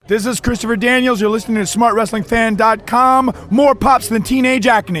This is Christopher Daniels. You're listening to SmartWrestlingFan.com. More pops than teenage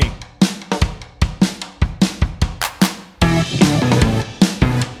acne.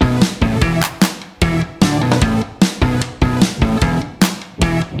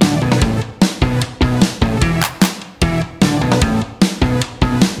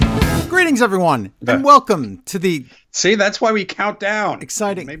 Greetings, everyone, and welcome to the... See, that's why we count down.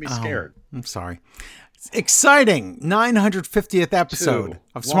 Exciting. It made me scared. I'm sorry. Exciting 950th episode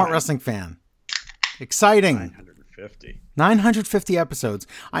of Smart Wrestling Fan. Exciting. 950 episodes.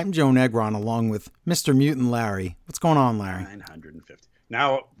 I'm Joe Negron along with Mr. Mutant Larry. What's going on, Larry? 950.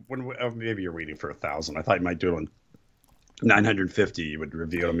 Now, maybe you're waiting for 1,000. I thought you might do it on 950. You would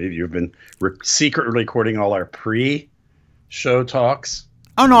reveal. Maybe you've been secretly recording all our pre-show talks.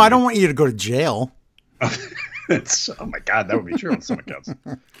 Oh, no, I don't want you to go to jail. Oh my God, that would be true on some accounts.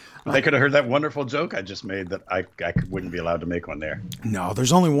 They could have heard that wonderful joke I just made that I wouldn't be allowed to make one there. No,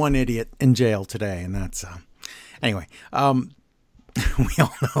 there's only one idiot in jail today, and that's anyway. We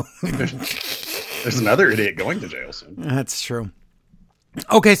all know there's another idiot going to jail soon. That's true.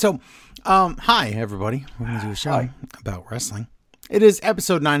 Okay, so hi everybody. We're gonna do a show about wrestling. It is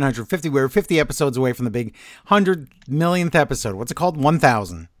episode 950. We're 50 episodes away from the big 100 millionth episode. What's it called?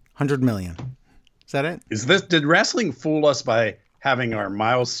 1,000. 100 million. Is that it? Did wrestling fool us by having our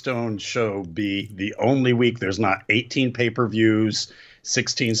milestone show be the only week there's not 18 pay-per-views,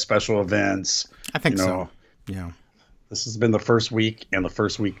 16 special events? I think so. Yeah. This has been the first week and the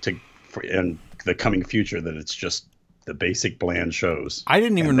first week in the coming future that it's just the basic bland shows. I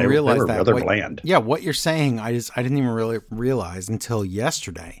didn't even realize they were that. Rather bland. Yeah, what you're saying, I didn't even really realize until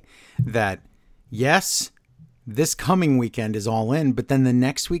yesterday that yes, this coming weekend is All In, but then the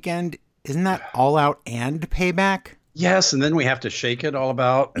next weekend, isn't that All Out and Payback? Yes, and then we have to shake it all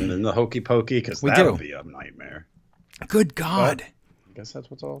about, and then the hokey pokey, because that would be a nightmare. Good God. But I guess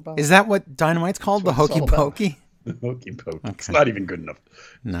that's what it's all about. Is that what Dynamite's called? The hokey pokey? The hokey pokey. Okay. It's not even good enough.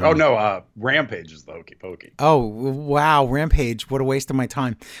 No. Oh, no. Rampage is the hokey pokey. Oh, wow. Rampage. What a waste of my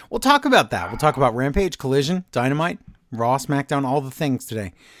time. We'll talk about that. We'll talk about Rampage, Collision, Dynamite, Raw, SmackDown, all the things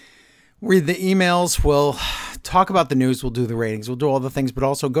today. Read the emails. We'll talk about the news. We'll do the ratings. We'll do all the things, but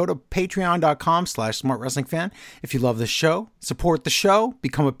also go to patreon.com/smartwrestlingfan. If you love the show, support the show,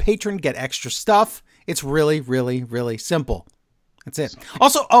 become a patron, get extra stuff. It's really, really, really simple. That's it.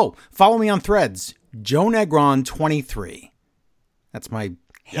 Also, follow me on Threads. Joe Negron 23. That's my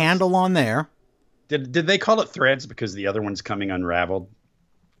handle on there. Did they call it Threads because the other one's coming unraveled?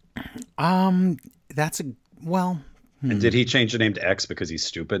 That's And did he change the name to X because he's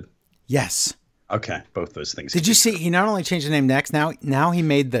stupid? Yes. Okay, both those things. Did you see? He not only changed the name to X, now he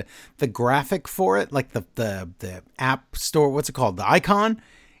made the graphic for it, like the app store. What's it called? The icon.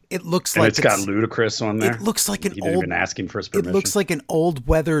 It looks like it's got ludicrous on there. It looks like an old. He didn't even ask him for his permission. It looks like an old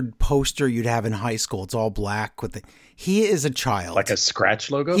weathered poster you'd have in high school. It's all black with He is a child. Like a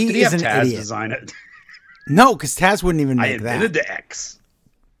scratch logo. Did he have Taz design it? No, because Taz wouldn't even make that. I invented the X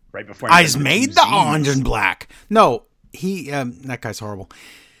right before I just made the orange and black. No, that guy's horrible.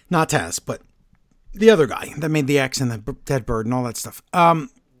 Not Taz, but the other guy that made the X and the dead bird and all that stuff.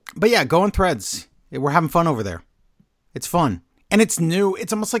 But yeah, go on Threads. We're having fun over there. It's fun. And it's new.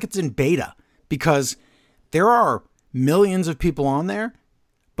 It's almost like it's in beta because there are millions of people on there,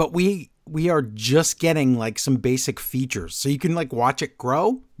 but we are just getting like some basic features. So you can like watch it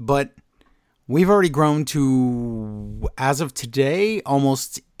grow, but we've already grown to, as of today,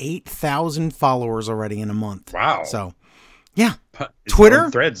 almost 8,000 followers already in a month. Wow. So yeah.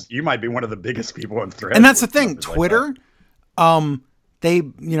 Twitter. Threads. You might be one of the biggest people on Threads. And that's the thing. Twitter, they,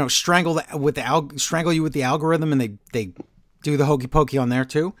 strangle you with the algorithm and they do the hokey pokey on there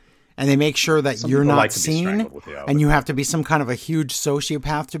too. And they make sure that you're not seen and you have to be some kind of a huge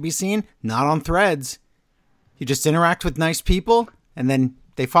sociopath to be seen. Not on Threads. You just interact with nice people and then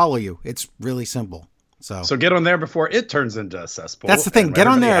they follow you. It's really simple. So get on there before it turns into a cesspool. That's the thing. Get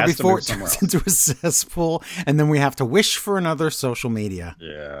on there before it turns into a cesspool. And then we have to wish for another social media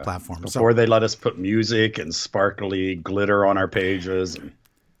platform. Before they let us put music and sparkly glitter on our pages.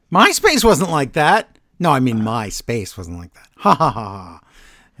 MySpace wasn't like that. No, I mean, MySpace wasn't like that. Ha ha ha.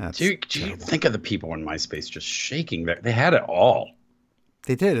 Do you think of the people in MySpace just shaking back? They had it all.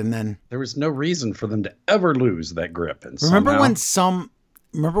 They did, and then there was no reason for them to ever lose that grip. And remember when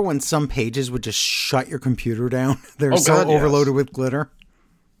some pages would just shut your computer down? They're overloaded with glitter.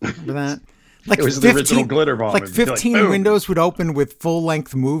 Remember that? Like it was 15, the original glitter bomb. Like 15 windows would open with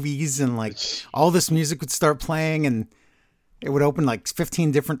full-length movies, and like all this music would start playing, and it would open like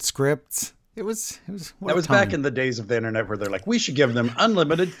 15 different scripts. It was that was back in the days of the internet where they're like, we should give them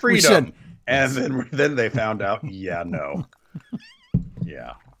unlimited freedom. And then they found out, no.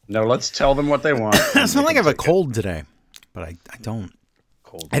 Yeah. No, let's tell them what they want. It's not like I have a cold today, but I don't.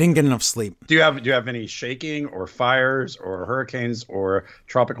 Cold. I didn't get enough sleep. Do you have any shaking or fires or hurricanes or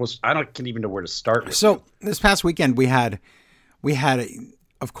tropicals? I can't even know where to start with. So this past weekend we had,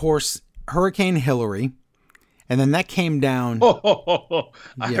 of course, Hurricane Hillary, and then that came down.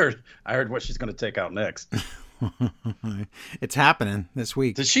 I heard what she's going to take out next. It's happening this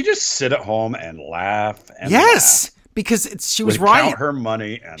week. Did she just sit at home and laugh? And yes, laugh? Because she was right. Count her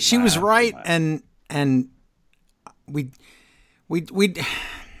money and she was right, and we.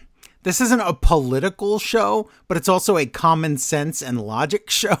 This isn't a political show, but it's also a common sense and logic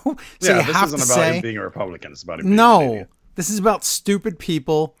show. So you this have isn't to about say, him being a Republican. It's about him being an idiot. This is about stupid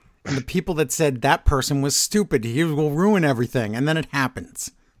people and the people that said that person was stupid. He will ruin everything, and then it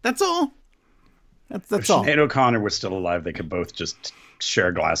happens. That's all. That's all. Sinead O'Connor was still alive, they could both just share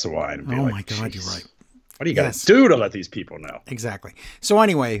a glass of wine and be my God, you're right. What do you got to do to let these people know? Exactly. So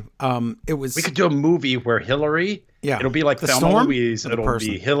anyway, it was. We could do a movie where Hillary. Yeah. It'll be like The Thelma Storm? Louise. Or the It'll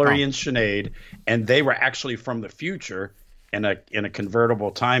person? be Hillary and Sinead, and they were actually from the future in a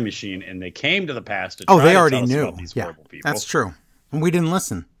convertible time machine, and they came to the past to try they to already tell us knew. about these horrible people. That's true. And we didn't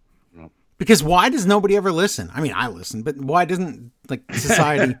listen. Because why does nobody ever listen? I mean, I listen, but why doesn't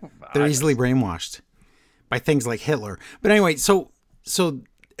society? They're easily brainwashed by things like Hitler. But anyway, so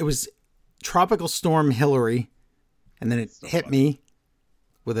it was Tropical Storm Hillary, and then it hit me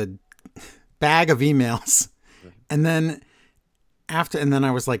with a bag of emails, and then I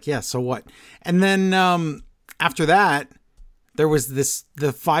was like, yeah, so what? And then after that, there was the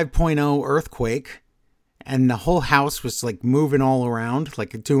 5.0 earthquake. And the whole house was like moving all around,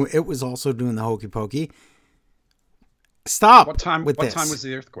 like it was also doing the hokey pokey. Stop. What time? With What this. time was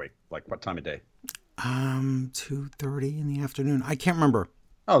the earthquake? Like what time of day? 2:30 in the afternoon. I can't remember.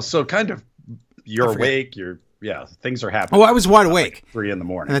 Oh, so kind of you're awake. Things are happening. Oh, I was wide awake. Like 3 a.m.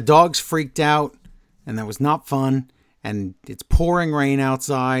 And the dogs freaked out, and that was not fun. And it's pouring rain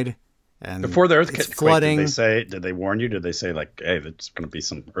outside. And before the earthquake, it's flooding. Did they warn you? Did they say like, hey, there's going to be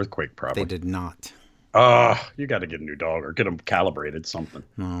some earthquake probably? They did not. You got to get a new dog or get them calibrated, something.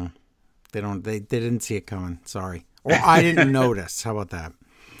 No, they don't. They didn't see it coming. Sorry. Or I didn't notice. How about that?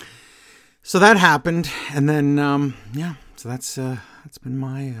 So that happened. And then, so that's been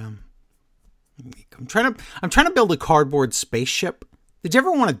my, week. I'm trying to build a cardboard spaceship. Did you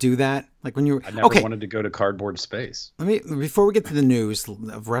ever want to do that? Like when you were, I never wanted to go to Cardboard Space. Before we get to the news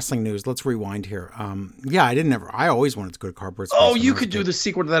of wrestling news, let's rewind here. I always wanted to go to Cardboard Space. Oh, you could do the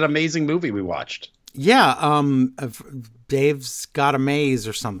sequel to that amazing movie we watched. Yeah, Dave's Got a Maze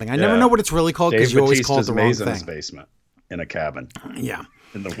or something. I never know what it's really called because you always call it the wrong maze thing. in his basement, in a cabin. Yeah,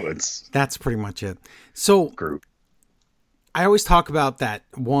 in the woods. That's pretty much it. So Group. I always talk about that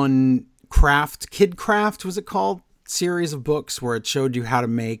one Kid Craft, was it called? Series of books where it showed you how to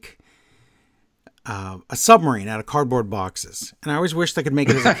make a submarine out of cardboard boxes. And I always wished I could make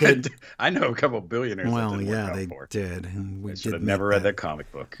it as a kid. I know a couple of billionaires. Well, yeah, they did. And we should have never read that comic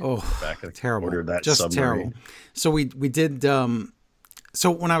book. Oh, terrible. Ordered that just submarine. Terrible. So we did.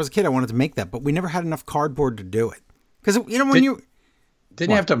 So when I was a kid, I wanted to make that, but we never had enough cardboard to do it. Because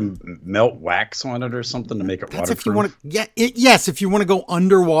didn't you have to melt wax on it or something to make it waterproof? If you want to, yes, if you want to go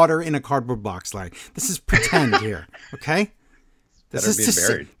underwater in a cardboard box, Larry. This is pretend here, okay? This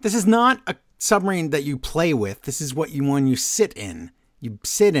is not a submarine that you play with. This is one you sit in. You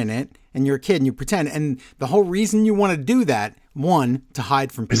sit in it, and you're a kid, and you pretend. And the whole reason you want to do that, one, to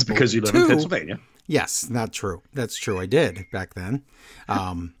hide from people. Is because you live in Pennsylvania. Yes, not true. That's true. I did back then.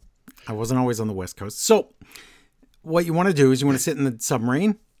 I wasn't always on the West Coast. So what you want to do is you want to sit in the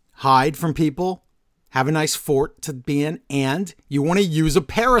submarine, hide from people, have a nice fort to be in, and you want to use a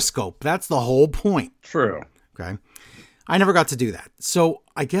periscope. That's the whole point. True. Okay. I never got to do that. So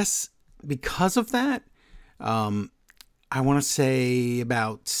I guess because of that, I want to say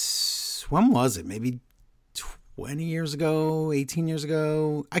about, when was it? Maybe 20 years ago, 18 years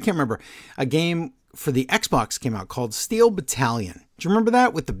ago. I can't remember. A game for the Xbox came out called Steel Battalion. Do you remember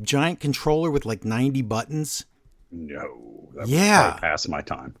that with the giant controller with like 90 buttons? No. That was probably past my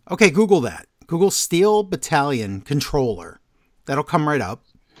time. Okay, Google that. Google Steel Battalion controller. That'll come right up.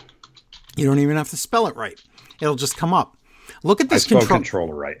 You don't even have to spell it right. It'll just come up. Look at this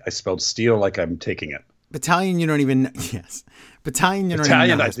controller right. I spelled steel like I'm taking it. Battalion, you don't even. Yes. Battalion, you don't even.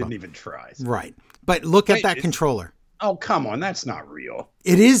 Battalion, I didn't even try. So. Right. But look at that controller. Oh, come on. That's not real.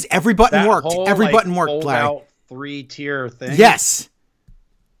 It is. Every button worked. Every button worked, Larry. Out 3-tier thing? Yes.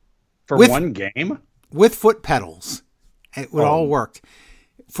 For one game? With foot pedals. It all worked.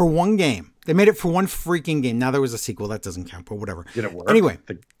 For one game. They made it for one freaking game. Now there was a sequel. That doesn't count, but whatever. Did it work? Anyway.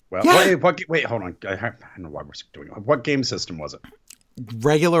 Wait, hold on. I don't know why we're doing it. What game system was it?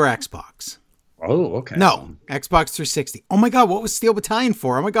 Regular Xbox. Oh, okay. No, Xbox 360. Oh my God, what was Steel Battalion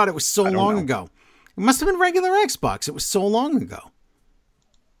for? Oh my God, it was so long ago. It must have been regular Xbox. It was so long ago.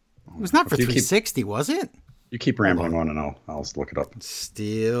 It was not for 360, was it? You keep rambling on and I'll look it up.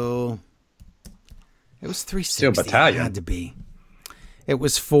 Steel. It was 360. Steel Battalion. It had to be. It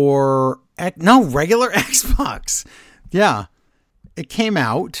was for regular Xbox. Yeah, it came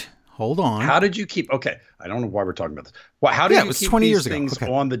out. Hold on. How did you keep? Okay, I don't know why we're talking about this. Well, how did you keep 20 these years things ago.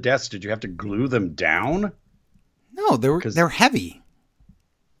 Okay. on the desk? Did you have to glue them down? No, they're heavy.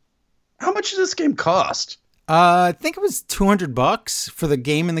 How much does this game cost? I think it was $200 for the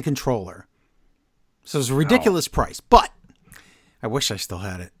game and the controller. So it was a ridiculous price, but I wish I still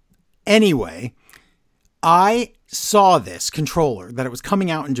had it. Anyway, I saw this controller that it was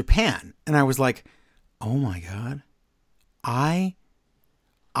coming out in Japan, and I was like, "Oh my God, I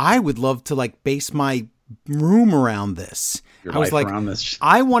would love to like base my room around this." Your I was life like, around this.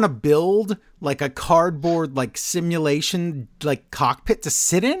 I want to build like a cardboard like simulation like cockpit to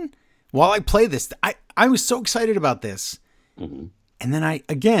sit in while I play this. I was so excited about this, and then I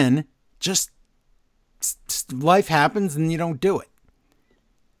again just life happens and you don't do it.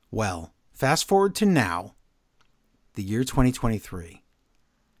 Well, fast forward to now, the year 2023.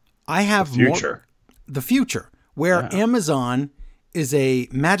 I have the future, where Amazon is a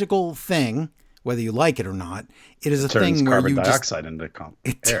magical thing, whether you like it or not. It is a thing where carbon you dioxide into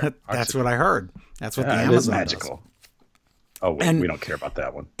air. That's what I heard. That's what the Amazon is magical. Does. Oh, wait, we don't care about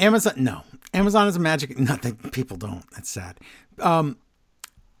that one. Amazon is a magic. Nothing. People don't. That's sad.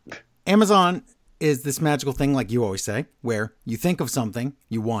 Amazon is this magical thing, like you always say, where you think of something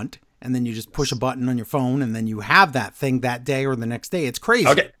you want, and then you just push a button on your phone, and then you have that thing that day or the next day. It's crazy.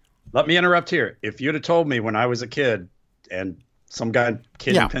 Okay, let me interrupt here. If you'd have told me when I was a kid and some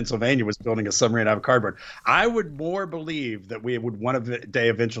kid in Pennsylvania was building a submarine out of cardboard, I would more believe that we would one day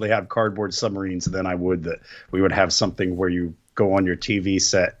eventually have cardboard submarines than I would that we would have something where you go on your TV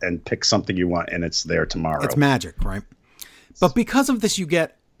set and pick something you want and it's there tomorrow. It's magic, right? But because of this, you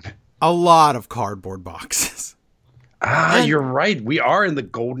get a lot of cardboard boxes. You're right. We are in the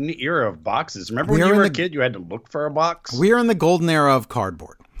golden era of boxes. Remember when you were a kid, you had to look for a box? We are in the golden era of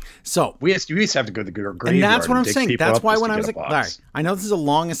cardboard. So we used to have to go to the graveyard. And that's what I'm saying. That's why when I was like, Larry, I know this is a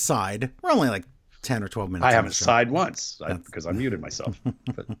long aside. We're only like 10 or 12 minutes. I haven't sighed once because I muted myself.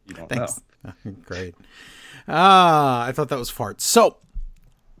 But you don't know. Great. I thought that was farts. So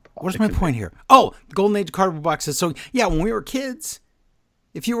what's my point here? Oh, the golden age of cardboard boxes. So yeah, when we were kids,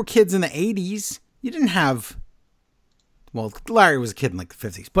 if you were kids in the 80s, you didn't have. Well, Larry was a kid in like the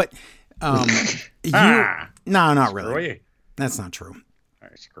 50s, but no, not really. That's not true.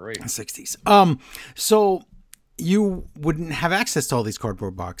 That's great. 60s. So you wouldn't have access to all these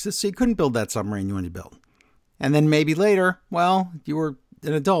cardboard boxes, so you couldn't build that submarine you wanted to build. And then maybe later, well, you were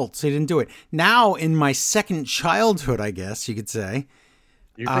an adult, so you didn't do it. Now, in my second childhood, I guess you could say.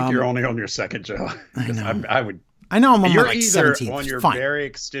 You think you're only on your second child? I know I'm on you're my like either 17th. on your Fine. very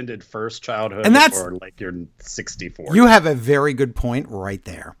extended first childhood and that's, or like you're 64. You have a very good point right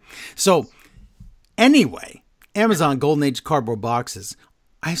there. So anyway, Amazon Golden Age cardboard boxes.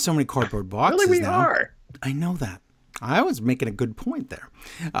 I have so many cardboard boxes really, we now. are. I know that. I was making a good point there.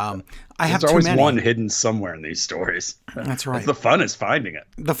 I have There's always too many. one hidden somewhere in these stories. That's right. The fun is finding it.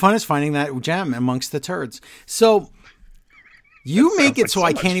 The fun is finding that gem amongst the turds. So you make it so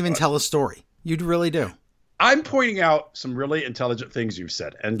I can't even tell a story. You really do. I'm pointing out some really intelligent things you've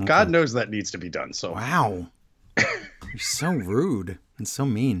said, and God knows that needs to be done. So wow, you're so rude and so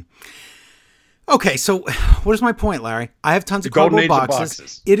mean. Okay, so what is my point, Larry? I have tons of cardboard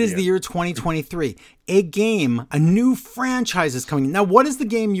boxes. It is the year 2023. A new franchise is coming. Now, what is the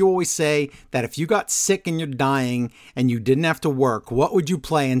game you always say that if you got sick and you're dying and you didn't have to work, what would you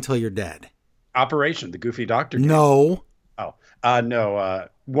play until you're dead? Operation, the Goofy Doctor game. No. No.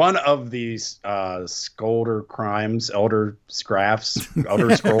 One of these Scolder Crimes, Elder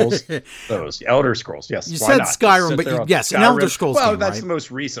Scrolls, those Elder Scrolls. Yes, you said Skyrim, but yes, an Elder Scrolls. Well, game, that's right? The most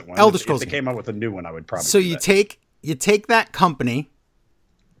recent one. Elder Scrolls. If they came out with a new one, I would probably. So you take that company,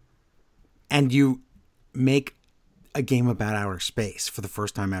 and you make a game about outer space for the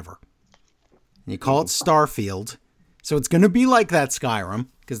first time ever. And you call it Starfield. So it's going to be like that Skyrim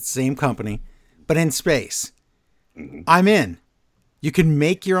because it's the same company, but in space. I'm in. You can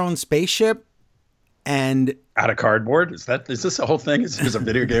make your own spaceship and out of cardboard. Is this a whole thing? Is this a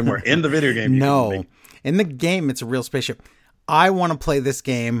video game where in the video game? No, in the game it's a real spaceship. I want to play this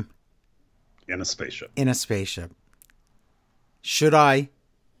game in a spaceship. Should I?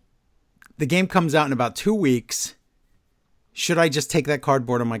 The game comes out in about 2 weeks. Should I just take that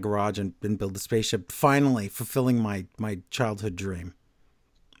cardboard in my garage and build a spaceship? Finally fulfilling my childhood dream.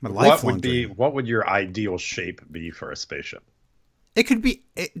 What would your ideal shape be for a spaceship? It could be,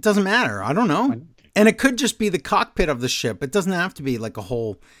 it doesn't matter. I don't know. And it could just be the cockpit of the ship. It doesn't have to be like a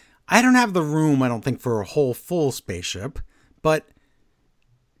whole, I don't have the room, I don't think, for a whole full spaceship, but.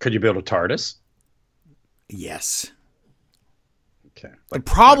 Could you build a TARDIS? Yes. Okay. The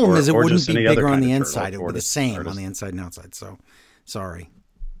problem is it wouldn't be bigger on the inside. It would be the same on the inside and outside. So, sorry.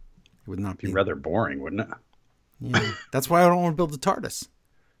 It would not be. Rather boring, wouldn't it? Yeah. That's why I don't want to build a TARDIS.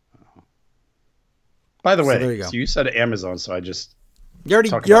 By the way, there you go. So you said Amazon, so I just... You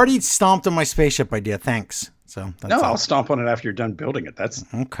already stomped on my spaceship idea. Thanks. So that's I'll stomp on it after you're done building it. That's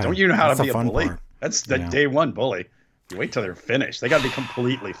okay. Don't you know how to be a bully? Part. That's the day one bully. You wait till they're finished. They got to be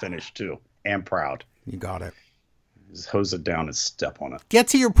completely finished too, and proud. You got it. Just hose it down and step on it. Get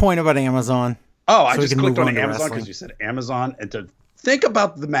to your point about Amazon. Oh, I just clicked on Amazon because you said Amazon, and to think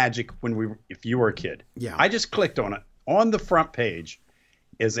about the magic if you were a kid. Yeah. I just clicked on it. On the front page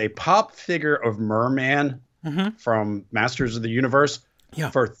is a pop figure of Merman from Masters of the Universe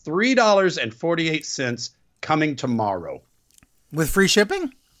for $3.48 coming tomorrow. With free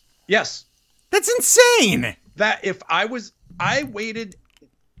shipping? Yes. That's insane. That if I waited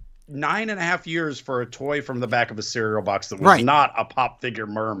 9.5 years for a toy from the back of a cereal box that was not a pop figure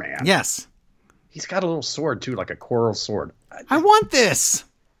Merman. Yes. He's got a little sword too, like a coral sword. I want this.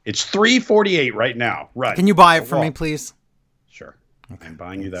 It's $3.48 right now. Right. Can you buy it for me, please? Sure. Okay. I'm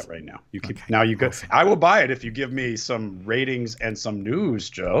buying you that right now. You keep now. You go. I will buy it if you give me some ratings and some news,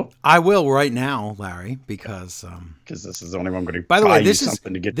 Joe. I will right now, Larry, because this is the only one I'm going to. By the way, this is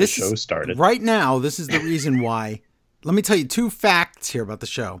something to get the show started. Right now, this is the reason why. Let me tell you 2 facts here about the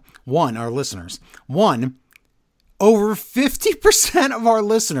show. One, our listeners. One, over 50% of our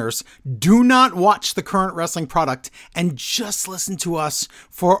listeners do not watch the current wrestling product and just listen to us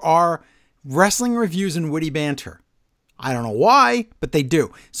for our wrestling reviews and witty banter. I don't know why, but they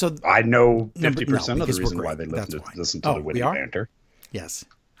do. So I know 50% of the reason why they listen to the witty banter. Yes.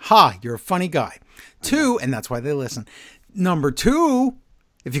 Ha, you're a funny guy. 2, and that's why they listen. Number 2,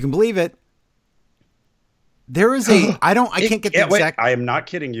 if you can believe it, there is a I can't get the exact. I am not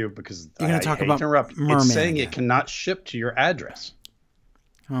kidding you because you're going to talk about Merman. It's saying it cannot ship to your address.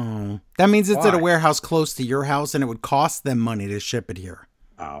 Oh, that means it's at a warehouse close to your house, and it would cost them money to ship it here.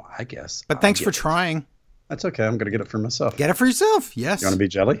 Oh, I guess. But thanks for trying. That's okay. I'm going to get it for myself. Get it for yourself. Yes. You want to be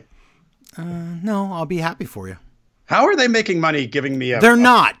jelly? No, I'll be happy for you. How are they making money giving me They're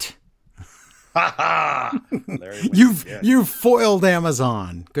not. Ha ha! You've foiled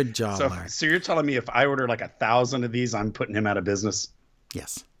Amazon. Good job, Larry. So you're telling me if I order like 1,000 of these, I'm putting him out of business?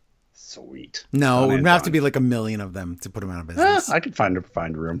 Yes. Sweet. No, it would have to be like 1 million of them to put him out of business. I could find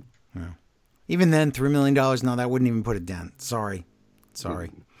room. Yeah. Even then, $3 million. No, that wouldn't even put it down. Sorry.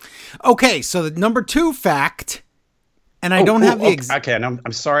 Okay, so the number 2 fact, and I don't have the okay, and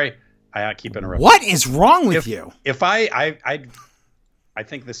I'm sorry. I keep interrupting. What is wrong with you? If I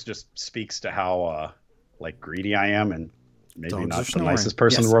think this just speaks to how greedy I am and maybe not the nicest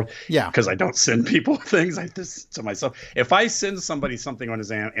person in the world. Yeah. Because I don't send people things like this to myself. If I send somebody something on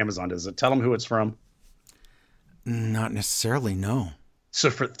his Amazon, does it tell them who it's from? Not necessarily, no.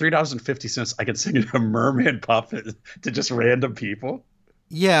 So for $3.50, I can send you a merman puppet to just random people?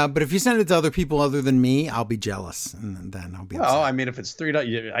 Yeah, but if you send it to other people other than me, I'll be jealous, and then I'll be upset. I mean, if it's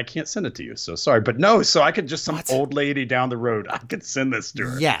 $3, I can't send it to you, so sorry. But no, so I could just, some old lady down the road, I could send this to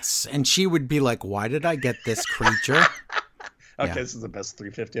her. Yes, and she would be like, why did I get this creature? Okay, This is the best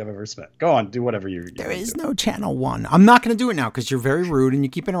 $3.50 I've ever spent. Go on, do whatever you There is no Channel 1. I'm not going to do it now because you're very rude, and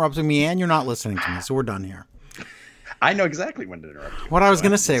you keep interrupting me, and you're not listening to me, so we're done here. I know exactly when to interrupt you. What I was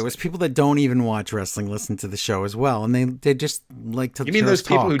going to say was people that don't even watch wrestling listen to the show as well, and they just like to. You mean those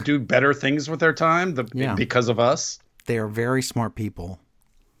people who do better things with their time because of us? They are very smart people.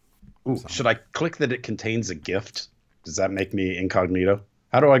 Ooh, so. Should I click that it contains a gift? Does that make me incognito?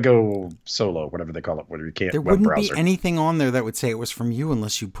 How do I go solo, whatever they call it, where you can't There wouldn't be anything on there that would say it was from you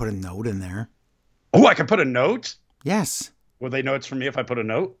unless you put a note in there. Oh, I can put a note? Yes. Will they know it's from me if I put a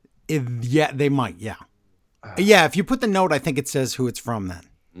note? Yeah, they might, yeah. Yeah, if you put the note, I think it says who it's from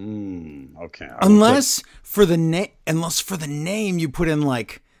then. Okay. Unless for the name you put in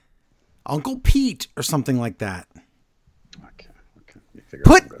like Uncle Pete or something like that. Okay.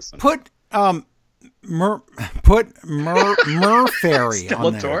 Put Mer Fairy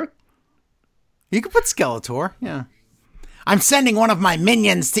on there. You could put Skeletor, yeah. I'm sending one of my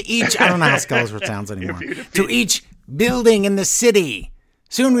minions to each. I don't know how Skeletor sounds anymore. To each building in the city.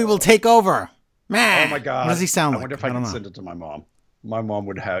 Soon we will take over. Man, oh my God! What does he sound like? I wonder if I can send it to my mom. My mom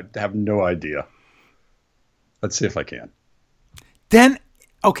would have no idea. Let's see if I can. Then,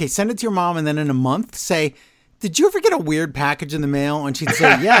 okay, send it to your mom, and then in a month, say, did you ever get a weird package in the mail? And she'd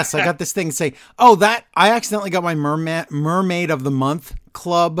say, yes, I got this thing. Say, oh, I accidentally got my Mermaid of the Month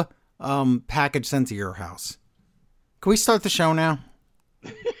Club package sent to your house. Can we start the show now?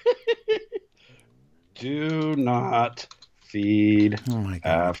 Do not feed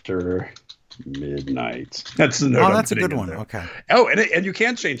after midnight. That's the note. Oh, that's a good one. Okay. Oh, and you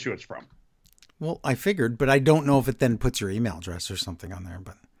can change who it's from. Well, I figured, but I don't know if it then puts your email address or something on there,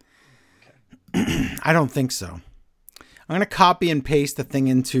 but I don't think so. I'm going to copy and paste the thing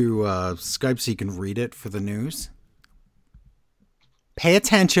into Skype so you can read it for the news. Pay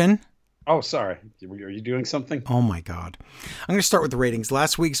attention. Oh, sorry. Are you doing something? Oh, my God. I'm going to start with the ratings.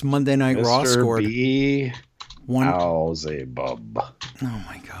 Last week's Monday Night Raw scored... B. Beelzebub. Oh,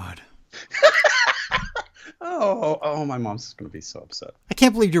 my God. Oh, my mom's going to be so upset. I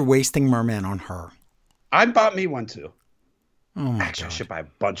can't believe you're wasting Merman on her. I bought me one, too. Oh, my Actually, God. I should buy a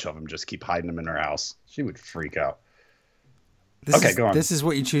bunch of them. Just keep hiding them in her house. She would freak out. Go on. This is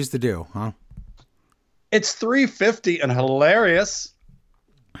what you choose to do, huh? It's $3.50 and hilarious.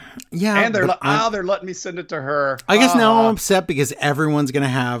 Yeah. And they're letting me send it to her. I guess now I'm upset because everyone's going to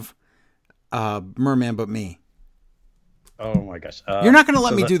have Merman but me. Oh, my gosh. You're not going to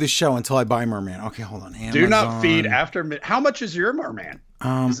let me do the show until I buy Merman. Okay, hold on. Amazon. Do not feed after How much is your Merman?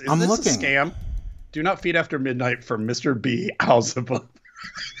 Is I'm this looking. a scam? Do not feed after midnight from Mr. B. Beelzebub.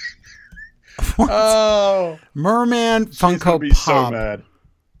 Oh, Merman she's Funko gonna be Pop. so mad.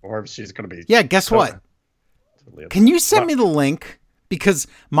 Or she's going to be. Yeah, guess what? Can you send me the link? Because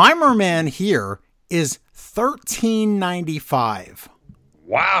my Merman here is $13.95.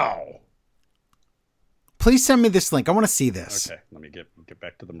 Wow. Please send me this link. I want to see this. Okay, let me get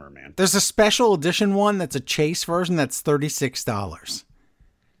back to the Merman. There's a special edition one that's a chase version that's $36.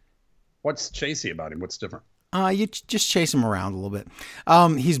 What's chasey about him? What's different? You just chase him around a little bit.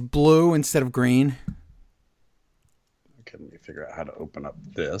 He's blue instead of green. Okay, let me figure out how to open up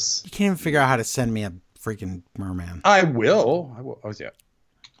this. You can't even figure out how to send me a freaking Merman. I will. Oh, yeah.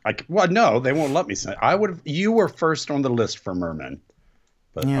 No, they won't let me send. You were first on the list for Merman.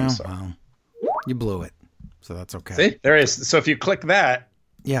 But Yeah, I'm sorry. well, you blew it. So that's okay. See, there it is. So if you click that,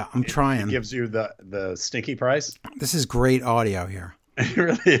 Yeah, I'm trying. it gives you the stinky price. This is great audio here. It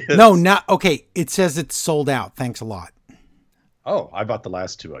really is. No, not okay. It says it's sold out. Thanks a lot. Oh, I bought the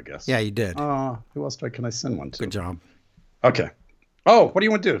last two, I guess. Yeah, you did. Who else can I send one to? Good job. Okay. Oh, what do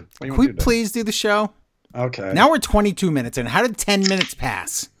you want to do? Can we please do the show? Okay. Now we're 22 minutes in. How did 10 minutes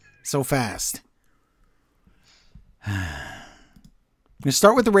pass so fast? I'm going to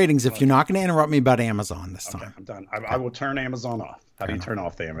start with the ratings if you're not going to interrupt me about Amazon this time. Okay, I'm done. I will turn Amazon off. How do you turn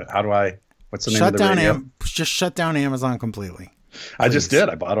off the Amazon? How do I? What's the name Shut of the down radio? just shut down Amazon completely. I just did.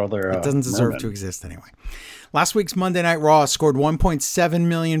 I bought all their. It doesn't deserve to exist anyway. Last week's Monday Night Raw scored 1.7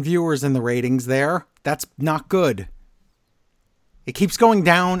 million viewers in the ratings there. That's not good. It keeps going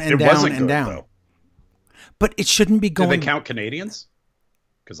down and down and down. Though. But it shouldn't be going. Do they count Canadians?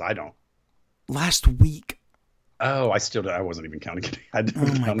 Because I don't. Last week. Oh, I wasn't even counting. I didn't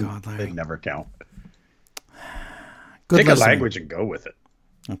Oh my count. God, Larry. They never count. Good Pick listening. a language and go with it.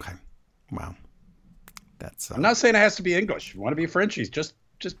 Okay. Wow. That's. I'm not saying it has to be English. If you want to be Frenchies, just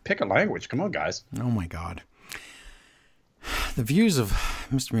pick a language. Come on, guys. Oh my God. The views of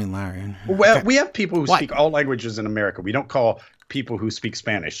Mr. Me and Larry. Well, Okay. we have people who What? speak all languages in America. We don't call people who speak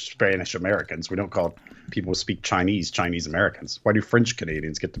Spanish Americans. We don't call people who speak Chinese Americans. Why do French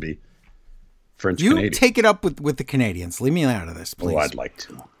Canadians get to be French You Canadians? take it up with the Canadians. Leave me out of this, please. Oh, I'd like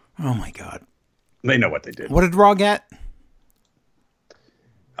to. Oh my God. They know what they did. What did Raw get?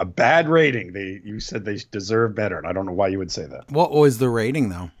 A bad rating. You said they deserve better, and I don't know why you would say that. What was the rating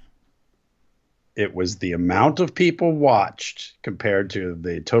though? It was the amount of people watched compared to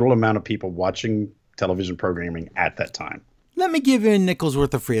the total amount of people watching television programming at that time. Let me give you a nickel's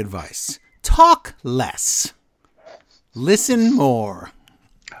worth of free advice. Talk less. Listen more.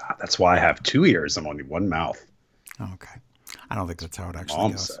 That's why I have 2 ears and only one mouth. Okay. I don't think that's how it actually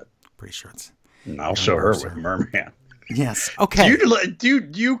Mom goes. said. Pretty sure it's. And I'll show her with Merman. Yes. Okay. You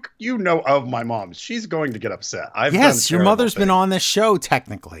know of my mom. She's going to get upset. Yes, your mother's been on this show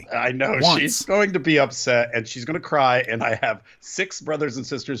technically. I know. Once. She's going to be upset and she's going to cry. And I have 6 brothers and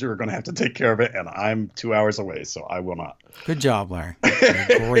sisters who are going to have to take care of it. And I'm 2 hours away, so I will not. Good job, Larry.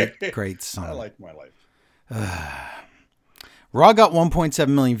 You're a great son. I like my life. Raw got 1.7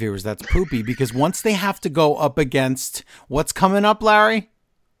 million viewers. That's poopy because once they have to go up against what's coming up, Larry?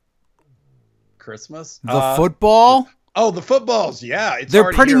 Christmas? The football? Oh, the footballs. Yeah. They're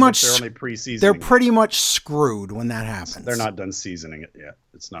already pretty here, but much they're only pre-seasoning. They're pretty much screwed when that happens. They're not done seasoning it yet.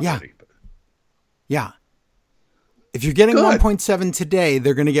 It's not Yeah. ready. But... Yeah. If you're getting Good. 1.7 today,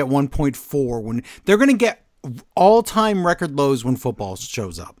 they're going to get 1.4 when they're going to get all-time record lows when football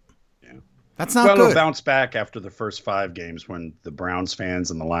shows up. That's not good. It'll bounce back after the first 5 games when the Browns fans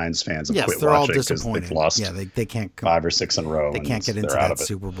and the Lions fans have quit they're watching all disappointed. They've lost they can't 5 or 6 in a row. They can't get into that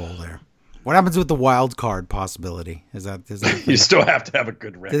Super Bowl there. What happens with the wild card possibility? Is that you still have to have a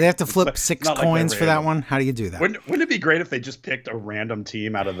good record? Do they have to flip 6 coins for that one? How do you do that? Wouldn't it be great if they just picked a random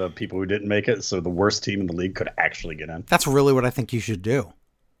team out of the people who didn't make it, so the worst team in the league could actually get in? That's really what I think you should do.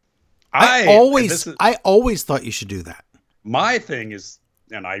 I always thought you should do that. My thing is,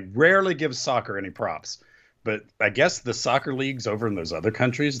 and I rarely give soccer any props, but I guess the soccer leagues over in those other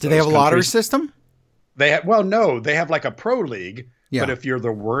countries. Do they have a lottery system? They have they have like a pro league. Yeah. But if you're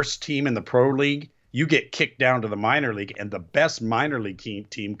the worst team in the pro league, you get kicked down to the minor league, and the best minor league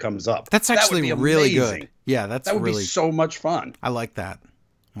team comes up. That's actually really good. Yeah, that would be so much fun. I like that.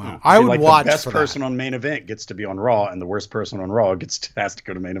 Wow. I would watch. The best person on main event gets to be on Raw, and the worst person on Raw has to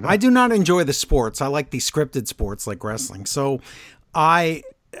go to main event. I do not enjoy the sports. I like the scripted sports like wrestling. So I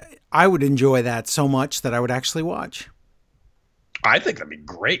would enjoy that so much that I would actually watch. I think that'd be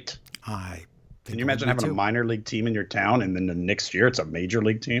great. Can you imagine having a minor league team in your town, and then the next year it's a major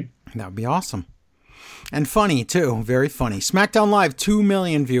league team? That would be awesome. And funny, too. Very funny. SmackDown Live, 2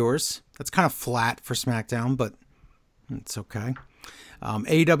 million viewers. That's kind of flat for SmackDown, but it's okay.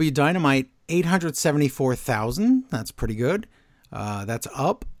 AEW Dynamite, 874,000. That's pretty good. That's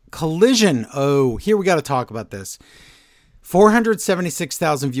up. Collision. Oh, here we got to talk about this.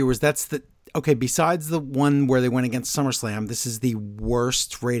 476,000 viewers. That's besides the one where they went against SummerSlam, this is the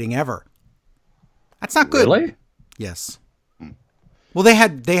worst rating ever. That's not good. Really? Yes. Well, they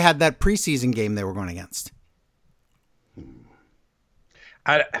had that preseason game they were going against.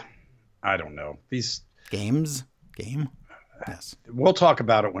 I don't know. These game. Yes. We'll talk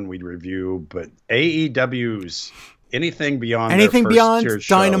about it when we review, but AEW's anything beyond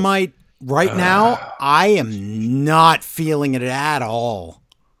Dynamite right now, I am not feeling it at all.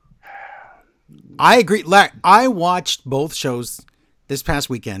 I agree. I watched both shows this past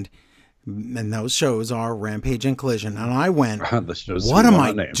weekend. And those shows are Rampage and Collision. And I went, what am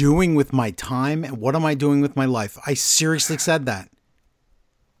I doing with my time? And what am I doing with my life? I seriously said that.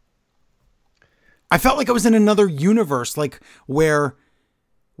 I felt like I was in another universe, like where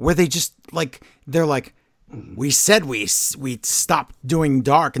they just they're like, we said we'd stop doing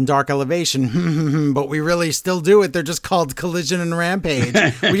Dark and Dark Elevation, but we really still do it. They're just called Collision and Rampage.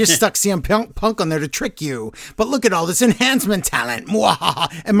 We just stuck CM Punk on there to trick you. But look at all this enhancement talent.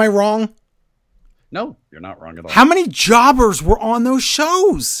 Am I wrong? No, you're not wrong at all. How many jobbers were on those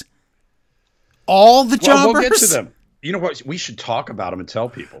shows? All the jobbers? We'll get to them. You know what? We should talk about them and tell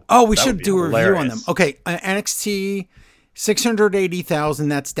people. Oh, we should do a review on them. Okay, NXT, 680,000.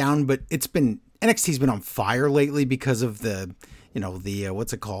 That's down, but NXT's been on fire lately because of the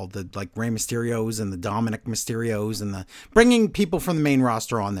what's it called? The Rey Mysterios and the Dominic Mysterios and the bringing people from the main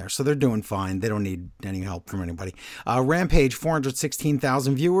roster on there. So they're doing fine. They don't need any help from anybody. Rampage,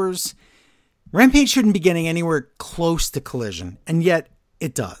 416,000 viewers. Rampage shouldn't be getting anywhere close to Collision, and yet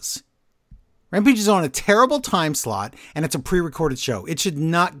it does. Rampage is on a terrible time slot, and it's a pre-recorded show. It should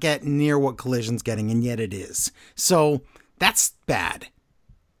not get near what Collision's getting, and yet it is. So that's bad.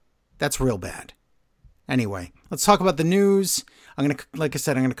 That's real bad. Anyway, let's talk about the news. I'm going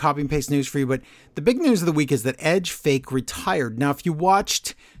to copy and paste news for you, but the big news of the week is that Edge fake retired. Now, if you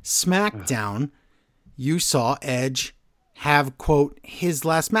watched SmackDown, you saw Edge have, quote, his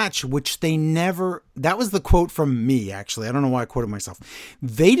last match, which that was the quote from me, actually. I don't know why I quoted myself.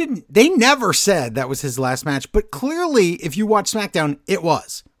 They never said that was his last match, but clearly, if you watch SmackDown, it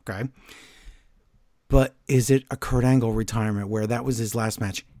was, okay? But is it a Kurt Angle retirement where that was his last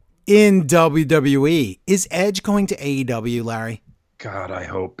match? In WWE. Is Edge going to AEW, Larry? God, I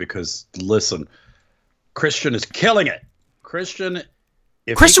hope, because listen, Christian is killing it. Christian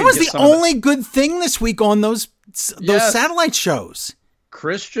was the only good thing this week on those satellite shows.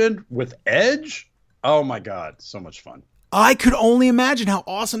 Christian with Edge? Oh my God, so much fun. I could only imagine how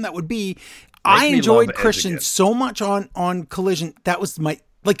awesome that would be. I enjoyed Christian so much on Collision. That was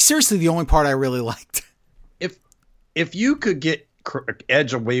seriously the only part I really liked. If you could get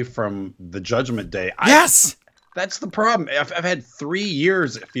Edge away from the Judgment Day. Yes, that's the problem. I've had 3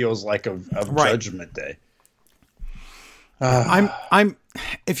 years. It feels like of Judgment Day. I'm.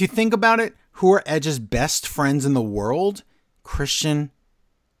 If you think about it, who are Edge's best friends in the world? Christian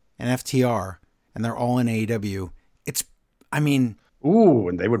and FTR, and they're all in AEW.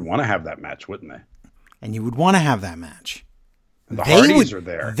 And they would want to have that match, wouldn't they? And you would want to have that match. And the Hardys are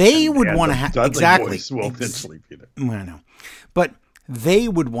there. They would want to have exactly. Boys will eventually be there. I know, but they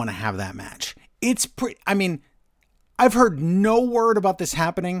would want to have that match. It's pretty. I've heard no word about this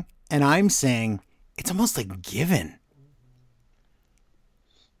happening, and I'm saying it's almost like given.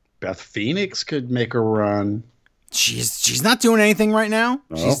 Beth Phoenix could make a run. She's not doing anything right now.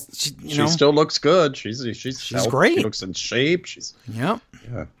 No, she still looks good. She's great. She looks in shape. Yeah.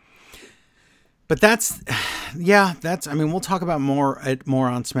 But that's. I mean, we'll talk about more on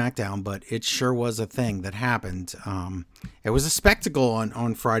SmackDown, but it sure was a thing that happened. It was a spectacle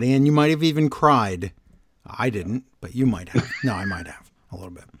on Friday, and you might have even cried. I didn't, but you might have. No, I might have a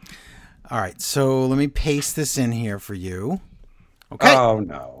little bit. All right, so let me paste this in here for you. Okay. Oh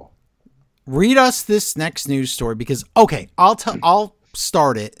no. Read us this next news story because I'll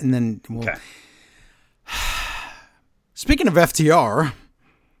start it and then we'll. Okay. Speaking of FTR,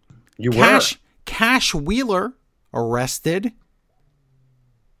 Cash Wheeler arrested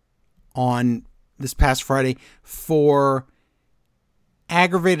on this past Friday for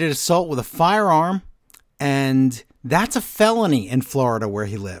aggravated assault with a firearm, and that's a felony in Florida where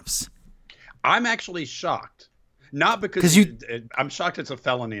he lives. I'm actually shocked. Not because I'm shocked it's a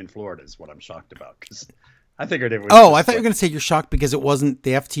felony in Florida is what I'm shocked about. Because I figured it was. Oh, I thought you were going to say you're shocked because it wasn't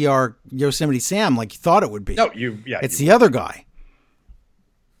the FTR Yosemite Sam like you thought it would be. No, it's the other guy.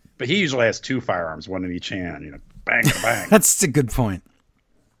 But he usually has two firearms, one in each hand. Bang, bang. That's a good point.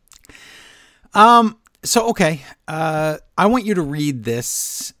 So okay, I want you to read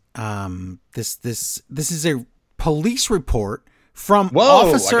this. This is a police report from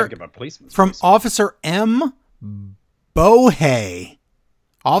Officer M. Bohe.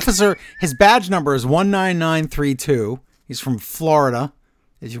 His badge number is 19932. He's from Florida,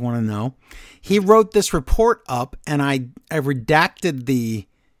 if you want to know. He wrote this report up, and I redacted the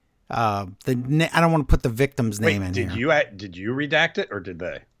I don't want to put the victim's name in here. Did you redact it, or did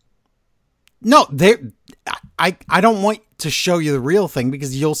they? No, I don't want to show you the real thing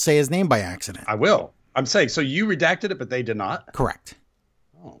because you'll say his name by accident. I will. I'm saying, so you redacted it, but they did not? Correct.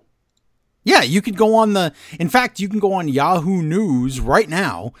 Yeah, you could go on in fact, you can go on Yahoo News right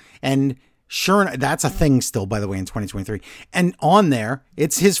now, and sure, that's a thing still, by the way, in 2023. And on there,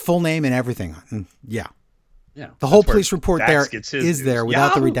 it's his full name and everything. Yeah. The whole police report there is there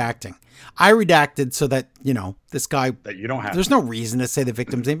without the redacting. I redacted so that, this guy, that you don't have. There's no reason to say the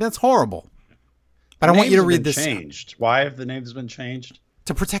victim's name. That's horrible. But I want you to read this. Changed. Why have the names been changed?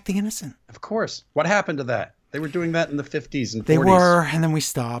 To protect the innocent. Of course. What happened to that? They were doing that in the 50s and 40s. They were, and then we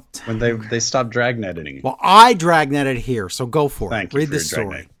stopped. When they stopped dragnetting it. Well, I dragnetted here, so go for it. Read this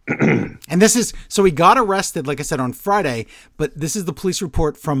story. And this is, so he got arrested, like I said, on Friday, but this is the police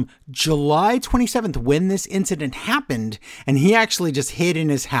report from July 27th when this incident happened, and he actually just hid in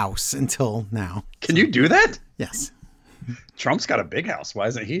his house until now. Can you do that? Yes. Trump's got a big house. Why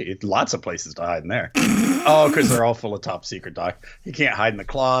isn't he? Lots of places to hide in there. Oh, because they're all full of top secret doc. He can't hide in the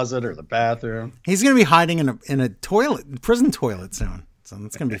closet or the bathroom. He's going to be hiding in a prison toilet soon. So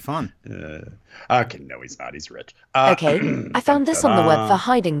it's going to be fun. Okay, no, he's not. He's rich. Okay, I found this on the web for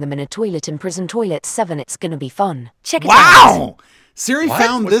hiding them in a toilet in prison toilet 7. It's going to be fun. Check it out. Wow! Siri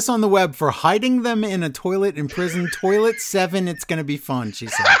found this on the web for hiding them in a toilet in prison toilet 7. It's going to be fun, she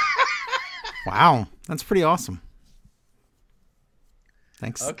said. Wow, that's pretty awesome.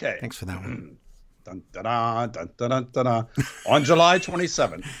 Thanks. Okay. Thanks for that one. Dun, da, dun, dun, dun, dun, dun. On July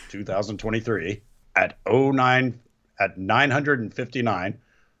 27, 2023, at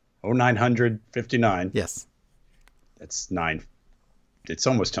 959. Yes. It's 9. It's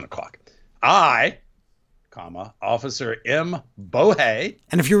almost 10 o'clock. I, Officer M. Bohe.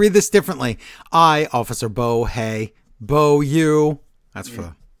 And if you read this differently, I, Officer Bohe, you. That's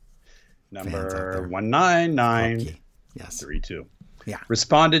for number 19932. Yes. Yeah.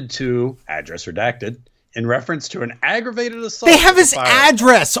 Responded to address redacted in reference to an aggravated assault. They have his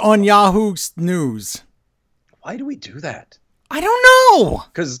address on Yahoo News. Why do we do that? I don't know.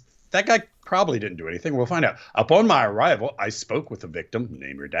 Because that guy probably didn't do anything. We'll find out. Upon my arrival, I spoke with the victim,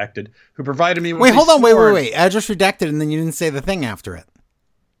 name redacted, who provided me with Wait. Address redacted, and then you didn't say the thing after it.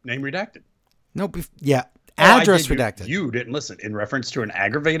 Name redacted. Nope. Yeah. Address redacted. You didn't listen. In reference to an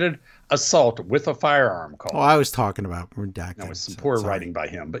aggravated assault with a firearm call. Oh, I was talking about redacted. That was some poor writing by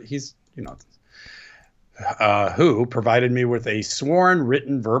him, but he's, who provided me with a sworn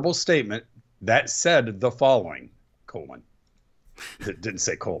written verbal statement that said the following, : It didn't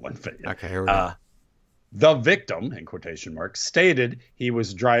say : but yeah. Okay, here we go. The victim, in quotation marks, stated he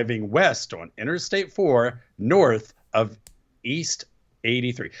was driving west on Interstate 4 north of East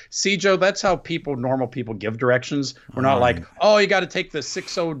 83. See, Joe, that's how normal people give directions. We're not like, you got to take the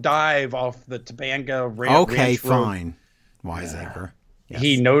 60 dive off the Topanga Ranch Road. Okay, fine. Wiseacre. Yes.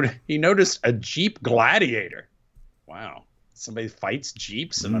 He noticed a Jeep Gladiator. Wow. Somebody fights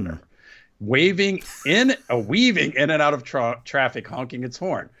Jeeps and weaving in and out of traffic, honking its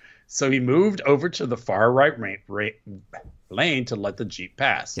horn. So he moved over to the far right lane to let the Jeep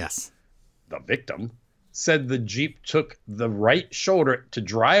pass. Yes. The victim said the Jeep took the right shoulder to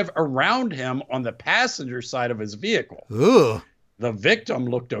drive around him on the passenger side of his vehicle. Ooh. The victim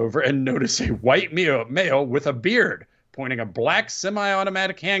looked over and noticed a white male with a beard pointing a black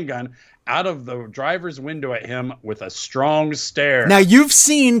semi-automatic handgun out of the driver's window at him with a strong stare. Now, you've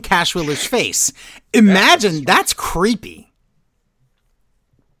seen Cash Wheeler's face. Imagine, that's creepy.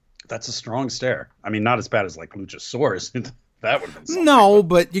 That's a strong stare. I mean, not as bad as like Luchasaurus. That would have been something. No,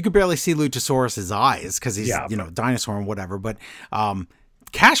 but you could barely see Luchasaurus's eyes because he's, Yeah, a dinosaur and whatever. But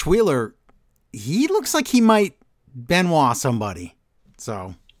Cash Wheeler, he looks like he might Benoit somebody.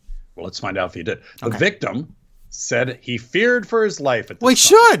 So, well, let's find out if he did. The Okay. victim said he feared for his life at this well, he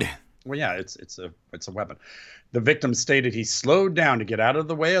time. should. Well, yeah, it's a weapon. The victim stated he slowed down to get out of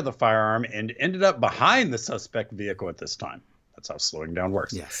the way of the firearm and ended up behind the suspect vehicle at this time. That's how slowing down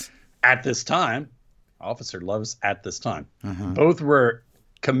works. Yes. At this time, officer loves at this time. Mm-hmm. Both were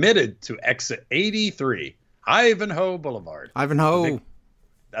committed to exit 83 Ivanhoe Boulevard. Ivanhoe.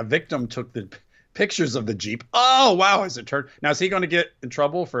 A victim took the pictures of the Jeep. Oh, wow, as it turned. Now, is he going to get in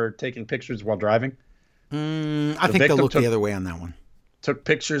trouble for taking pictures while driving? I think they'll look the other way on that one. Took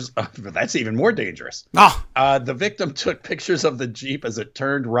pictures of, that's even more dangerous. Oh, The victim took pictures of the Jeep as it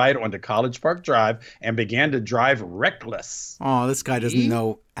turned right onto College Park Drive and began to drive reckless. this guy doesn't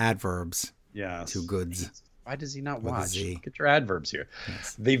know adverbs. Yeah. Two goods. Why does he not With a watch? Z. Get your adverbs here.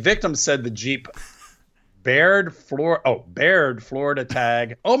 Yes. The victim said the Jeep bared Florida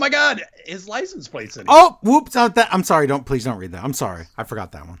tag. Oh my God, his license plate's in here. Oh, whoops. I'm sorry. Please don't read that. I'm sorry. I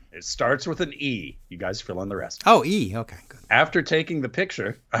forgot that one. It starts with an E. You guys fill in the rest. Oh, E. Okay, good. After taking the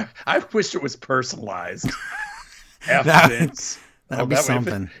picture, I wish it was personalized. F That- Vince. that'd be that way,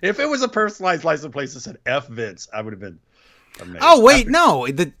 something. If it was a personalized license plate that said F Vince, I would have been amazed. Oh, wait, no.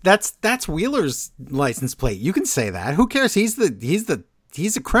 That's Wheeler's license plate. You can say that. Who cares? He's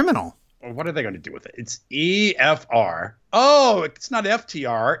a criminal. What are they going to do with it? It's EFR. Oh, it's not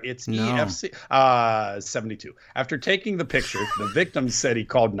FTR. It's No. EFC 72. After taking the picture, the victim said he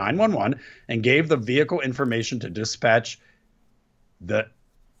called 911 and gave the vehicle information to dispatch the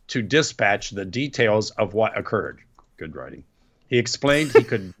details of what occurred. Good writing. He explained he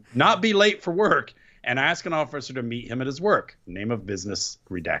could not be late for work and asked an officer to meet him at his work. Name of business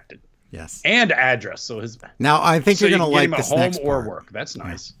redacted. Yes. And address. So his. Now, I think So you're you going to can get like him at this home next or part. work. That's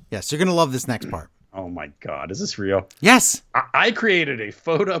nice. Yes, you're going to love this next part. Oh my God, is this real? Yes. I created a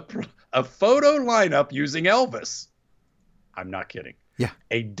photo lineup using Elvis. I'm not kidding. Yeah.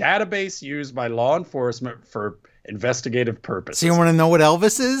 A database used by law enforcement for investigative purposes. So you want to know what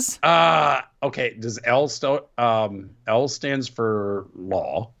Elvis is? Okay. Does L stands for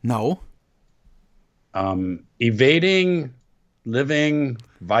law? No. Evading, living,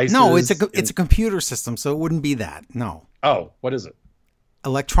 vices. No, it's a computer system, so it wouldn't be that. No. Oh, what is it?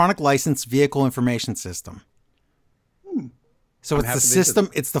 Electronic License Vehicle Information System. So I'm it's happy the they did system.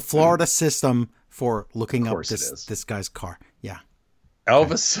 It's the Florida system for looking up course it is. this guy's car. Yeah.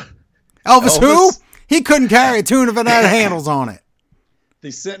 Elvis. Elvis who? Elvis. He couldn't carry a tune if it had handles on it.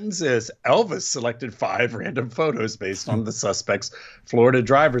 The sentence is Elvis selected 5 random photos based on the suspect's Florida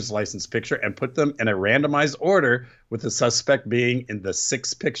driver's license picture and put them in a randomized order, with the suspect being in the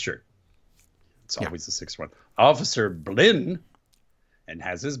 6th picture. It's always the 6th one. Officer Blinn, and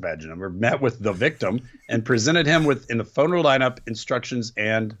has his badge number, met with the victim and presented him with in the photo lineup instructions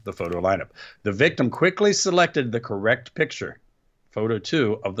and the photo lineup. The victim quickly selected the correct picture. Photo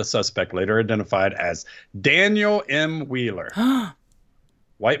 2 of the suspect, later identified as Daniel M. Wheeler.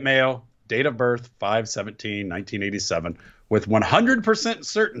 White male, date of birth 5/17/1987, with 100%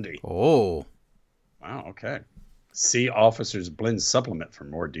 certainty. Oh. Wow, okay. See Officers Blend supplement for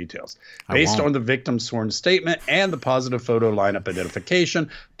more details. I Based won't. on the victim's sworn statement and the positive photo lineup identification,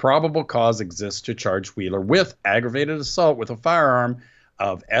 probable cause exists to charge Wheeler with aggravated assault with a firearm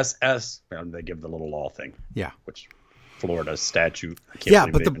of SS. And they give the little law thing, Yeah. which Florida statute. I can't Yeah,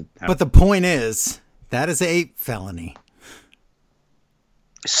 believe they even have. but the point is that is a felony.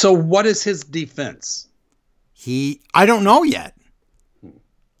 So what is his defense? I don't know yet.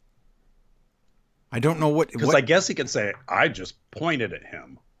 I don't know what. Because I guess he could say, I just pointed at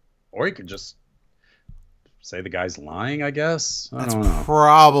him. Or he could just say the guy's lying, I guess. I That's don't know.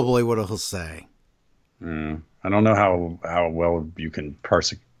 probably what he'll say. I don't know how well you can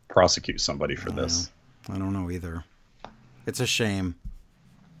prosecute somebody for this. I don't know either. It's a shame.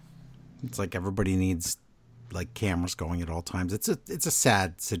 It's like everybody needs like cameras going at all times. It's a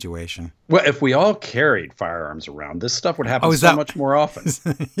sad situation. Well, if we all carried firearms around, this stuff would happen Oh, is so that- much more often. So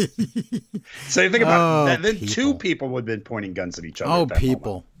you think about Oh, that, then people. 2 people would have been pointing guns at each other. Oh, at that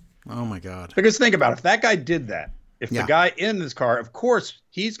people. moment. Oh my God. Because think about it, if that guy did that, if the guy in this car, of course,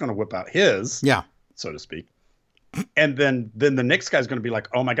 he's going to whip out his, so to speak. And then the next guy's going to be like,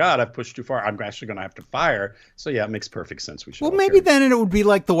 oh my God, I've pushed too far. I'm actually going to have to fire. So yeah, it makes perfect sense. We should. Well, maybe then it would be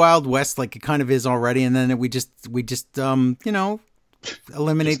like the Wild West, like it kind of is already. And then we just eliminate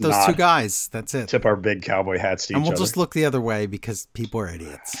Just those nod. two guys. That's it. Tip our big cowboy hats to each And we'll other. just look the other way because people are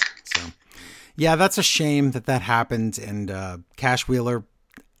idiots. So, yeah, that's a shame that happened. And Cash Wheeler,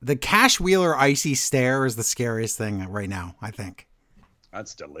 the Cash Wheeler icy stare is the scariest thing right now, I think.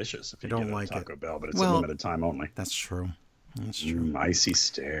 That's delicious if you don't get like a Taco it. Bell, but it's Well, a limited time only. That's true. That's true. Icy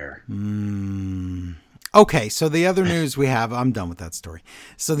stare. Okay, so the other news we have, I'm done with that story.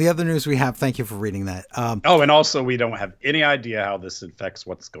 So the other news we have, thank you for reading that. Oh, and also we don't have any idea how this affects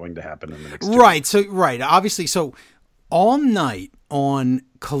what's going to happen in the next 2 Right. Obviously, so all night on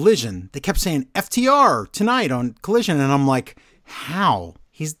Collision, they kept saying FTR tonight on Collision, and I'm like, how?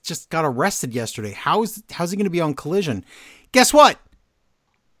 He's just got arrested yesterday. How's he going to be on Collision? Guess what?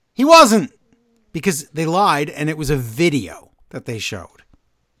 He wasn't, because they lied, and it was a video that they showed.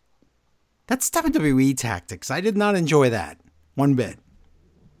 That's WWE tactics. I did not enjoy that one bit.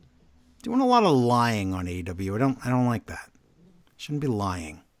 Doing a lot of lying on AEW. I don't like that. Shouldn't be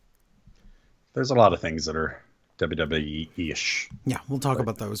lying. There's a lot of things that are WWE-ish. Yeah, we'll talk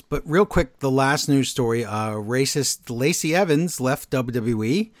about those. But real quick, the last news story, racist Lacey Evans left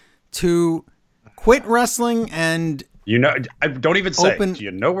WWE to quit wrestling and... You know, I don't even say. Open- Do you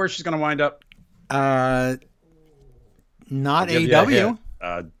know where she's going to wind up? Not I'll give you a AEW.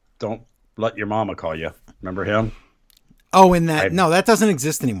 hint. Don't let your mama call you. Remember him? Oh, in that... No, that doesn't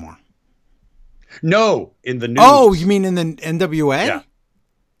exist anymore. No, in the news. Oh, you mean in the NWA? Yeah.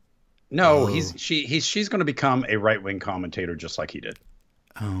 No, she's going to become a right-wing commentator just like he did.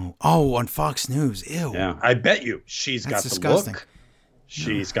 Oh, on Fox News. Ew. Yeah, I bet you she's That's got disgusting. the look.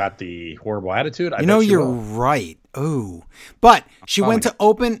 She's got the horrible attitude. You know, you're right. Ooh. But she went to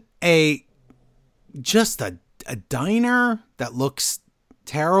open a diner that looks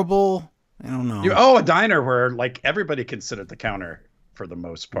terrible. I don't know. A diner where like everybody can sit at the counter for the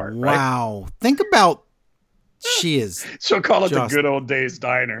most part. Wow. Think about she'll call it the good old days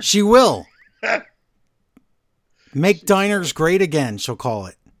diner. She will. Make diners great again, she'll call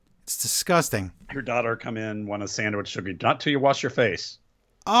it. It's disgusting. Your daughter come in, want a sandwich, she'll be, not till you wash your face.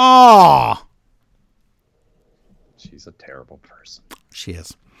 Oh. She's a terrible person. She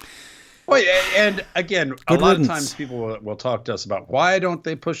is. Well, and again, a lot riddance. of times people will talk to us about why don't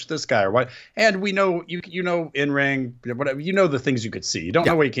they push this guy or why, and we know you know in ring whatever, you know the things you could see. You don't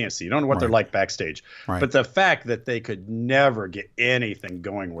know what you can't see. You don't know what they're like backstage. Right. But the fact that they could never get anything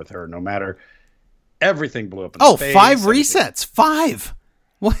going with her, no matter everything blew up. In the face, 5 resets. 5.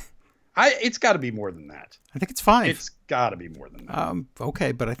 What? It's got to be more than that. I think it's 5. It's got to be more than that.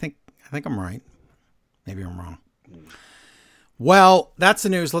 Okay, but I think I'm right. Maybe I'm wrong. Well, that's the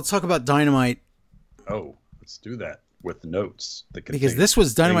news. Let's talk about Dynamite. Oh, let's do that with notes. Because this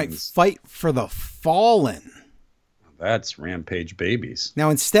was Dynamite Fight for the Fallen. That's Rampage Babies. Now,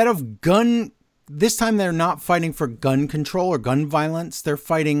 instead of this time they're not fighting for gun control or gun violence. They're not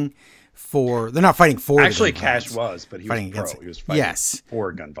fighting for Actually, the gun Cash violence. was, but he Fighting was pro. against it. He was fighting Yes.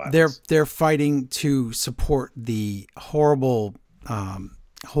 for gun violence. They're fighting to support the horrible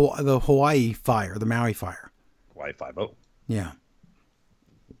the Hawaii fire, the Maui fire. Hawaii 5-0. Yeah.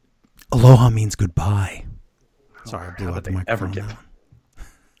 Aloha means goodbye. Sorry, I blew out the microphone. Ever get?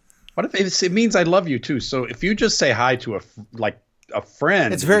 What if it means I love you too? So if you just say hi to a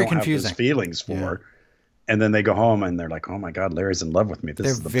friend, it's very you don't confusing. Have those feelings for, and then they go home and they're like, "Oh my God, Larry's in love with me. This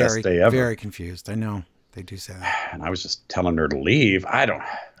is the best day ever." Very confused. I know they do say that. And I was just telling her to leave. I don't.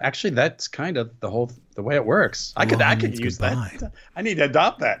 Actually, that's kind of the way it works. I could use that. I need to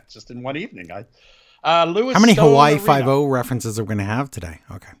adopt that just in one evening. Lewis. How many Stone Hawaii Arena. 5-0 references are we going to have today?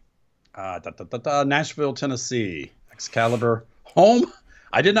 Okay. Nashville, Tennessee. Excalibur. Home.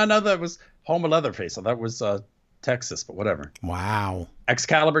 I did not know that was home of Leatherface. So that was Texas, but whatever. Wow.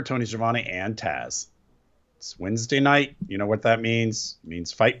 Excalibur, Tony Schiavone, and Taz. It's Wednesday night. You know what that means? It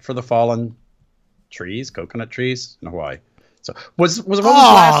means fight for the fallen trees, coconut trees in Hawaii. So what was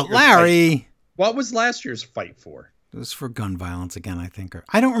last year's Larry. fight? What was last year's fight for? It was for gun violence again, I think.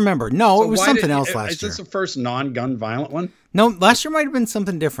 I don't remember. No, So it was why something else last Is year. this the first non-gun violent one? No, last year might have been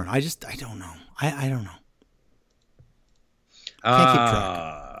something different. I don't know. I don't know. Can't keep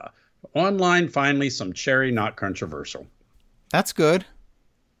track. Online, finally, some cherry, not controversial. That's good.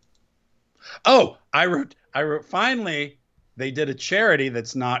 Oh, I wrote, finally, they did a charity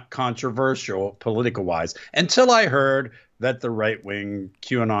that's not controversial political-wise, until I heard that the right-wing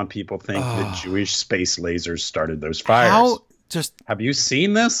QAnon people think that Jewish space lasers started those fires. Just Have you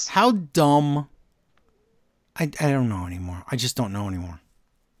seen this? how dumb. I don't know anymore. I just don't know anymore.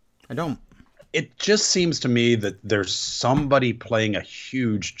 I don't. It just seems to me that there's somebody playing a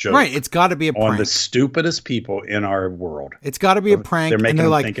huge joke. Right. It's got to be a on prank. the stupidest people in our world. It's got to be a prank. They're making and they're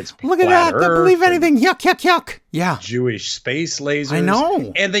them like, think it's look at flat that. They believe Earth anything. Yuck, yuck, yuck. Yeah. Jewish space lasers. I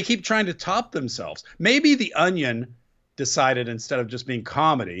know. And they keep trying to top themselves. Maybe The Onion decided instead of just being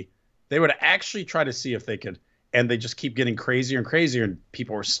comedy, they would actually try to see if they could, and they just keep getting crazier and crazier, and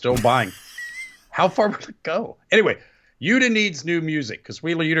people are still buying. How far will it go? Anyway, Yuta needs new music, because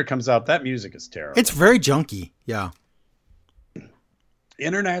Wheeler Yuta comes out. That music is terrible. It's very junky. Yeah.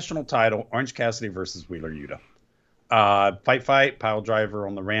 International title, Orange Cassidy versus Wheeler Yuta. Fight, pile driver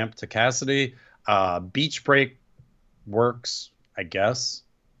on the ramp to Cassidy. Beach break works, I guess.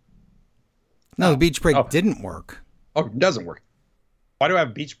 No, the beach break didn't work. Oh, it doesn't work. Why do I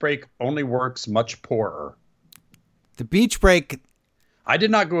have beach break only works much poorer? The beach break, I did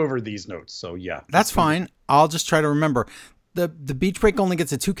not go over these notes, so yeah. that's fine. I'll just try to remember. The beach break only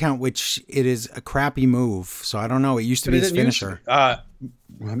gets a 2 count, which it is a crappy move. So I don't know. It used to be his finisher.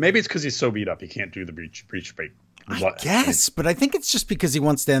 Maybe it's because he's so beat up he can't do the beach break. I guess, but I think it's just because he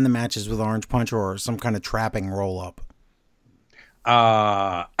wants to end the matches with Orange Punch or some kind of trapping roll up.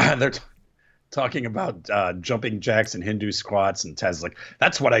 They're talking about jumping jacks and Hindu squats, and Taz is like,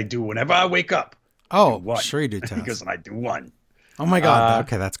 that's what I do whenever I wake up. Oh, sure you do, Taz. He goes, and I do one. Oh my God.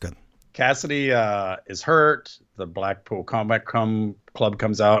 Okay, that's good. Cassidy is hurt. The Blackpool Combat Club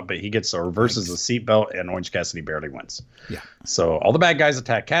comes out, but he gets reverses the seatbelt, and Orange Cassidy barely wins. Yeah. So all the bad guys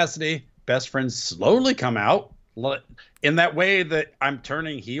attack Cassidy. Best friends slowly come out in that way that I'm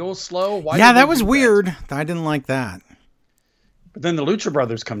turning heel slow. Why that was weird. I didn't like that. But then the Lucha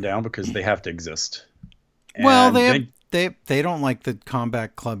Brothers come down because they have to exist. Well, they don't like the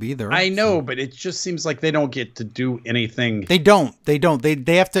Combat Club either. I know, but it just seems like they don't get to do anything. They don't. They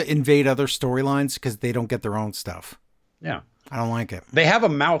have to invade other storylines because they don't get their own stuff. Yeah. I don't like it. They have a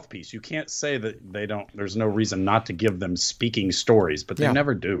mouthpiece. You can't say that they don't. There's no reason not to give them speaking stories, but they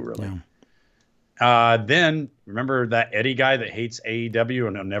never do, really. Yeah. Then, remember that Eddie guy that hates AEW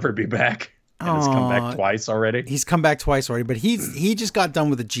and he'll never be back? And has come back twice already? He's come back twice already, but he just got done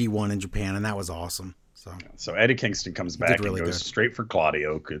with the G1 in Japan, and that was awesome. So Eddie Kingston comes back really and goes good. straight for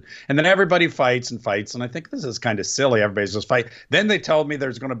Claudio. And then everybody fights, and I think this is kind of silly. Everybody's just fight. Then they told me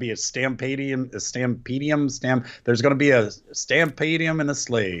there's going to be there's going to be a Stampedium and a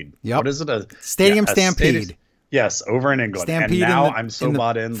Slade. Yep. What is it? A Stadium Stampede. Yes, over in England. Stampede and now I'm so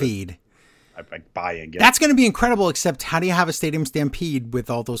bought in. Feed. I buy again. That's going to be incredible, except how do you have a Stadium Stampede with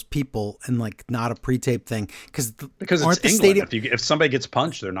all those people and not a pre-tape thing? Because it's England. If somebody gets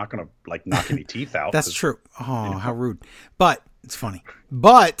punched, they're not going to knock any teeth out. That's true. Oh, how rude. But it's funny.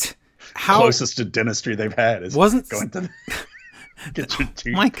 But how closest to dentistry they've had is going to get your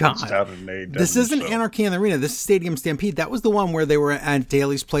teeth punched out in a This isn't Anarchy in the Arena. This is Stadium Stampede. That was the one where they were at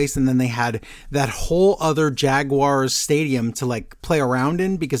Daly's place, and then they had that whole other Jaguars stadium to play around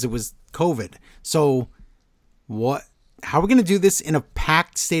in because it was COVID. So what? How are we going to do this in a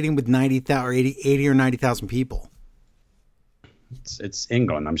packed stadium with 90,000 or 80 or 90,000 people? It's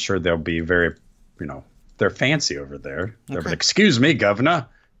England. I'm sure they'll be very, they're fancy over there. They're like, excuse me, governor,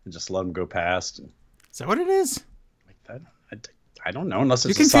 and just let them go past. Is that what it is? Like that? I don't know, unless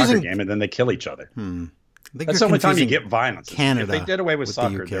it's a soccer game and then they kill each other. That's the only time you get violence. Canada, if they did away with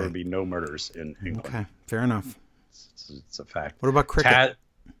soccer, there would be no murders in England. Okay, fair enough. It's a fact. What about cricket?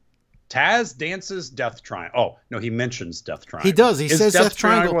 Taz dances Death Triangle. Oh, no, he mentions Death Triangle. He does. He says Death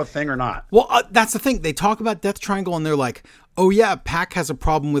Triangle a thing or not? Well, that's the thing. They talk about Death Triangle and they're like, oh yeah, Pac has a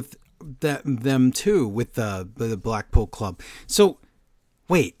problem with them too, with the Blackpool Club. So,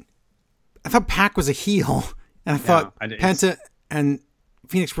 wait, I thought Pac was a heel and I thought Penta and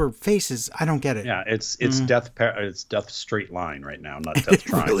Phoenix were faces. I don't get it. Yeah, it's Death Straight Line right now, not Death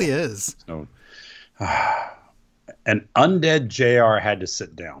Triangle. It really is. So, an undead JR had to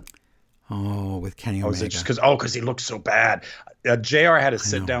sit down. Oh, with Kenny Omega. Just because he looks so bad. JR had to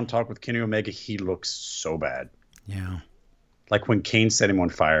sit down, talk with Kenny Omega. He looks so bad. Yeah. Like when Kane set him on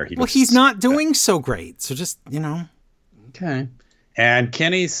fire. He's not doing so great. So just, Okay. And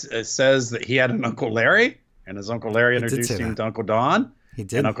Kenny says that he had an Uncle Larry, and his Uncle Larry introduced him to Uncle Don. He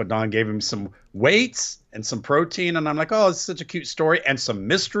did. And Uncle Don gave him some weights and some protein. And I'm like, oh, it's such a cute story. And some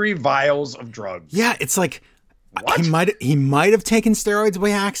mystery vials of drugs. Yeah, it's like... What? He might have taken steroids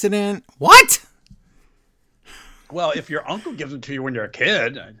by accident. What? Well, if your uncle gives them to you when you're a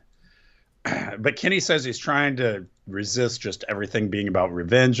kid. But Kenny says he's trying to resist just everything being about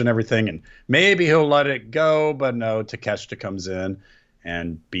revenge and everything. And maybe he'll let it go. But no, Takeshita comes in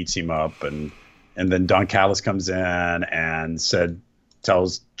and beats him up. And And then Don Callis comes in and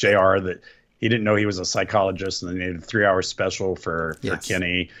tells JR that he didn't know he was a psychologist, and they needed a 3-hour special for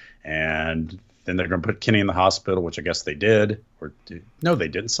Kenny. And then they're going to put Kenny in the hospital, which I guess they did. No, they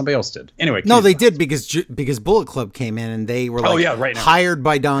didn't. Somebody else did. Anyway. No, they did because Bullet Club came in and they were hired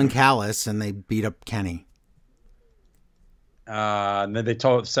by Don Callis, and they beat up Kenny. And then they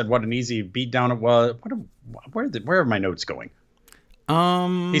said what an easy beatdown it was. Where are my notes going?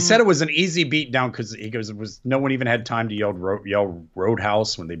 He said it was an easy beatdown because he goes, no one even had time to yell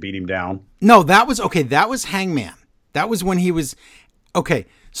Roadhouse when they beat him down. No, that was Hangman. That was when he was okay.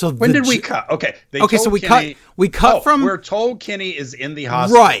 So when did we cut? Okay, so we cut from. We're told Kenny is in the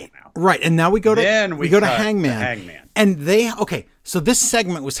hospital now. Right, and now we go to Hangman. And so this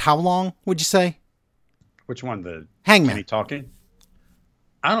segment was how long? Would you say? Which one? The Hangman Kenny talking?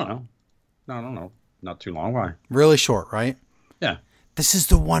 I don't know. No, I don't know. Not too long. Why? Really short, right? Yeah. This is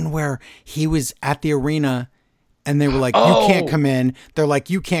the one where he was at the arena and they were like, you can't come in. They're like,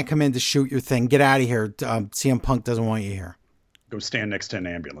 you can't come in to shoot your thing. Get out of here. CM Punk doesn't want you here. Go stand next to an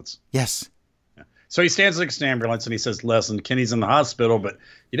ambulance. Yes. Yeah. So he stands next to an ambulance and he says, listen, Kenny's in the hospital, but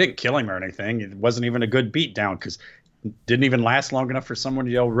you didn't kill him or anything. It wasn't even a good beatdown because it didn't even last long enough for someone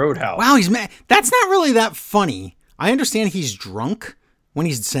to yell Roadhouse. Wow, he's mad. That's not really that funny. I understand he's drunk when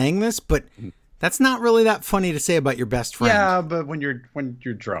he's saying this, but that's not really that funny to say about your best friend. Yeah, but when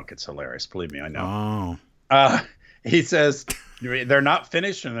you're drunk, it's hilarious. Believe me, I know. Oh. He says they're not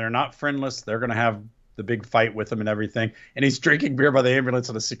finished and they're not friendless. They're going to have the big fight with him and everything. And he's drinking beer by the ambulance,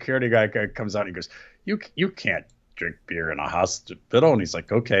 and the security guy comes out and he goes, "You can't drink beer in a hospital." And he's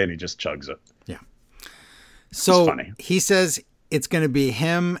like, "Okay," and he just chugs it. Yeah. So he says it's going to be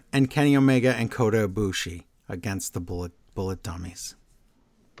him and Kenny Omega and Kota Ibushi against the bullet dummies.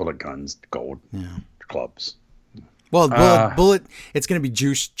 Bullet guns, gold, clubs. Well, bullet. It's going to be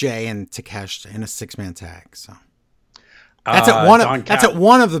Juice J and Takeshi in a 6-man tag. So that's at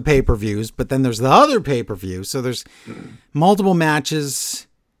one of the pay-per-views. But then there's the other pay-per-view. So there's multiple matches.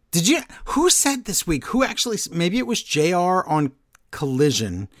 Who said this week? Who actually? Maybe it was JR on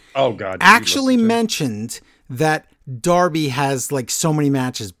Collision. Oh God! Actually mentioned that Darby has like so many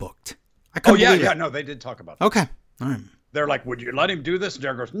matches booked. No, they did talk about that. Okay, all right. They're like, would you let him do this? And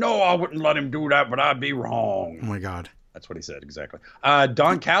Jared goes, no, I wouldn't let him do that, but I'd be wrong. Oh, my God. That's what he said, exactly.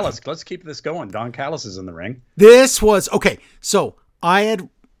 Don Callis, let's keep this going. Don Callis is in the ring. This was, okay, so I had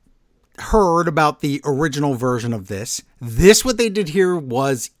heard about the original version of this. What they did here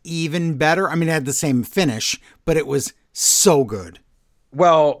was even better. I mean, it had the same finish, but it was so good.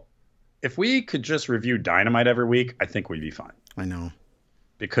 Well, if we could just review Dynamite every week, I think we'd be fine. I know.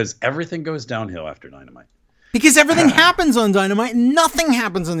 Because everything goes downhill after Dynamite. Because everything happens on Dynamite and nothing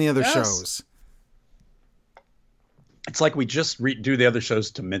happens on the other shows. It's like we just do the other shows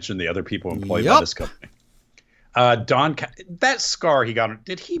to mention the other people employed by this company. That scar he got,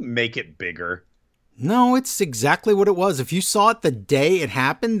 did he make it bigger? No, it's exactly what it was. If you saw it the day it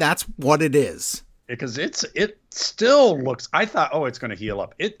happened, that's what it is. Because it still looks, I thought, it's going to heal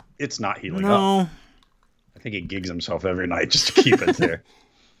up. It's not healing up. I think he gigs himself every night just to keep it there.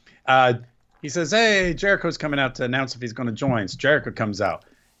 He says, hey, Jericho's coming out to announce if he's going to join. So Jericho comes out.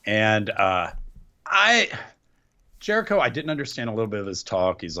 And Jericho, I didn't understand a little bit of his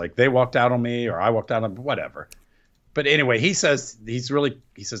talk. He's like, they walked out on me or I walked out on whatever. But anyway, he says,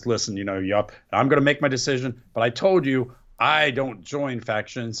 listen, I'm going to make my decision. But I told you, I don't join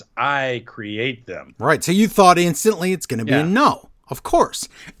factions. I create them. Right. So you thought instantly it's going to be a no. Of course.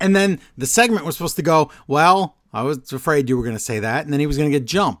 And then the segment was supposed to go, well, I was afraid you were going to say that, and then he was going to get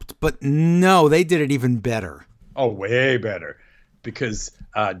jumped. But no, they did it even better. Oh, way better. Because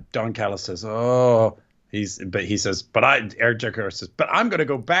Don Callis says, Eric Jericho says, but I'm going to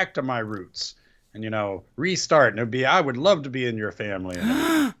go back to my roots and, restart. And I would love to be in your family.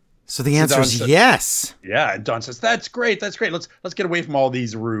 So the answer is yes. Yeah. And Don says, that's great. That's great. Let's get away from all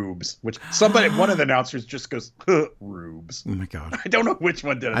these rubes, which one of the announcers just goes, rubes. Oh my God. I don't know which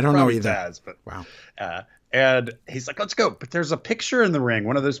one did it. I don't know either. Taz, but wow. And he's like, let's go. But there's a picture in the ring,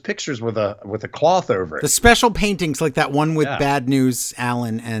 one of those pictures with a cloth over it. The special paintings, like that one with Bad News,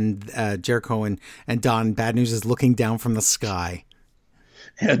 Alan, and Jericho and Don. Bad News is looking down from the sky.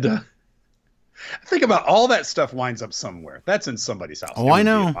 And think about all that stuff winds up somewhere. That's in somebody's house. Oh, I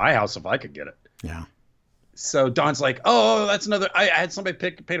know. In my house if I could get it. Yeah. So Don's like, that's another. I had somebody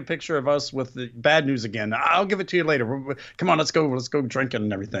paint a picture of us with the Bad News again. I'll give it to you later. Come on, let's go drinking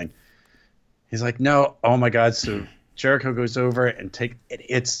and everything. He's like, no, oh my God. So Jericho goes over and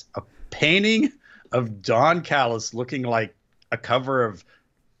it's a painting of Don Callis looking like a cover of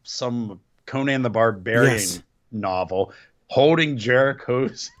some Conan the Barbarian novel, holding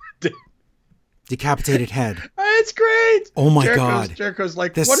Jericho's Decapitated head. It's great. Oh my God. Jericho's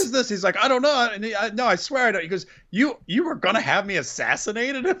like, what is this? He's like, I don't know. And no, I swear I don't. He goes, you were going to have me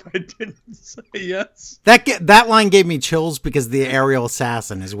assassinated if I didn't say yes. That line gave me chills because the aerial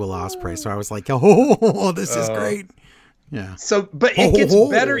assassin is Will Ospreay. So I was like, oh, this is great. Yeah. So, but it gets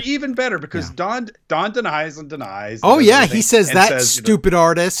better, even better, because Don denies and denies. Oh yeah, he says that stupid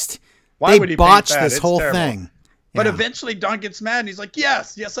artist. Why would he botched paint that? this It's whole terrible. thing? But eventually Don gets mad and he's like,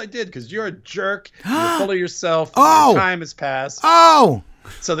 yes, I did, because you're a jerk. You're full of yourself. Oh! Your time has passed. Oh!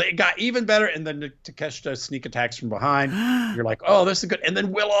 So they got even better, and then Takeshita sneak attacks from behind. You're like, oh, this is good. And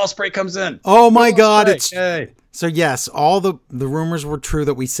then Will Ospreay comes in. Oh my God! Ospreay, So yes, all the rumors were true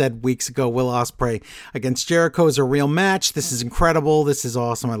that we said weeks ago. Will Ospreay against Jericho is a real match. This is incredible. This is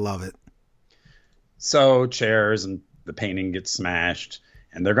awesome. I love it. So chairs and the painting gets smashed,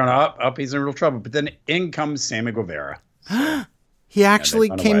 and they're gonna up. He's in real trouble. But then in comes Sammy Guevara. He actually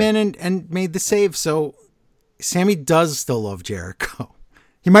came in and made the save. So Sammy does still love Jericho.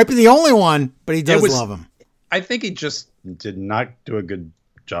 He might be the only one, but he does love him. I think he just did not do a good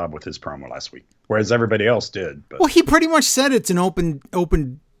job with his promo last week, whereas everybody else did. But. Well, he pretty much said it's an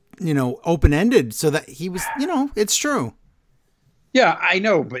open-ended, so that he was, it's true. Yeah, I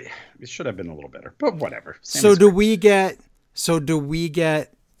know, but it should have been a little better. But whatever. So do we get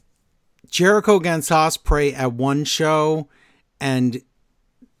Jericho against Ospreay at one show, and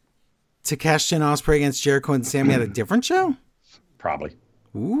Takeshi and Ospreay against Jericho and Sammy at a different show? Probably.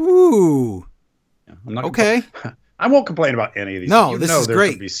 Ooh. Yeah, I'm not okay. I won't complain about any of these. No, this is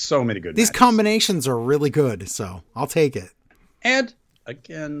great. There's be so many good. These matches. combinations are really good, so I'll take it. And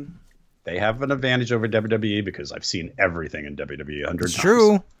they have an advantage over WWE because I've seen everything in WWE 100 times. It's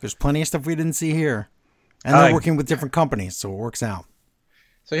true. There's plenty of stuff we didn't see here, and they're working with different companies, so it works out.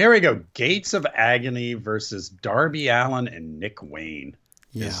 So here we go. Gates of Agony versus Darby Allin and Nick Wayne.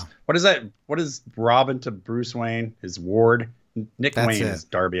 Yeah. What is that? What is Robin to Bruce Wayne? His ward. Nick Wayne is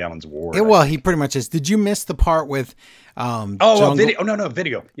Darby Allin's ward. Well, he pretty much is. Did you miss the part with a video? Oh, no,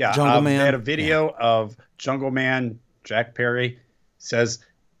 video. Yeah. Jungle Man. They had a video of Jungle Man, Jack Perry, says,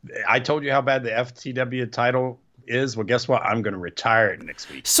 I told you how bad the FTW title is. Well, guess what? I'm going to retire it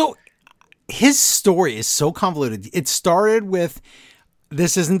next week. So his story is so convoluted. It started with,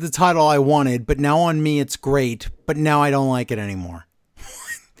 this isn't the title I wanted, but now on me it's great, but now I don't like it anymore.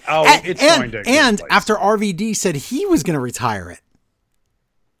 Oh, it's going to. And after RVD said he was going to retire it.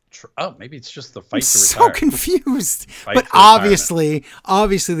 Oh, maybe it's just the fight to retire. So confused. But obviously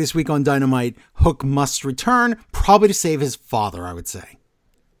this week on Dynamite, Hook must return, probably to save his father, I would say.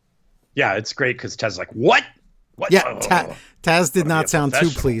 Yeah, it's great because Taz's like, what? Yeah, Taz did not sound too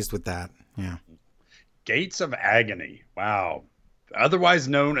pleased with that. Yeah. Gates of Agony. Wow. Otherwise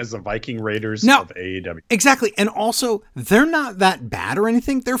known as the Viking Raiders of AEW. Exactly. And also, they're not that bad or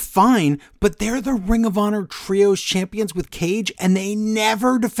anything. They're fine, but they're the Ring of Honor Trios champions with Cage, and they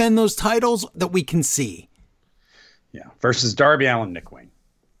never defend those titles that we can see. Yeah. Versus Darby Allin, Nick Wayne.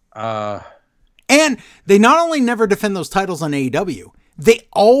 And they not only never defend those titles on AEW, they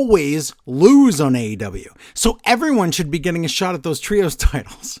always lose on AEW. So everyone should be getting a shot at those Trios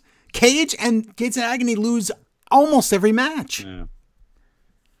titles. Cage and Gates of Agony lose almost every match. Yeah.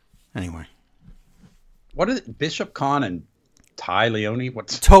 Anyway, what is it? Bishop Khan and Ty Leone?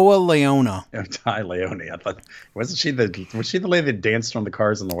 What's Toa Leona? Oh, Ty Leone. I thought was she the lady that danced on the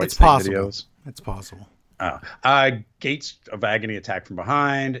cars in the White Snake videos? It's possible. Gates of Agony attack from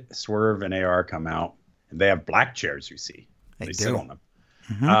behind. Swerve and AR come out, and they have black chairs. You see, they sit on them.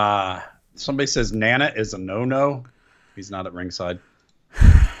 Mm-hmm. Somebody says Nana is a no. He's not at ringside.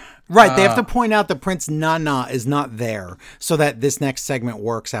 Right, they have to point out that Prince Nana is not there so that this next segment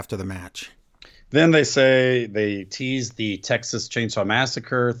works after the match. Then they tease the Texas Chainsaw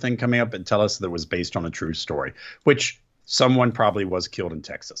Massacre thing coming up and tell us that it was based on a true story, which someone probably was killed in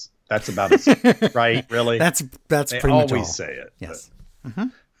Texas. That's about it, right? Really? That's they pretty much all. Always say it. Yes.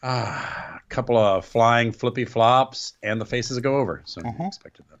 A couple of flying flippy flops and the faces go over. So I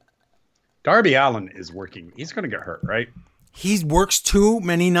expected that. Darby Allin is working. He's going to get hurt, right? He works too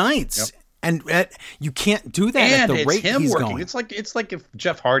many nights, and you can't do that at the rate he's working. going. It's like if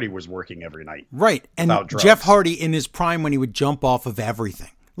Jeff Hardy was working every night, right? And Jeff Hardy in his prime when he would jump off of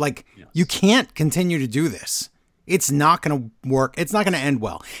everything. Like you can't continue to do this. It's not going to work. It's not going to end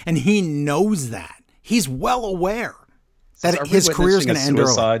well, and he knows that. He's well aware that his career is going to end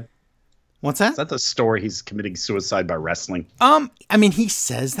early. What's that? Is that the story? He's committing suicide by wrestling. I mean, he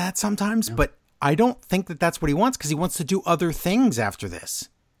says that sometimes, but I don't think that that's what he wants because he wants to do other things after this.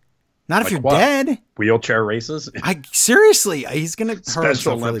 Not if you're dead. Wheelchair races? Seriously, he's going to hurt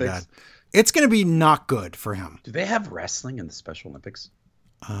himself Olympics. really bad. It's going to be not good for him. Do they have wrestling in the Special Olympics?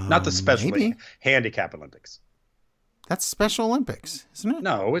 Not the Special maybe. Handicap Olympics. That's Special Olympics, isn't it?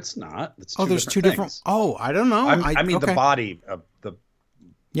 No, it's not. It's there's two different. things. Oh, I don't know. I mean, okay. the body of the.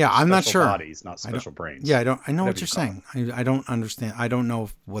 Yeah, I'm not sure. Bodies, not special brains. Yeah, I don't. I know Whatever what you're you saying. I don't understand. I don't know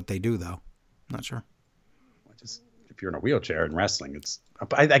what they do though. Not sure. Just if you're in a wheelchair in wrestling, it's.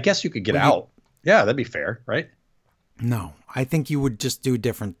 I guess you could get out. Yeah, that'd be fair, right? No, I think you would just do a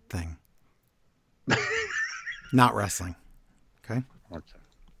different thing. Not wrestling. Okay. Okay.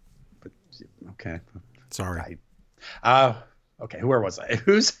 But okay. Sorry. Okay. Where was I?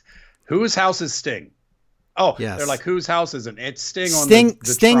 Whose house is Sting? Oh, yes. They're like, whose house is it? It's Sting on Sting.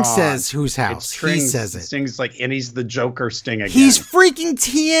 the Sting Tron. says whose house. He says it. Sting's like, and he's the Joker Sting again. He's freaking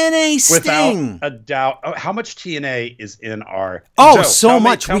TNA Sting. Without a doubt. Oh, how much TNA is in our? Oh, Joe, so tell me-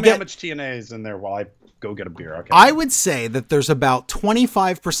 much. Tell We me get- how much TNA is in there while I go get a beer. Okay. I would say that there's about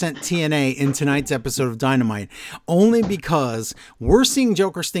 25% TNA in tonight's episode of Dynamite, only because we're seeing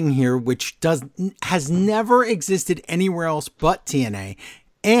Joker Sting here, which has never existed anywhere else but TNA,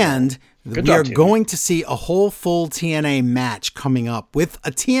 and Good we job, are TNA. going to see a whole full TNA match coming up with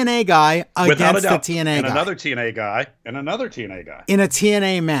a TNA guy Without a against a doubt. TNA and guy another TNA guy and another TNA guy. in a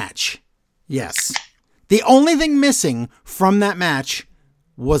TNA match. Yes, the only thing missing from that match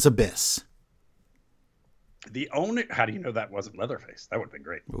was Abyss. How do you know that wasn't Leatherface? That would have been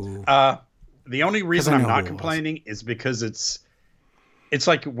great. Ooh. The only reason I I'm know who not it was. complaining is because it's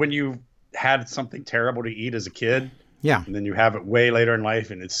like when you had something terrible to eat as a kid, Yeah. and then you have it way later in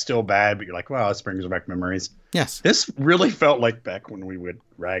life and it's still bad, but you're like, wow, this brings back memories. Yes. This really felt like back when we would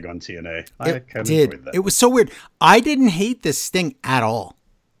rag on TNA. I It kind of did. enjoyed that. It was so weird. I didn't hate this Sting at all.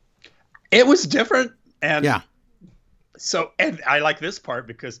 It was different, and Yeah. So, and I like this part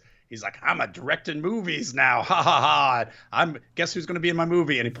because he's like, I'm a directing movies now. Ha ha ha. Guess who's going to be in my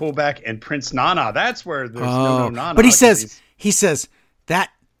movie? And he pulled back and Prince Nana. That's where there's no Nana. But he 'cause says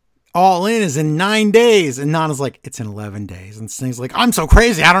that All In is in 9 days. And Nana's like, it's in 11 days. And Sting's like, I'm so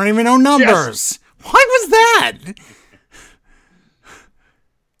crazy. I don't even know numbers. What was that?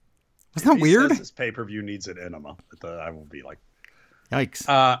 Was that he weird? says this pay-per-view needs an enema. I will be like,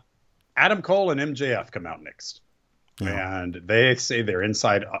 Yikes. Adam Cole and MJF come out next. Yeah. And they say they're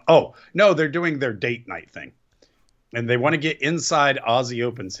inside. Oh, no, they're doing their date night thing. And they want to get inside Aussie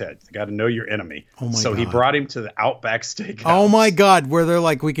Open's head. You got to know your enemy. Oh my so he God. brought him to the Outback Steakhouse. Oh my God. Where they're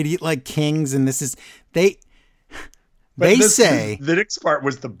like, we could eat like kings. And this is, they say. The next part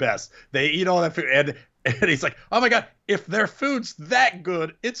was the best. They eat all that food. And he's like, oh my God, if their food's that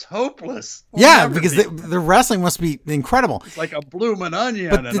good, it's hopeless. We'll Yeah, never because be- the wrestling must be incredible. it's like a bloomin'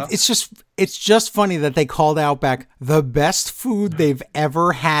 onion. But and it's just funny that they called Outback the best food they've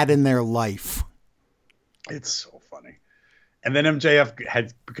ever had in their life. it's so funny. And then MJF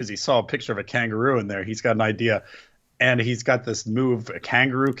had, because he saw a picture of a kangaroo in there, he's got an idea. And he's got this move, a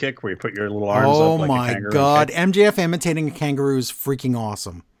kangaroo kick, where you put your little arms Oh up like a my kangaroo. God. kick. MJF imitating a kangaroo is freaking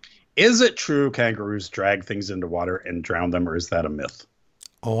awesome. Is it true kangaroos drag things into water and drown them, or is that a myth?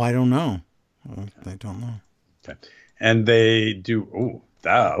 Oh, I don't know. I don't know. Okay. And they do,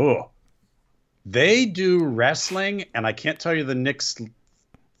 they do wrestling, and I can't tell you the next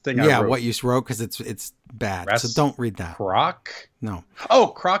thing I Yeah, wrote. what you wrote, because it's bad. So don't read that. No. Oh,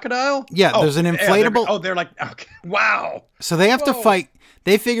 crocodile? Yeah, there's an inflatable- they're like, okay, wow. So they have to Whoa. fight.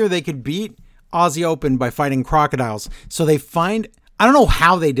 They figure they could beat Aussie Open by fighting crocodiles. So they find, I don't know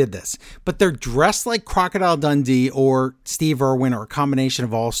how they did this, but they're dressed like Crocodile Dundee or Steve Irwin or a combination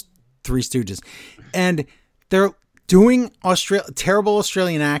of all three Stooges. And they're doing terrible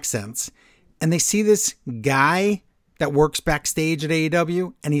Australian accents. And they see this guy that works backstage at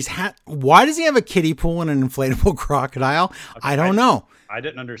AEW, and why does he have a kiddie pool and an inflatable crocodile? I don't know. I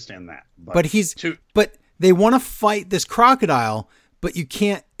didn't understand that. But but they want to fight this crocodile, but you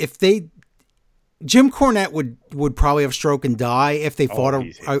can't, Jim Cornette would probably have stroke and die if they fought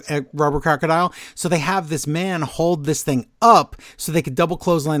a rubber crocodile. So they have this man hold this thing up so they could double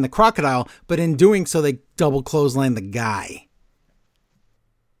clothesline the crocodile, but in doing so, they double clothesline the guy.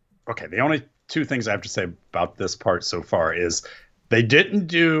 Okay, the only two things I have to say about this part so far is they didn't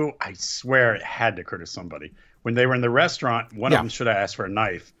do, I swear it had to occur to somebody. When they were in the restaurant, one of them should have asked for a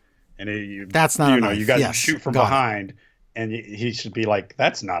knife. And That's not a knife. You got to Yes, shoot from got it. behind. And he should be like,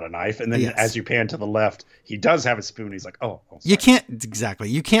 that's not a knife. And then Yes. as you pan to the left, he does have a spoon. He's like, oh sorry.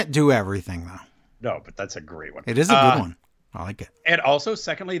 You can't do everything, though. No, but that's a great one. It is a good one. I like it. And also,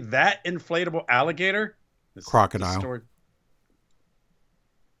 secondly, that inflatable alligator. Crocodile.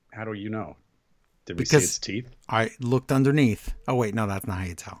 How do you know? Did we see Because its teeth? I looked underneath. Oh, wait, no, that's not how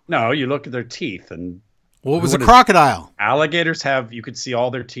you tell. No, you look at their teeth. And Well, it was a What is- crocodile. alligators you could see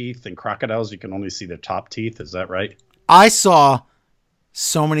all their teeth, and crocodiles, you can only see their top teeth. Is that right? I saw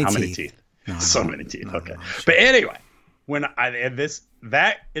So many How teeth. many teeth? No, So no, many teeth. no, Okay. no, sure. But anyway, when I and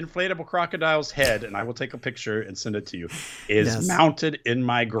that inflatable crocodile's head, and I will take a picture and send it to you, is Yes. mounted in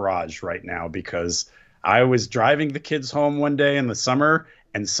my garage right now because I was driving the kids home one day in the summer,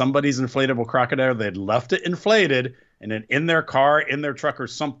 and somebody's inflatable crocodile, they'd left it inflated, and then in their car, in their truck or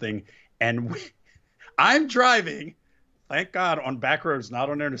something, and I'm driving, thank God, on back roads, not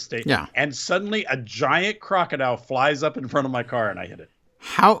on interstate. Yeah. And suddenly a giant crocodile flies up in front of my car, and I hit it.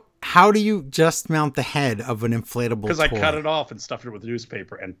 How do you just mount the head of an inflatable Because I toy? cut it off and stuffed it with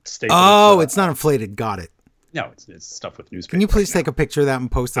newspaper and stapled it. Oh, it's not inflated. Got it. No, it's stuff with newspaper. Can you please right take a picture of that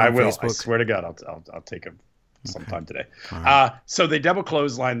and post it now. on I will. Facebook? I swear to God, I'll take it sometime today. right. So they double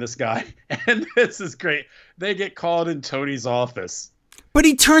clothesline this guy, and this is great. They get called in Tony's office, But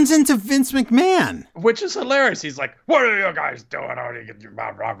he turns into Vince McMahon. which is hilarious. He's like, "What are you guys doing?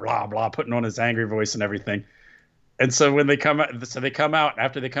 Blah blah blah blah," putting on his angry voice and everything. And so when they come out, and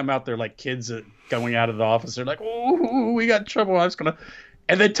after they come out, they're like kids going out of the office. They're like, "Oh, we got in trouble. I was gonna,"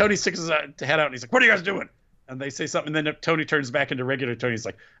 and then Tony sticks his head out and he's like, "What are you guys doing?" And they say something, and then Tony turns back into regular Tony. He's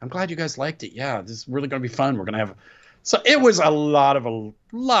like, "I'm glad you guys liked it. Yeah, this is really gonna be fun. We're gonna have." So it was a lot of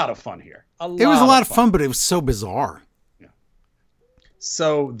fun here. It was a lot of fun, but it was so bizarre.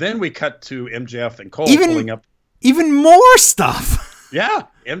 So then we cut to MJF and Cole Even- pulling up. Even more stuff. Yeah,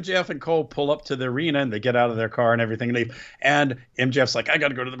 MJF and Cole pull up to the arena and they get out of their car and everything. And MJF's like, "I got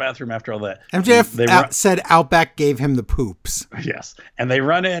to go to the bathroom after all that." MJF They said Outback gave him the poops. Yes. And they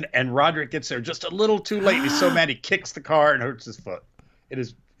run in, and Roderick gets there just a little too late. He's so mad he kicks the car and hurts his foot.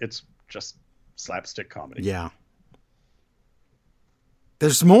 It's just slapstick comedy. Yeah.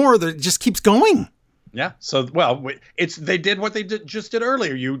 There's more. There just keeps going. Yeah. So, well, they did what they just did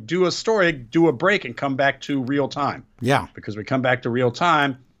earlier. You do a story, do a break, and come back to real time. Yeah. Because we come back to real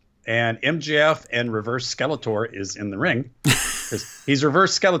time, and MJF and Reverse Skeletor is in the ring. He's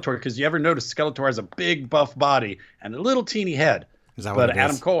Reverse Skeletor because you ever notice Skeletor has a big buff body and a little teeny head. Is that what But it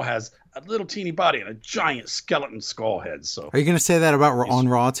Adam is? Cole has a little teeny body and a giant skeleton skull head. So Are you going to say that about on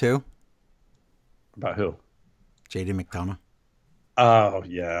Raw too? about who? JD McDonough. Oh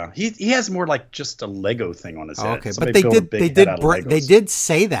yeah, he has more like just a Lego thing on his head. Okay, but Somebody they built a did big they head did out of they Legos. did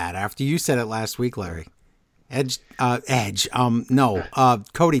say that after you said it last week, Larry. Cody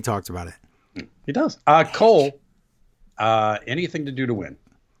talked about it. He does. Cole, anything to do to win.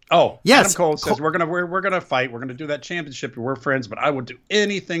 Oh, Yes, Adam Cole says we're gonna fight. We're gonna do that championship. We're friends, but I will do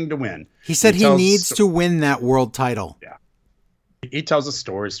anything to win. He said he tells- needs to win that world title. Yeah. He tells a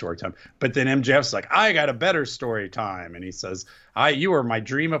story time. But then MJF's like, "I got a better story time," and he says, "You were my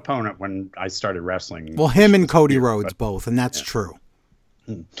dream opponent when I started wrestling." Well, him and Cody Rhodes both, and that's true.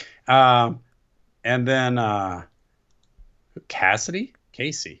 And then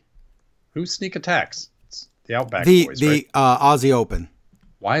Casey, who sneak attacks? It's the Outback The Boys, right? Aussie Open.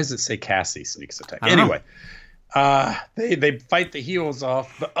 Why does it say Cassie sneaks attack? I don't know. Anyway, they fight the heels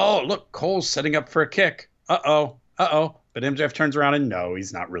off. But look, Cole's setting up for a kick. Uh oh. But MJF turns around and no,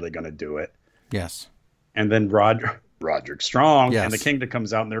 he's not really going to do it. Yes. And then Roderick Strong Yes. and the Kingdom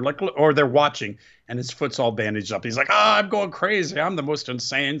comes out and they're like, or they're watching and his foot's all bandaged up. He's like, I'm going crazy. I'm the most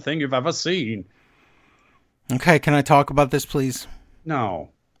insane thing you've ever seen. Okay, can I talk about this, please? No.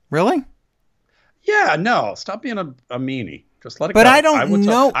 Really? Yeah, no. Stop being a meanie. Just let it But go. I don't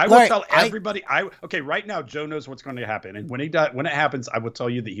know. I will Larry, tell everybody. Okay, right now, Joe knows what's going to happen, and when it happens, I will tell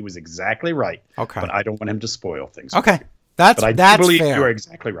you that he was exactly right. Okay. But I don't want him to spoil things. Okay, that's But I that's do believe fair. you are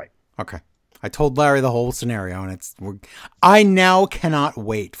exactly right. Okay. I told Larry the whole scenario, and I now cannot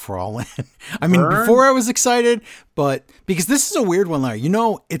wait for All In. I mean, Vern? before I was excited, but because this is a weird one, Larry. You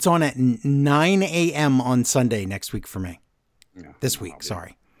know, it's on at 9 a.m. on Sunday next week for me. Yeah, This week,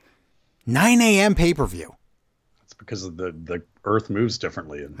 sorry. 9 a.m. pay-per-view. It's because of the Earth moves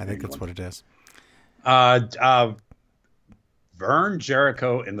differently. I think that's what it is. Vern,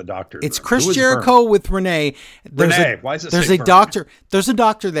 Jericho, and the Doctor. It's Vern. Chris Who is Jericho with Renee. Renee. Why does it There's say a Vern? doctor. There's a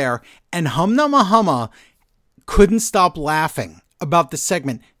doctor there, and Humna Mahama couldn't stop laughing about the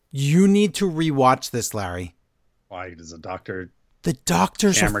segment. You need to rewatch this, Larry. Why does a doctor? The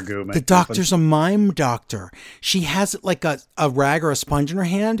doctor's Camera goo make the doctor's a mime doctor. She has like a rag or a sponge in her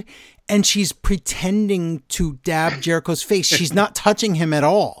hand, and she's pretending to dab Jericho's face. She's not touching him at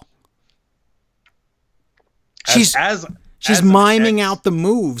all. She's miming out the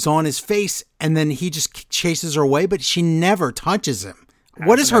moves on his face, and then he just chases her away, but she never touches him.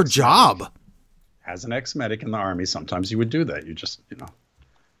 What is her job? As an ex-medic in the Army, sometimes you would do that. You just, you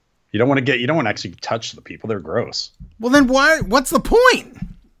don't want to actually touch the people. They're gross. Well, then why? What's the point?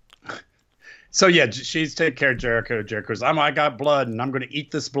 So yeah, she's taking care of Jericho. Jericho's, I got blood, and I'm going to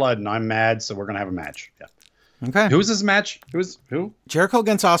eat this blood, and I'm mad, so we're going to have a match. Yeah. Okay. Who's his match? Who? Jericho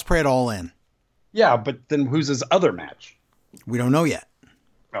against Ospreay at All In. Yeah, but then who's his other match? We don't know yet.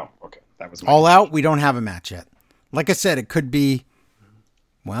 Oh, okay. That was All Out, we don't have a match yet. Like I said, it could be,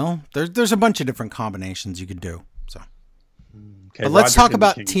 well, there's a bunch of different combinations you could do. So, Okay, but let's Roderick talk and the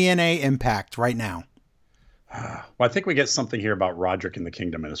about King- TNA Impact right now. Well, I think we get something here about Roderick and the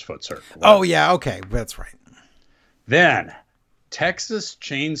Kingdom and his foot circle. Oh, yeah. Okay. That's right. Then, Texas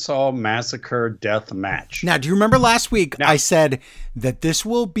Chainsaw Massacre Death Match. Now, do you remember last week Now- I said that this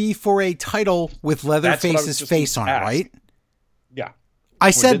will be for a title with That's what I was Leatherface's just face on it, asked. right? Yeah.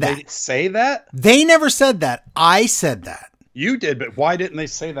 I said Did that. they say that? They never said that. I said that. You did, but why didn't they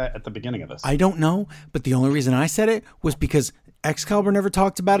say that at the beginning of this? I don't know, but the only reason I said it was because Excalibur never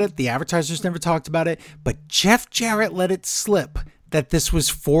talked about it, the advertisers never talked about it, but Jeff Jarrett let it slip that this was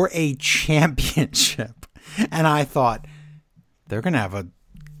for a championship. And I thought, they're going to have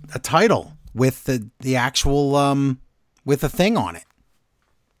a title with the actual, with a thing on it.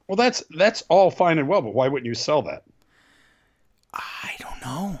 Well, that's all fine and well, but why wouldn't you sell that? I don't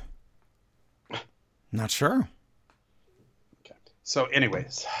know. Not sure. Okay. So,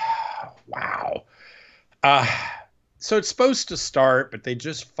 anyways, wow. So it's supposed to start, but they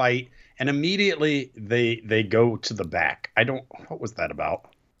just fight, and immediately they go to the back. What was that about?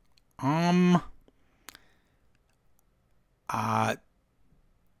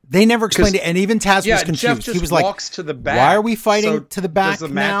 They never explained it, and even Taz Yeah, was confused. Jeff just He was like, walks to the back. why are we fighting So to the back does the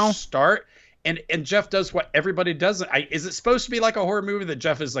match now? start? And Jeff does what everybody does. Is it supposed to be like a horror movie that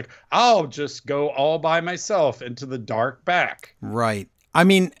Jeff is like, I'll just go all by myself into the dark back? Right. I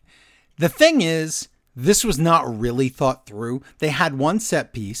mean, the thing is, this was not really thought through. They had one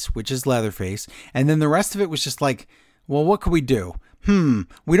set piece, which is Leatherface, and then the rest of it was just like, well, what could we do?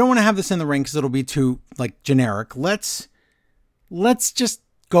 We don't want to have this in the ring because it'll be too like generic. Let's just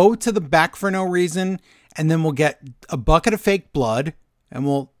go to the back for no reason, and then we'll get a bucket of fake blood, and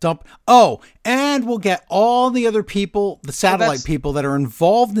we'll dump. Oh, and we'll get all the other people, the satellite people that are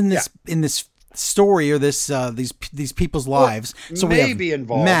involved in this story or this these people's lives. So maybe we have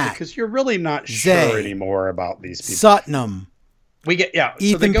involved Matt, because you're really not Zay, sure anymore about these people. Sutnam. We get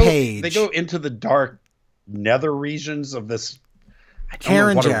Ethan so they Page. They go into the dark nether regions of this. I don't Karen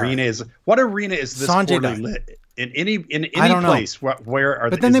know what Jarrett. arena is. What arena is this Sanjay poorly Dutt. lit? In any I don't know. place where are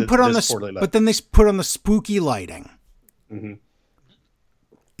But then they is it put on this the poorly lit? but then they put on the spooky lighting. Mhm.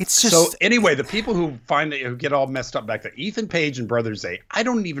 It's just So anyway, the people who get all messed up back there, Ethan Page and Brother Zay. I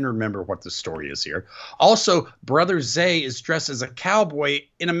don't even remember what the story is here. Also, Brother Zay is dressed as a cowboy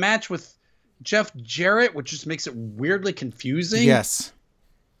in a match with Jeff Jarrett, which just makes it weirdly confusing. yes.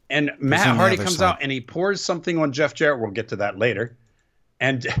 And Matt on the Hardy other comes side. out and he pours something on Jeff Jarrett. We'll get to that later.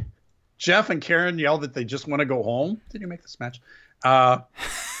 And Jeff and Karen yell that they just want to go home. Did you make this match?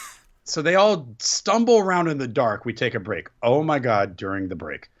 So they all stumble around in the dark. We take a break. Oh my God, during the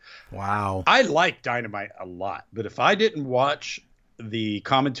break. Wow. I like Dynamite a lot, but if I didn't watch the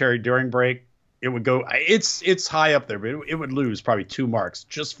commentary during break, it would go, it's high up there, but it would lose probably 2 marks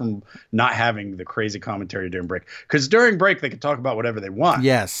just from not having the crazy commentary during break. Because during break, they can talk about whatever they want.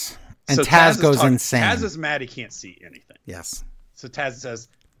 Yes. And So Taz is goes insane. Taz is mad he can't see anything. Yes. So Taz says,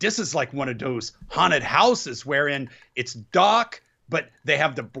 this is like one of those haunted houses wherein it's dark, but they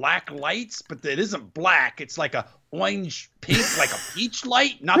have the black lights, but it isn't black. It's like a orange pink, like a peach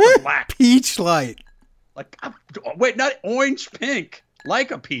light, not the black. Peach light. Like, wait, not orange pink,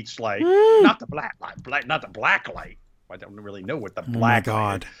 like a peach light, not the black light, not the black light. I don't really know what the black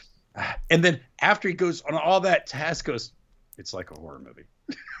light is. And then after he goes on all that, Taz goes, it's like a horror movie.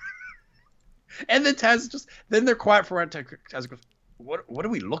 And then Taz then they're quiet for a while. Taz goes, what are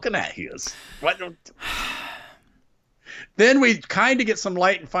we looking at here? Then we kind of get some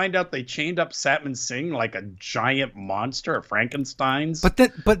light and find out they chained up Satman Singh like a giant monster, a Frankenstein's. But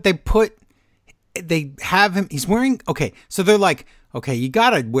they have him, he's wearing, okay, so they're like, okay, you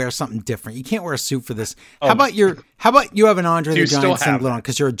gotta wear something different. You can't wear a suit for this. How about you have an Andre the Giant singlet on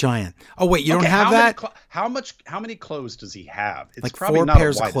because you're a giant? Oh wait, you don't have that? How many clothes does he have? It's like probably 4 not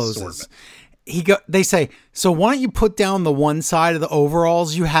pairs a of wide clothes. assortment. They say, so why don't you put down the one side of the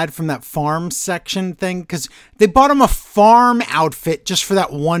overalls you had from that farm section thing? Because they bought him a farm outfit just for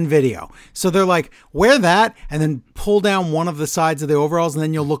that one video. So they're like, wear that and then pull down one of the sides of the overalls and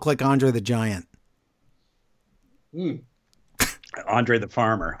then you'll look like Andre the Giant. Andre the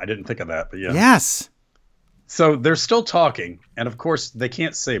Farmer. I didn't think of that, but yeah. Yes. So they're still talking, and of course they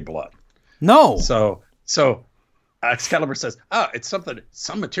can't say blood. No. So Excalibur says, it's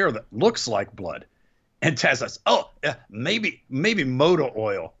some material that looks like blood. And Taz says, maybe motor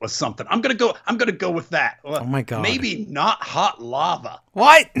oil or something. I'm gonna go with that. Oh my God. Maybe not hot lava.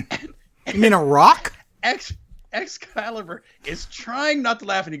 What? You mean a rock? Excalibur is trying not to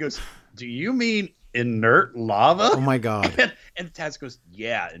laugh, and he goes, "Do you mean inert lava?" Oh my God. And Taz goes,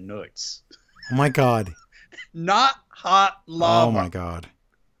 "Yeah, inerts. Oh my God. Not hot lava." Oh my God.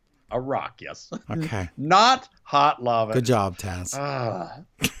 A rock, yes. Okay. Not hot lava. Good job, Taz.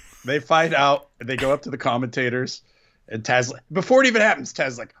 They find out. They go up to the commentators, and Taz, before it even happens,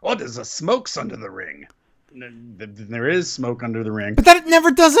 Taz's like, "Oh, there's a smoke's under the ring." And there is smoke under the ring. But that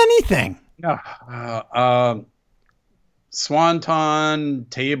never does anything. No. Swanton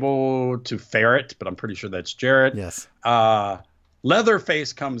table to Ferret, but I'm pretty sure that's Jarrett. Yes.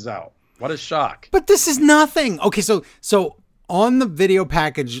 Leatherface comes out. What a shock. But this is nothing. Okay, so on the video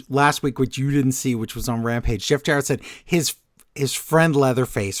package last week, which you didn't see, which was on Rampage, Jeff Jarrett said his friend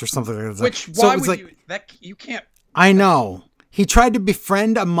Leatherface or something like that. Which, so why would you, that, you can't. I know. He tried to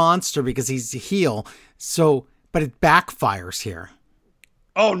befriend a monster because he's a heel, but it backfires here.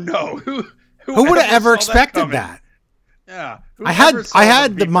 Oh no. Who would have ever expected that? Yeah. I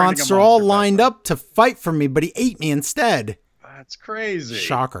had the monster all lined up to fight for me, but he ate me instead. That's crazy.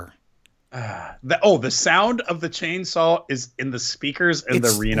 Shocker. The sound of the chainsaw is in the speakers in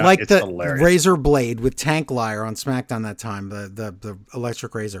the arena. Like it's the hilarious. razor blade with Tank Liar on SmackDown that time, the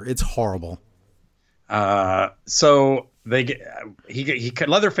electric razor. It's horrible. So they get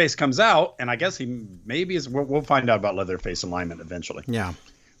Leatherface comes out, and I guess he maybe is. We'll find out about Leatherface alignment eventually. Yeah,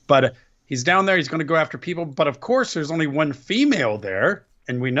 but he's down there. He's going to go after people, but of course, there's only one female there.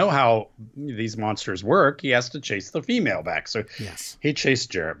 And we know how these monsters work. He has to chase the female back. So yes, he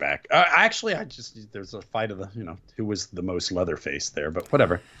chased Jarrett back. Actually, there's a fight of who was the most Leatherface there, but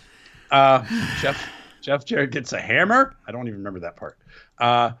whatever. Jeff Jarrett gets a hammer. I don't even remember that part.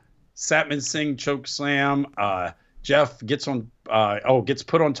 Satman Singh choke slam. Jeff gets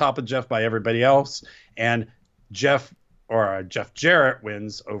put on top of Jeff by everybody else, and Jeff Jarrett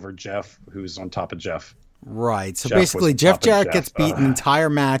wins over Jeff, who's on top of Jeff. Right. So basically, Jeff Jarrett gets beat an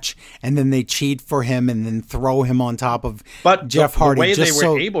entire match, and then they cheat for him and then throw him on top of Jeff Hardy. The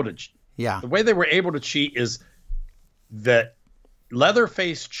way they were able to cheat is that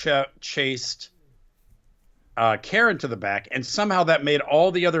Leatherface chased Karen to the back, and somehow that made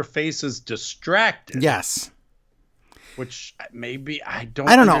all the other faces distracted. Yes. Which maybe I don't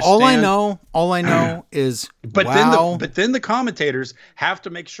know. Understand. All I know is but then the commentators have to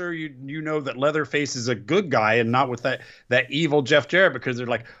make sure you know that Leatherface is a good guy and not with that evil Jeff Jarrett, because they're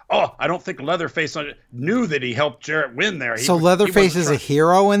like, "Oh, I don't think Leatherface knew that he helped Jarrett win there." Leatherface is a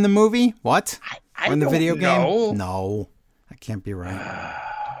hero in the movie? What? I in the video know. Game? No. That can't be right.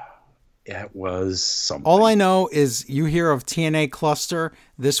 It was something. All I know is you hear of TNA Cluster.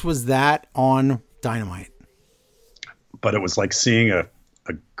 This was that on Dynamite. But it was like seeing a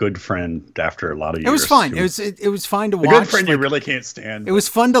good friend after a lot of years. It was fine. It was fine to watch. A good friend you really can't stand. It was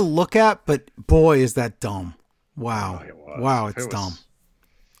fun to look at, but boy, is that dumb. Wow. Wow, it's dumb.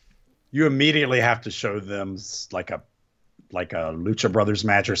 You immediately have to show them like a Lucha Brothers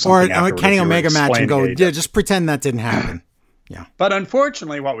match or something. Or a Kenny Omega match and go, yeah, just pretend that didn't happen. Yeah. But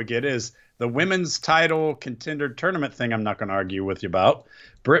unfortunately, what we get is the women's title contender tournament thing. I'm not going to argue with you about.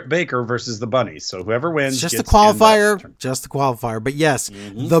 Britt Baker versus the Bunny. So whoever wins, just a qualifier. Just a qualifier. But yes,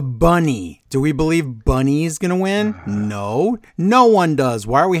 the Bunny. Do we believe Bunny is going to win? No. No one does.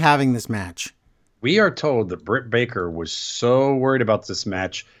 Why are we having this match? We are told that Britt Baker was so worried about this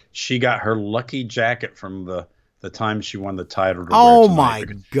match, she got her lucky jacket from the time she won the title. Oh my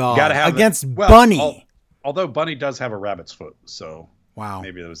God. Gotta have against Bunny. Although Bunny does have a rabbit's foot, so wow,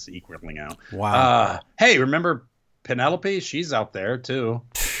 maybe it was equaling out. Wow. Hey, remember Penelope? She's out there too.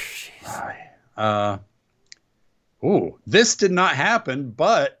 This did not happen,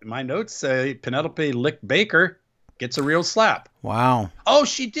 but my notes say Penelope licked Baker, gets a real slap. Wow. Oh,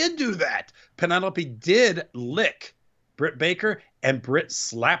 she did do that. Penelope did lick Britt Baker, and Britt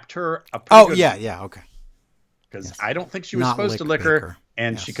slapped her a pretty good yeah, okay. Because I don't think she was supposed to lick her,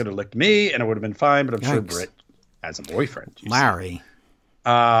 and she could have licked me, and it would have been fine, but I'm sure Britt has a boyfriend. Larry.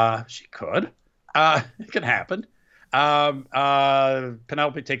 She could. It could happen.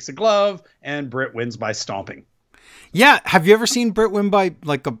 Penelope takes a glove, and Britt wins by stomping. Yeah, have you ever seen Britt win by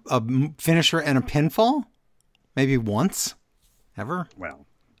like a finisher and a pinfall? Maybe once? Ever? Well,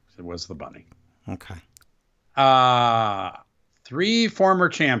 it was the Bunny. Okay. 3 former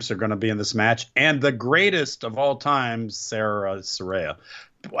champs are going to be in this match, and the greatest of all time, Sarah Soraya.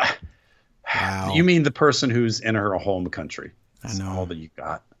 Wow. You mean the person who's in her home country? That's I know. All that you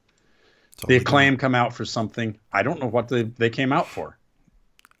got. The Acclaim come out for something. I don't know what they came out for.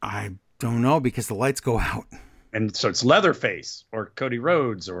 I don't know, because the lights go out. And so it's Leatherface or Cody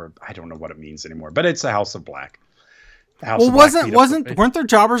Rhodes, or I don't know what it means anymore. But it's a House of Black. Weren't there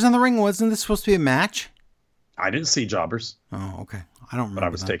jobbers in the ring? Wasn't this supposed to be a match? I didn't see jobbers, Oh, okay. I don't remember. but I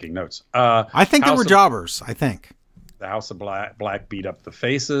was that. taking notes. I think there were jobbers. I think. The House of Black beat up the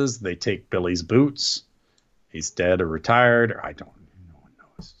faces. They take Billy's boots. He's dead or retired. Or no one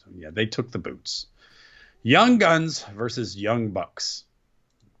knows. So, yeah, they took the boots. Young Guns versus Young Bucks.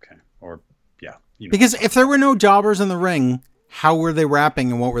 Okay. Or, yeah. Because if there were no jobbers in the ring, how were they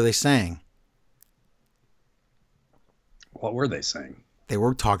rapping and what were they saying? What were they saying? They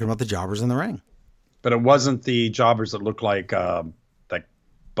were talking about the jobbers in the ring. But it wasn't the jobbers that looked like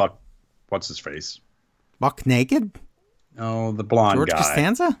Buck. What's his face? Buck naked? Oh, the blonde George guy.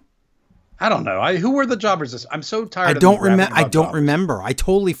 Costanza? I don't know. Who were the jobbers? I'm so tired. I of don't them rapping remember. I about don't jobbers. remember. I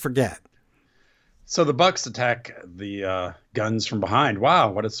totally forget. So the Bucks attack the Guns from behind.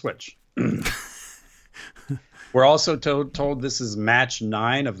 Wow, what a switch! We're also told this is match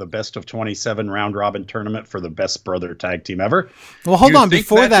 9 of the best of 27 round robin tournament for the best brother tag team ever. Well, hold You on. think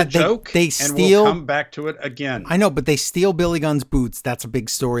Before that's that, a joke? they and steal. we'll come back to it again. I know, but they steal Billy Gunn's boots. That's a big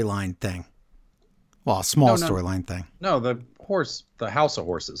storyline thing. Well, a small No. storyline thing. No, the House of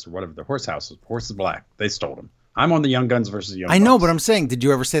Horses, or whatever, the Horses Black. They stole them. I'm on the Young Guns versus Young I know, Bucks. but I'm saying, did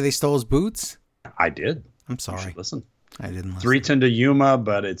you ever say they stole his boots? I did. I'm You sorry. should listen. I didn't listen. 310 to Yuma,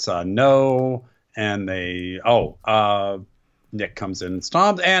 but it's no. And Nick comes in and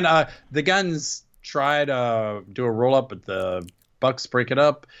stomps. And the Guns try to do a roll up, but the Bucks break it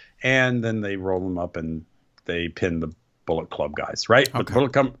up. And then they roll them up and they pin the Bullet Club guys, right? But Okay.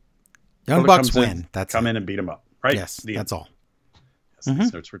 Bullet Young Bucks comes win. in, That's come it. in and beat them up, right? Yes, The that's all. Yes,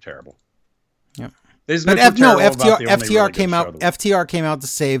 these notes were terrible. Yep. These But notes were terrible about the only FTR really good came show out. of the week. FTR came out to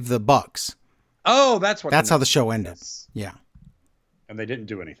save the Bucks. Oh, that's what. That's how the notes show were. ended. Yes. Yeah. And they didn't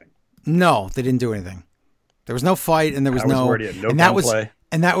do anything. No, they didn't do anything. There was no fight, and there was I was no. worried he had no and that gunplay.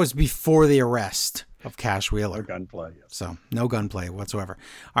 that was before the arrest of Cash Wheeler. Gunplay. Yes. So no gunplay whatsoever.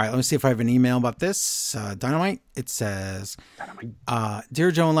 All right, let me see if I have an email about this. Dynamite. It says,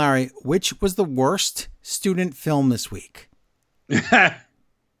 "Dear Joe and Larry, which was the worst student film this week?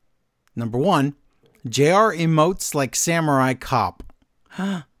 Number 1, JR emotes like Samurai Cop.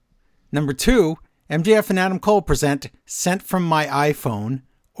 Number 2, MJF and Adam Cole present Sent from My iPhone.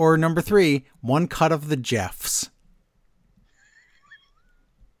 Or number 3, One Cut of the Jeffs."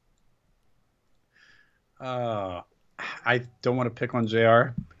 I don't want to pick on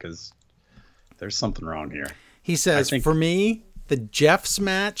JR because there's something wrong here. He says, for me, the Jeffs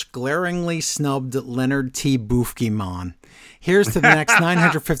match glaringly snubbed Leonard T. Boofkimon. Here's to the next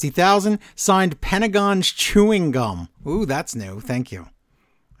 950,000. Signed Pentagon's Chewing Gum. Ooh, that's new. Thank you.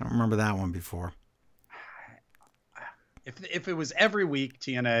 I don't remember that one before. If it was every week,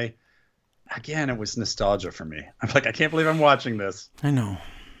 TNA, again, it was nostalgia for me. I'm like, I can't believe I'm watching this. I know.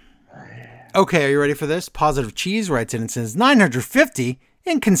 Okay, are you ready for this? Positive Cheese writes in and says, 950?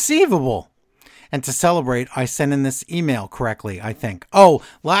 Inconceivable. And to celebrate, I sent in this email correctly, I think. Oh,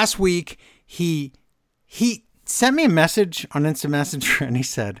 last week, he sent me a message on Instant Messenger, and he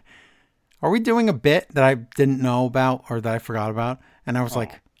said, are we doing a bit that I didn't know about or that I forgot about? And I was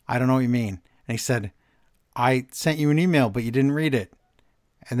like, I don't know what you mean. And he said, I sent you an email, but you didn't read it.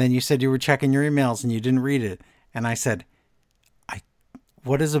 And then you said you were checking your emails and you didn't read it. And I said,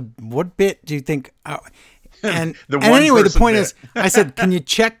 what bit do you think? And anyway, the point is, I said, can you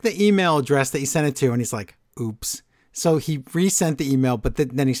check the email address that you sent it to? And he's like, oops. So he resent the email, but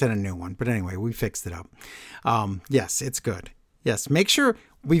then he sent a new one. But anyway, we fixed it up. Yes, it's good. Yes, make sure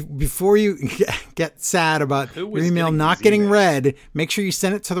before you get sad about your email not getting read, make sure you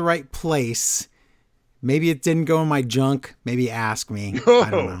send it to the right place. Maybe it didn't go in my junk. Maybe ask me. I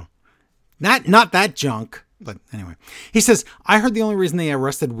don't know. Not that junk. But anyway, he says, I heard the only reason they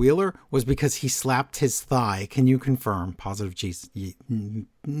arrested Wheeler was because he slapped his thigh. Can you confirm? Positive cheese.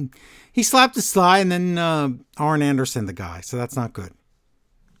 He slapped his thigh and then Arn Anderson, the guy. So that's not good.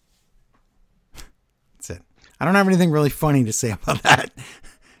 That's it. I don't have anything really funny to say about that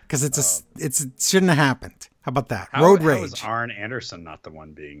because it shouldn't have happened. How about that? Road rage. How is Arn Anderson not the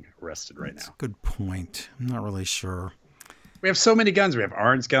one being arrested right now? Good point. I'm not really sure. We have so many guns. We have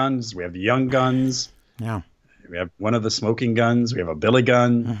Arn's guns. We have the Young Guns. Yeah. We have one of the smoking guns. We have a Billy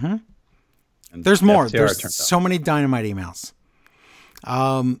gun. Mm-hmm. And there's more. FTR There's so many Dynamite emails.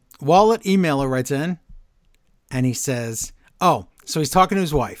 Wallet emailer writes in and he says, so he's talking to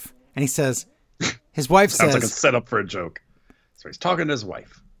his wife and he says, his wife Sounds says, like a setup for a joke. So he's talking to his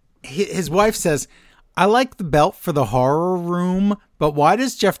wife. His wife says, I like the belt for the horror room, but why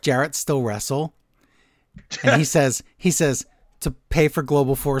does Jeff Jarrett still wrestle? And he says, to pay for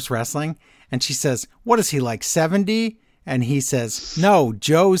Global Force Wrestling. And she says, what is he, like 70? And he says, no,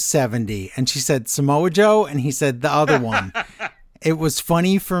 Joe's 70. And she said, Samoa Joe? And he said, the other one. It was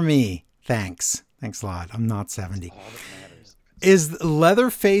funny for me. Thanks. Thanks a lot. I'm not 70. All that matters. Is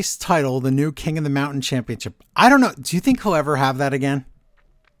Leatherface title the new King of the Mountain Championship? I don't know. Do you think he'll ever have that again?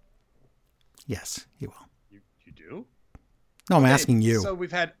 Yes, he will. You do? No, I'm asking you. So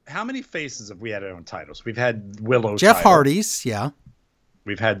we've had, how many faces have we had on titles? We've had Willow Jeff title. Hardy's, yeah.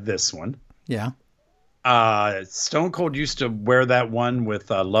 We've had this one. Yeah. Stone Cold used to wear that one with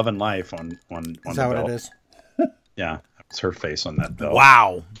Love and Life on Is the that belt. what it is? Yeah, that was her face on that belt.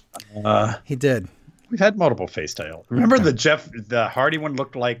 Wow. He did. We've had multiple face title. Remember the Hardy one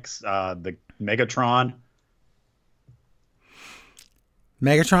looked like the Megatron?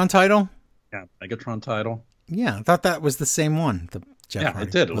 Megatron title? Yeah, Megatron title. Yeah, I thought that was the same one. The Jeff Yeah, Hardy,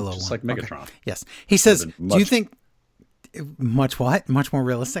 it did. It Willow looked just one. like Megatron. Okay. Yes. He says, been do you much- think much what? Much more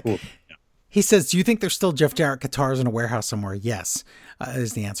realistic? Cool. Yeah. He says, do you think there's still Jeff Jarrett guitars in a warehouse somewhere? Yes,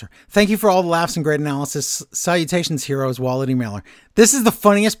 is the answer. Thank you for all the laughs and great analysis. Salutations, heroes, wallet emailer. This is the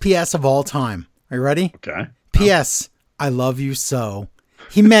funniest PS of all time. Are you ready? Okay. PS, I love you so.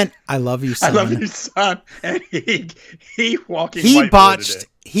 He meant, I love you, son. I love you, son. And he walking He whiteboarded botched,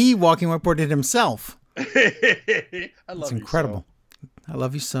 he walking whiteboarded himself. it. I love It's you incredible. so. I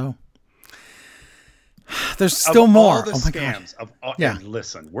love you so. There's still more. All the Oh my God. scams of Yeah. and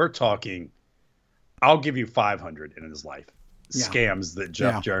listen, we're talking. I'll give you 500 in his life. Yeah. Scams that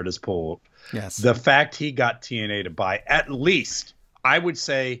Jeff Yeah. Jarrett has pulled. Yes. The fact he got TNA to buy at least, I would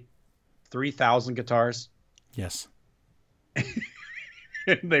say, 3,000 guitars. Yes.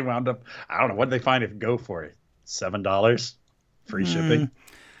 They wound up. I don't know what did they find if go for it. $7 free shipping.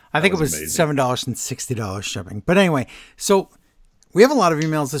 I think it was was amazing. $7 and $60 shipping. But anyway, so we have a lot of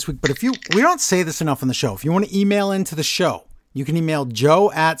emails this week, but we don't say this enough on the show. If you want to email into the show, you can email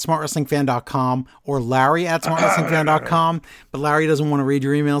joe@smartwrestlingfan.com or larry@smartwrestlingfan.com. But Larry doesn't want to read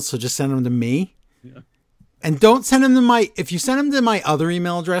your emails, so just send them to me. Yeah. And don't send them to if you send them to my other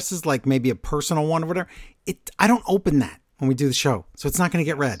email addresses, like maybe a personal one or whatever, I don't open that when we do the show. So it's not going to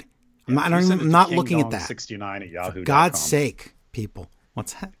get read. I'm not looking at that. 69 at Yahoo. For God's sake, people.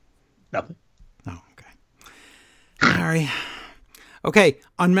 What's that? Nothing. Oh, okay. Sorry. Okay,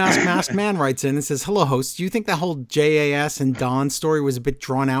 Unmasked Masked Man writes in and says, hello, host. Do you think that whole JAS and Don story was a bit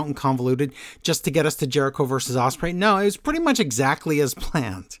drawn out and convoluted just to get us to Jericho versus Ospreay? No, it was pretty much exactly as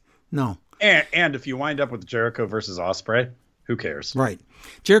planned. No. And if you wind up with Jericho versus Ospreay, who cares? Right.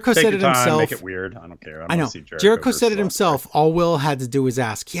 Jericho Take said your it time, himself. Make it weird. I don't care. I know. Jericho said it himself. All Will had to do was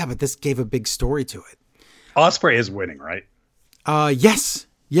ask. Yeah, but this gave a big story to it. Ospreay is winning, right? Yes.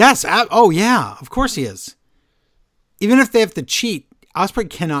 Yes. Oh, yeah. Of course he is. Even if they have to cheat, Ospreay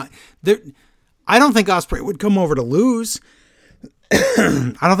cannot. I don't think Ospreay would come over to lose.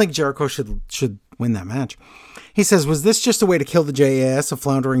 I don't think Jericho should win that match. He says, was this just a way to kill the JAS, a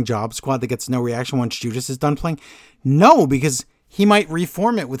floundering job squad that gets no reaction once Judas is done playing? No, because he might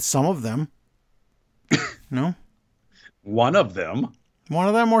reform it with some of them. No? One of them. One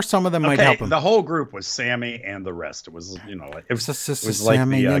of them or some of them might help him. The whole group was Sammy and the rest. It was, it was like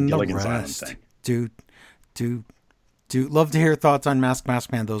Sammy the and Gilligan's the Island rest. thing. Dude, love to hear thoughts on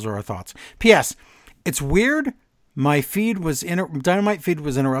Masked Man. Those are our thoughts. P.S. It's weird. My feed was Dynamite feed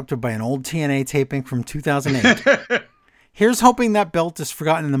was interrupted by an old TNA taping from 2008. Here's hoping that belt is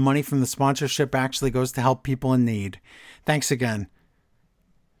forgotten and the money from the sponsorship actually goes to help people in need. Thanks again.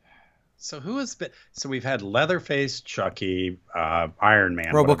 So who has been? So we've had Leatherface, Chucky, Iron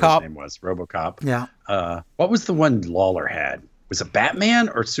Man, RoboCop. whatever his name was, RoboCop. Yeah. What was the one Lawler had? Was it Batman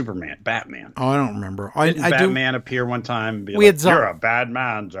or Superman? Batman. Oh, I don't remember. Didn't Batman appear one time and be We had you're a bad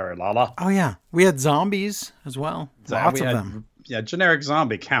man, Jerry Lawler? Oh, yeah. We had zombies as well. Lots of them. Yeah, generic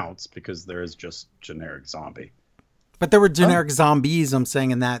zombie counts because there is just generic zombie. But there were generic zombies, I'm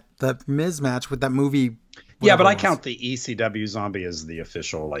saying, in the Miz match with that movie. Yeah, but I count the ECW zombie as the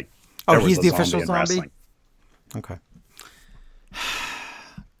official, Oh, he's the official zombie? Okay.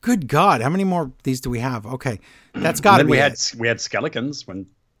 Good God. How many more of these do we have? Okay. That's got to be we had Skeletons when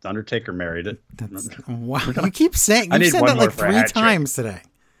Undertaker married it. Wow. You keep saying, you've said that like 3 times today.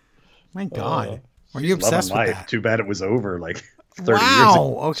 My God. Are you obsessed with that? Too bad it was over 30 years ago.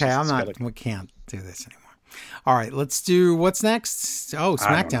 Wow. Okay. We can't do this anymore. All right. Let's do what's next. Oh,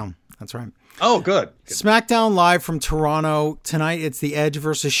 SmackDown. That's right. Oh, good. SmackDown live from Toronto. Tonight, it's the Edge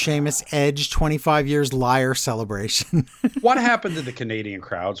versus Sheamus Edge 25 years liar celebration. What happened to the Canadian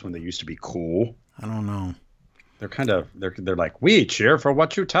crowds when they used to be cool? I don't know. They're like, we cheer for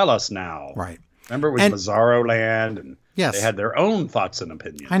what you tell us now. Right. Remember it was Mazzaro Land and yes. They had their own thoughts and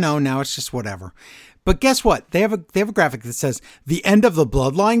opinions. I know, now it's just whatever. But guess what? They have a graphic that says the end of the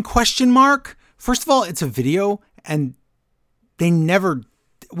bloodline ? First of all, it's a video and we never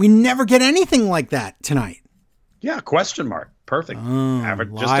get anything like that tonight. Yeah, ? Perfect.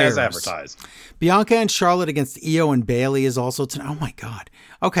 Just liars. as advertised. Bianca and Charlotte against Io and Bailey is also tonight. Oh my God.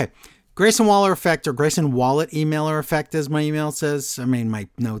 Okay. Grayson Waller effect, or Grayson Wallet emailer effect, as my email says. I mean, my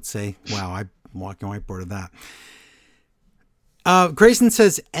notes say, wow, I walking whiteboarded that. Grayson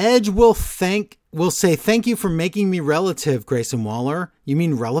says, Edge will say thank you for making me relative, Grayson Waller. You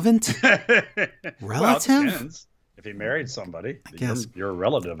mean relevant? Relative? Well, it depends. If he married somebody, I guess you're a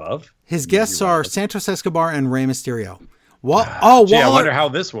relative of. His guests are Santos Escobar and Rey Mysterio. Gee, Waller, I wonder how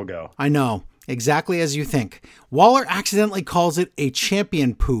this will go. I know. Exactly as you think. Waller accidentally calls it a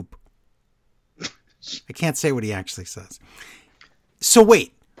champion poop. I can't say what he actually says. So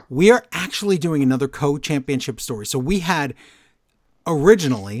wait, we are actually doing another co-championship story. So we had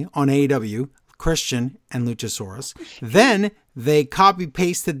originally on AEW, Christian and Luchasaurus. Then they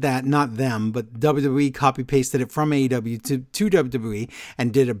copy-pasted that, not them, but WWE copy-pasted it from AEW to WWE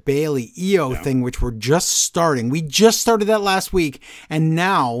and did a Bailey Io thing, which we're just starting. We just started that last week, and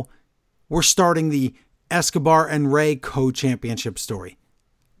now we're starting the Escobar and Rey co-championship story.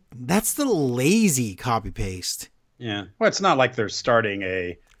 That's the lazy copy-paste. Yeah. Well, it's not like they're starting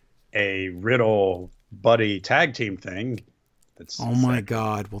a Riddle Buddy tag team thing. Oh my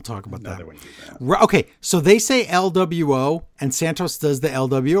God, we'll talk about that. They wouldn't do that. Okay, so they say LWO, and Santos does the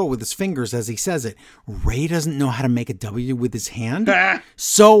LWO with his fingers as he says it. Ray doesn't know how to make a W with his hand.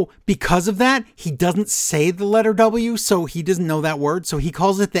 So because of that, he doesn't say the letter W, so he doesn't know that word, so he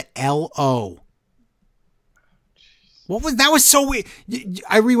calls it the LO. That was so weird.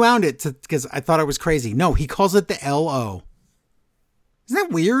 I rewound it because I thought I was crazy. No, he calls it the LO. Isn't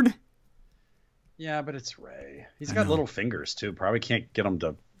that weird? Yeah, but it's Ray. He's got little fingers too. Probably can't get him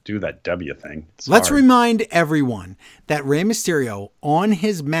to do that W thing. Let's remind everyone that Rey Mysterio, on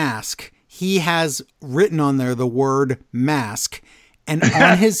his mask, he has written on there the word mask, and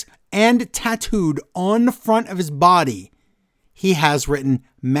on and tattooed on the front of his body, he has written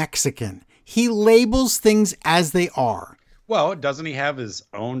Mexican. He labels things as they are. Well, doesn't he have his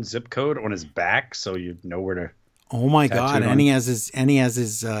own zip code on his back so you know where to? Oh my God! And he has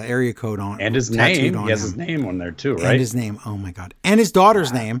his area code on, and his name. He has his name on there too, right? And his name. Oh my God! And his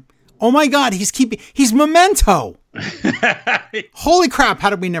daughter's name. Oh my God! He's Memento. Holy crap! How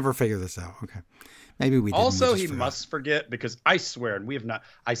did we never figure this out? Okay, maybe we didn't. Also, he must forget, because I swear, and we have not.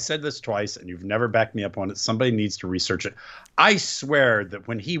 I said this twice, and you've never backed me up on it. Somebody needs to research it. I swear that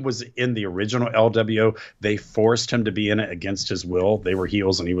when he was in the original LWO, they forced him to be in it against his will. They were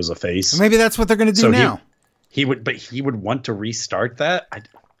heels, and he was a face. Maybe that's what they're going to do now. He would want to restart that.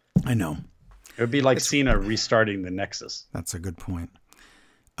 I know. It would be like Cena restarting the Nexus. That's a good point.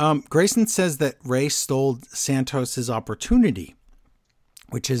 Grayson says that Ray stole Santos's opportunity,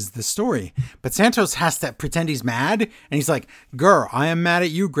 which is the story. But Santos has to pretend he's mad, and he's like, "Grr, I am mad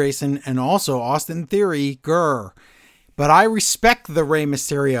at you, Grayson, and also Austin Theory, grr. But I respect the Rey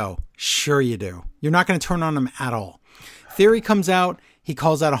Mysterio." Sure you do. You're not going to turn on him at all. Theory comes out. He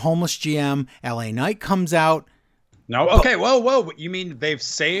calls out a homeless GM. LA Knight comes out. No, okay, whoa. You mean they've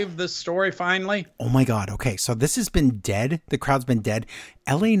saved this story finally? Oh my God, okay. So this has been dead. The crowd's been dead.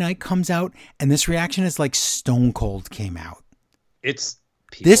 LA Knight comes out, and this reaction is like Stone Cold came out.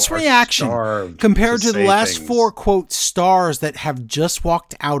 This reaction compared to the last four, quote, stars that have just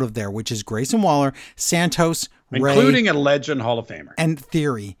walked out of there, which is Grayson Waller, Santos, Ray, including a legend Hall of Famer, and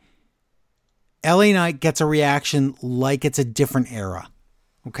Theory. LA Knight gets a reaction like it's a different era.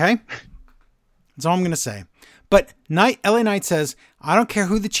 Okay? That's all I'm going to say. But LA Knight says, I don't care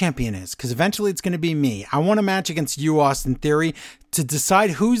who the champion is, because eventually it's going to be me. I want a match against you, Austin Theory, to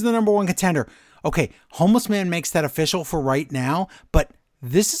decide who's the number one contender. Okay, Homeless Man makes that official for right now, but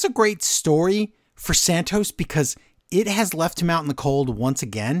this is a great story for Santos because it has left him out in the cold once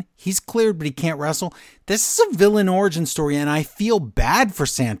again. He's cleared, but he can't wrestle. This is a villain origin story, and I feel bad for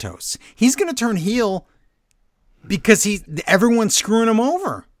Santos. He's going to turn heel because everyone's screwing him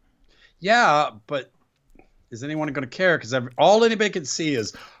over. Yeah, but is anyone going to care? Because all anybody can see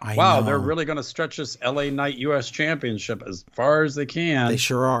is, wow, they're really going to stretch this LA Knight U.S. Championship as far as they can. They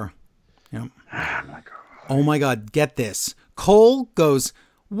sure are. Yep. Oh my God, get this. Cole goes,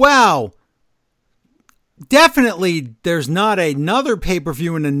 wow, definitely there's not another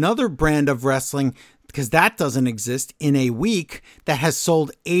pay-per-view in another brand of wrestling, because that doesn't exist, in a week that has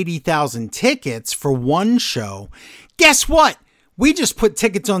sold 80,000 tickets for one show. Guess what? We just put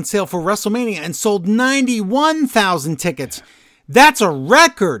tickets on sale for WrestleMania and sold 91,000 tickets. That's a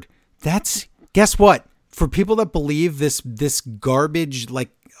record. Guess what? For people that believe this garbage, like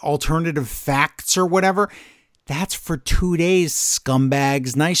alternative facts or whatever, that's for 2 days,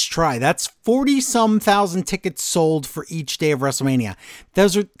 scumbags. Nice try. That's 40-some thousand tickets sold for each day of WrestleMania.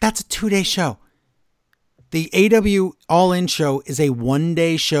 That's a 2-day show. The AW All In show is a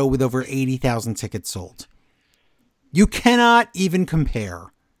one-day show with over 80,000 tickets sold. You cannot even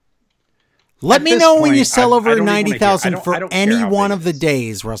compare. Let me know when you sell over 90,000 for any one of the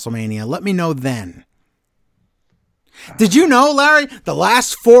days, WrestleMania. Let me know then. Did you know, Larry, the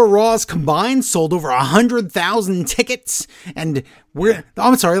last 4 Raws combined sold over 100,000 tickets? And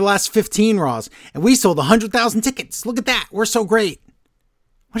the last 15 Raws. And we sold 100,000 tickets. Look at that. We're so great.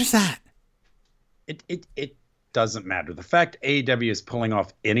 What is that? It doesn't matter. The fact AEW is pulling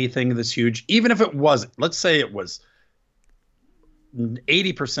off anything this huge, even if it wasn't, let's say it was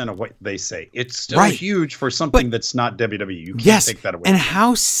 80% of what they say, it's still huge for something that's not WWE. You can't take that away. And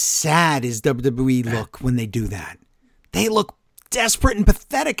how sad is WWE look when they do that? They look desperate and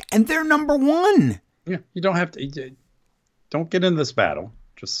pathetic, and they're number one. Yeah, you don't have to. Don't get in this battle.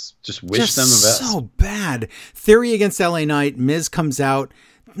 Just wish them the best. So bad. Theory against LA Knight. Miz comes out.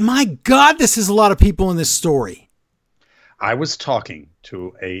 My God, this is a lot of people in this story. I was talking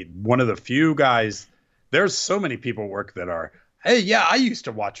to one of the few guys. There's so many people at work that are, hey, yeah, I used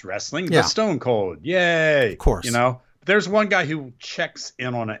to watch wrestling. The Stone Cold, yay! Of course, There's one guy who checks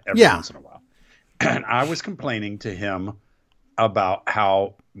in on it every once in a while. And I was complaining to him about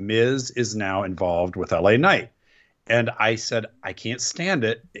how Miz is now involved with LA Knight. And I said, I can't stand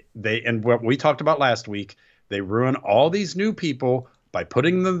it. And what we talked about last week, they ruin all these new people by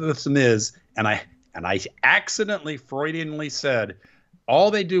putting them with Miz. And I accidentally, Freudianly said,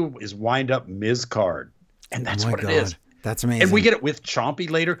 all they do is wind up Miz card. And that's what it is. That's amazing. And we get it with Chompy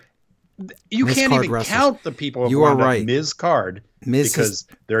later. You Miz can't even wrestlers. count the people who are right. Miz card because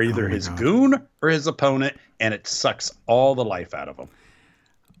they're either his goon or his opponent, and it sucks all the life out of them.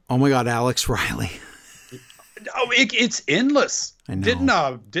 Oh my God, Alex Riley. It's endless. I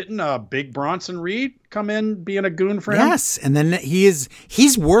know. Didn't Big Bronson Reed come in being a goon for him? Yes, and then he's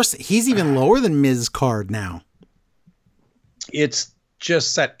worse. He's even lower than Miz card now. It's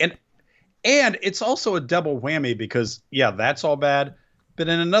just set, and it's also a double whammy because that's all bad. But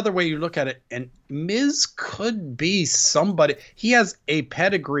in another way you look at it, and Miz could be somebody. He has a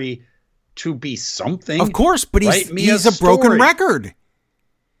pedigree to be something. Of course, but he's a broken record.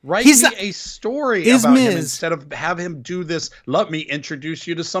 Write me a story about him instead of have him do this. Let me introduce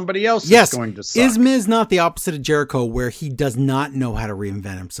you to somebody else that's going to suck. Is Miz not the opposite of Jericho, where he does not know how to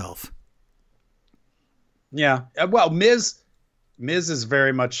reinvent himself? Yeah. Well, Miz is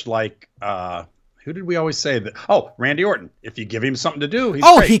very much like who did we always say that? Oh, Randy Orton. If you give him something to do, he's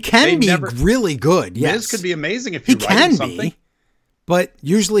great. He can be really good. Yes, Miz could be amazing if you write him something. But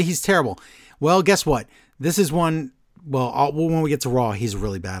usually he's terrible. Well, guess what? This is one. Well, when we get to Raw, he's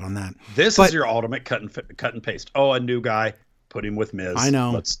really bad on that. This is your ultimate cut and paste. Oh, a new guy, put him with Miz. I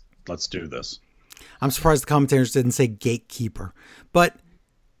know. Let's do this. I'm surprised the commentators didn't say gatekeeper. But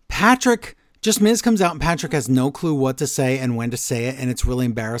Patrick, just Miz comes out and Patrick has no clue what to say and when to say it, and it's really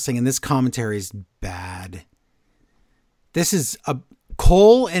embarrassing. And this commentary is bad. This is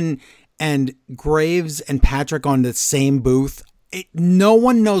Cole and Graves and Patrick on the same booth. No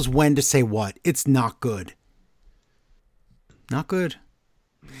one knows when to say what. It's not good. Not good.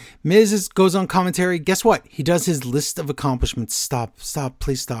 Miz goes on commentary. Guess what? He does his list of accomplishments. Stop,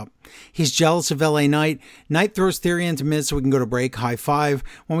 please stop. He's jealous of LA Knight. Knight throws Theory into Miz so we can go to break. High five.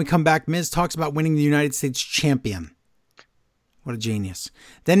 When we come back, Miz talks about winning the United States champion. What a genius.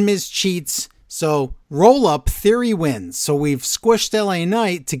 Then Miz cheats. So roll up, Theory wins. So we've squished LA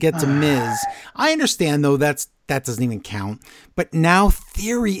Knight to get to Miz. I understand though that doesn't even count. But now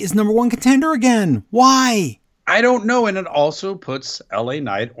Theory is number one contender again. Why? I don't know, and it also puts LA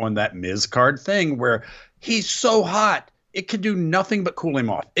Knight on that Miz card thing where he's so hot, it can do nothing but cool him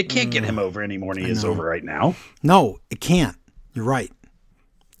off. It can't get him over any more than he is over right now. No, it can't. You're right.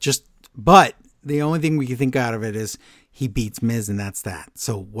 But the only thing we can think out of it is he beats Miz, and that's that.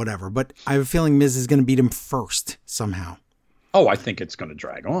 So whatever. But I have a feeling Miz is going to beat him first somehow. Oh, I think it's going to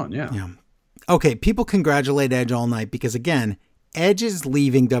drag on, yeah. Okay, people congratulate Edge all night because, again, Edge is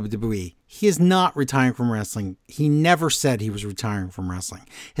leaving WWE. He is not retiring from wrestling. He never said he was retiring from wrestling.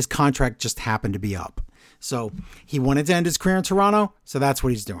 His contract just happened to be up. So he wanted to end his career in Toronto, so that's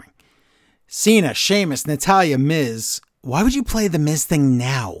what he's doing. Cena, Sheamus, Natalya, Miz. Why would you play the Miz thing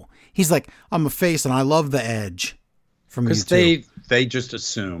now? He's like, I'm a face and I love the Edge. Because they just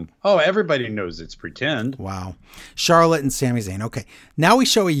assume, everybody knows it's pretend. Wow. Charlotte and Sami Zayn. Okay, now we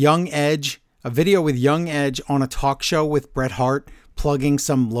show a video with young Edge on a talk show with Bret Hart plugging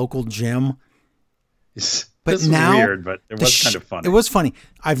some local gym. But this now, was weird, but it was kind of funny. It was funny.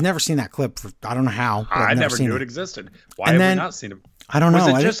 I've never seen that clip. I don't know how. But I never knew it existed. Why have we not seen it? I don't know.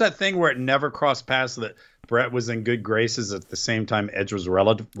 Was it just that thing where it never crossed paths that Brett was in good graces at the same time Edge was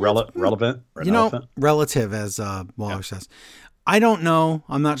relevant. Relative, as Waller says. I don't know.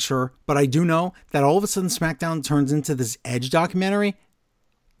 I'm not sure. But I do know that all of a sudden SmackDown turns into this Edge documentary.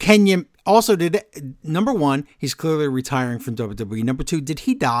 Can you also number one, he's clearly retiring from WWE. Number two, did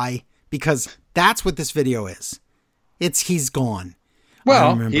he die? Because that's what this video is. He's gone.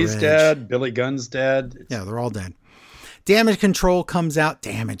 Well, he's dead. Billy Gunn's dead. Yeah, they're all dead. Damage Control comes out.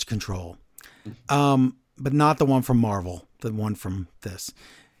 Damage Control. But not the one from Marvel. The one from this.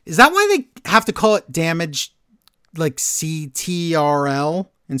 Is that why they have to call it Damage, like CTRL,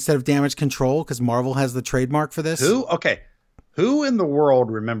 instead of Damage Control? Because Marvel has the trademark for this? Who? Okay. Who in the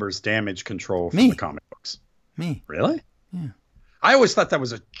world remembers Damage Control from the comic books? Me. Really? Yeah. I always thought that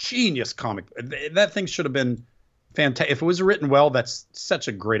was a genius comic. That thing should have been fantastic. If it was written well, that's such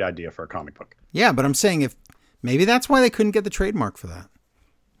a great idea for a comic book. Yeah, but I'm saying if maybe that's why they couldn't get the trademark for that.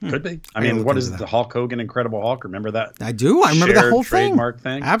 Could be. I mean, what is the Hulk Hogan Incredible Hulk? Remember that? I do. I remember the whole trademark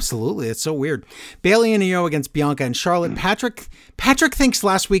thing. Absolutely. It's so weird. Bayley and Io against Bianca and Charlotte. Patrick thinks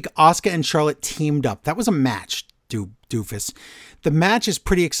last week Asuka and Charlotte teamed up. That was a match, doofus. The match is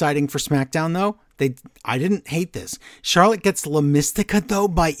pretty exciting for SmackDown, though. I didn't hate this. Charlotte gets La Mystica, though,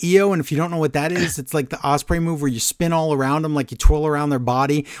 by Io. And if you don't know what that is, it's like the Osprey move where you spin all around them, like you twirl around their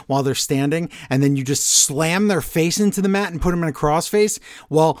body while they're standing. And then you just slam their face into the mat and put them in a crossface.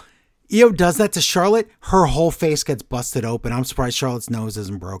 Well, Io does that to Charlotte. Her whole face gets busted open. I'm surprised Charlotte's nose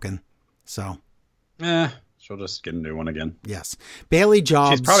isn't broken. So. She'll just get a new one again. Yes. Bayley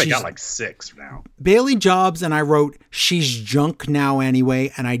jobs. She's probably got like 6 now. Bayley jobs, and I wrote, she's junk now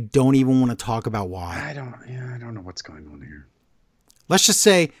anyway, and I don't even want to talk about why. I don't know what's going on here. Let's just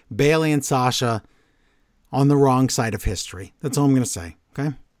say Bayley and Sasha on the wrong side of history. That's all I'm going to say,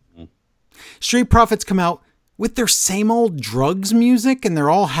 okay? Mm-hmm. Street Profits come out with their same old drugs music, and they're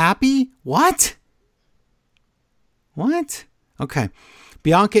all happy? What? Okay.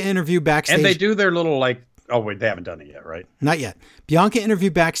 Bianca interview backstage. And they do their little like, oh, wait, they haven't done it yet, right? Not yet. Bianca interview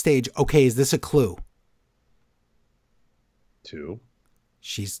backstage. Okay, is this a clue? Two.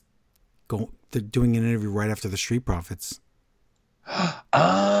 They're doing an interview right after the Street Profits.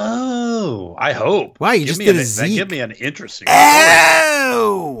 Oh, I hope. Wow, you just did a Zeke. Give me an interesting story.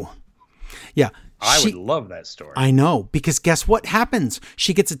 Oh! Yeah. I would love that story. I know, because guess what happens?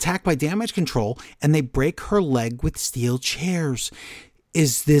 She gets attacked by Damage Control, and they break her leg with steel chairs.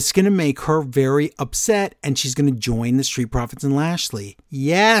 Is this going to make her very upset and she's going to join the Street Profits and Lashley?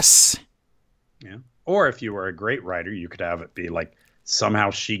 Yes. Yeah. Or if you were a great writer, you could have it be like somehow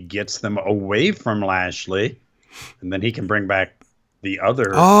she gets them away from Lashley and then he can bring back the other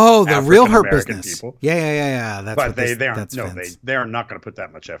the real Hurt Business people. Yeah. They are not going to put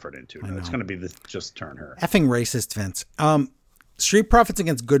that much effort into it. It's going to be just turn her. Effing racist, Vince. Street Profits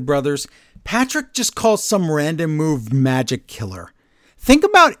against Good Brothers. Patrick just calls some random move Magic Killer. Think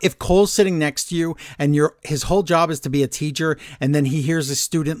about if Cole's sitting next to you and his whole job is to be a teacher, and then he hears a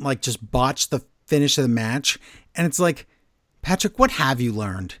student like just botch the finish of the match. And it's like, Patrick, what have you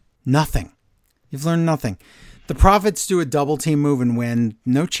learned? Nothing. You've learned nothing. The Profits do a double team move and win.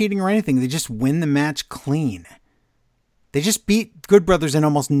 No cheating or anything. They just win the match clean. They just beat Good Brothers in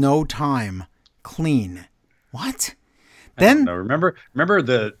almost no time. Clean. What? Then remember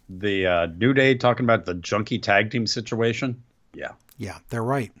the New Day talking about the junkie tag team situation? Yeah, they're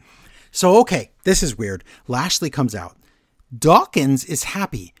right. So, okay, this is weird. Lashley comes out. Dawkins is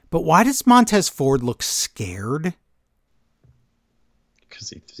happy, but why does Montez Ford look scared?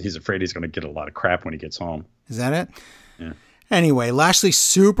 Because he's afraid he's going to get a lot of crap when he gets home. Is that it? Yeah. Anyway, Lashley's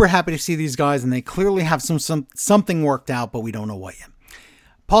super happy to see these guys, and they clearly have something worked out, but we don't know what yet.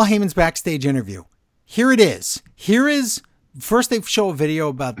 Paul Heyman's backstage interview. Here it is. First, they show a video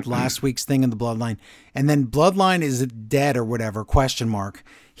about last week's thing in the Bloodline, and then Bloodline is dead or whatever, ?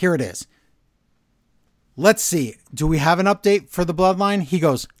 Here it is. Let's see. Do we have an update for the Bloodline? He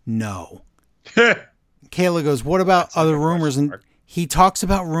goes, no. Kayla goes, what about other rumors? And he talks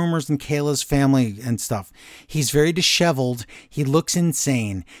about rumors in Kayla's family and stuff. He's very disheveled. He looks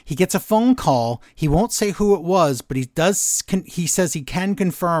insane. He gets a phone call. He won't say who it was, but he says he can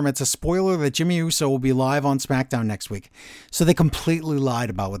confirm it's a spoiler that Jimmy Uso will be live on SmackDown next week. So they completely lied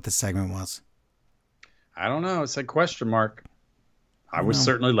about what the segment was. I don't know. It said question mark. I was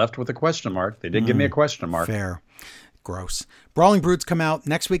certainly left with a question mark. They did give me a question mark. Fair. Gross. Brawling Brutes come out.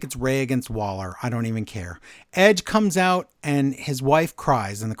 Next week it's Ray against Waller. I don't even care. Edge comes out and his wife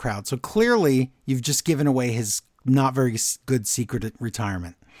cries in the crowd. So clearly you've just given away his not very good secret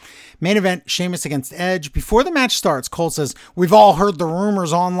retirement. Main event, Sheamus against Edge. Before the match starts, Cole says, we've all heard the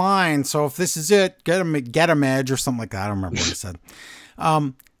rumors online. So if this is it, get him Edge or something like that. I don't remember what he said.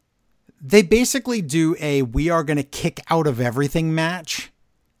 They basically do a we are going to kick out of everything match.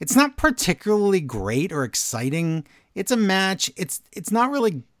 It's not particularly great or exciting. It's a match. It's not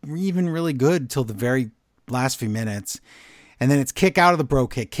really even really good till the very last few minutes. And then it's kick out of the bro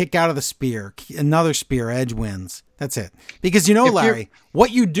kick out of the spear, another spear, Edge wins. That's it. Because Larry,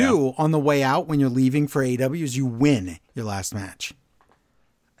 what you do on the way out when you're leaving for AEW is you win your last match.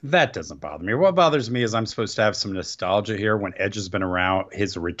 That doesn't bother me. What bothers me is I'm supposed to have some nostalgia here when Edge has been around.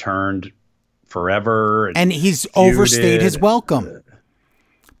 He's returned forever. And he's overstayed his welcome.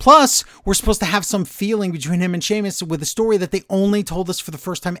 Plus, we're supposed to have some feeling between him and Sheamus with a story that they only told us for the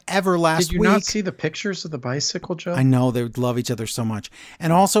first time ever last week. Did you not see the pictures of the bicycle, Joe? I know. They would love each other so much.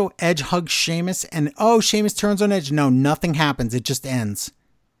 And also, Edge hugs Sheamus, and Sheamus turns on Edge. No, nothing happens. It just ends.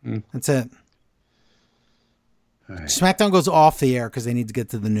 That's it. Right. SmackDown goes off the air because they need to get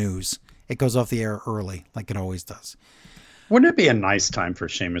to the news. It goes off the air early, like it always does. Wouldn't it be a nice time for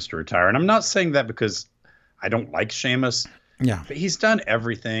Sheamus to retire? And I'm not saying that because I don't like Sheamus. Yeah. But he's done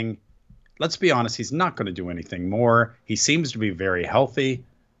everything. Let's be honest, he's not going to do anything more. He seems to be very healthy.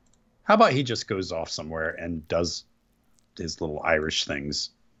 How about he just goes off somewhere and does his little Irish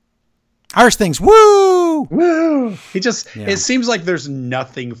things? Irish things, woo! Woo! It seems like there's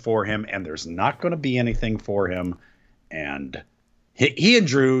nothing for him, and there's not going to be anything for him. And he and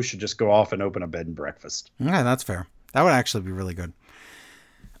Drew should just go off and open a bed and breakfast. Yeah, that's fair. That would actually be really good.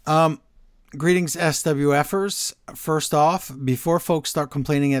 Greetings, SWFers. First off, before folks start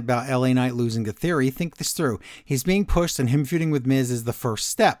complaining about LA Knight losing to Theory, think this through. He's being pushed, and him feuding with Miz is the first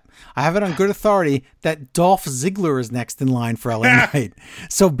step. I have it on good authority that Dolph Ziggler is next in line for LA Knight.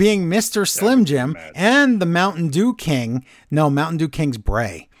 So being Mr. Slim Jim and the Mountain Dew King, no, Mountain Dew King's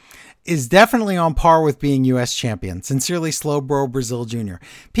Bray, is definitely on par with being U.S. champion. Sincerely, Slowbro Brazil Jr.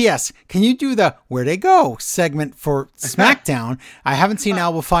 P.S. Can you do the Where'd They Go segment for SmackDown? I haven't seen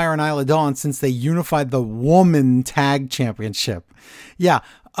Alba Fire and Isla Dawn since they unified the Woman Tag Championship. Yeah,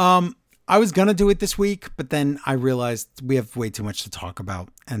 I was going to do it this week, but then I realized we have way too much to talk about.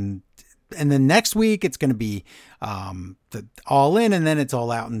 And then next week, it's going to be the All In, and then it's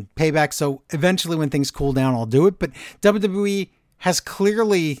All Out and Payback. So eventually, when things cool down, I'll do it. But WWE has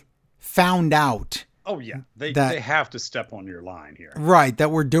clearly found out. Oh yeah, they have to step on your line here, right?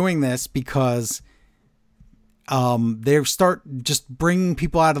 That we're doing this because they start just bringing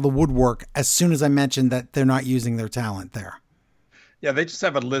people out of the woodwork as soon as I mentioned that they're not using their talent there. Yeah, they just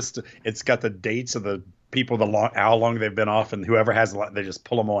have a list. It's got the dates of the people, how long they've been off, and whoever has a lot, they just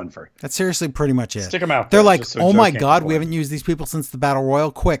pull them on for. That's seriously pretty much it. Stick them out. They're like, oh my God, we haven't used these people since the Battle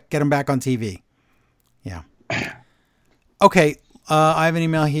Royal. Quick, get them back on TV. Yeah. Okay. I have an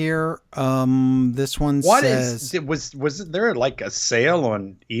email here. This one says... Was there like a sale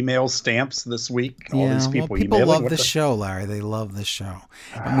on email stamps this week? All these people love this show, Larry. They love this show.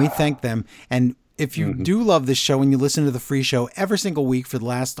 And we thank them. And if you do love this show and you listen to the free show every single week for the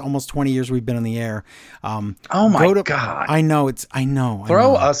last almost 20 years we've been on the air. Oh my God. I know.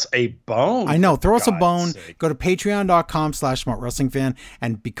 Throw us a bone. I know. Throw us a bone. Go to patreon.com/smartwrestlingfan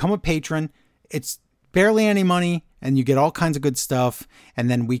and become a patron. It's barely any money. And you get all kinds of good stuff, and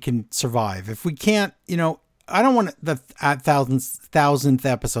then we can survive. If we can't, I don't want the thousandth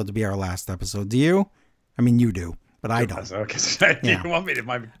episode to be our last episode. Do you? I mean, you do, but I don't. Okay. Do you want me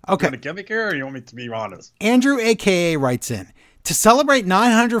to a gimmick here, or you want me to be honest? Andrew, a.k.a. writes in, to celebrate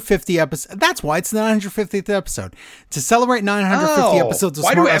 950 episodes. That's why it's the 950th episode. To celebrate 950 episodes of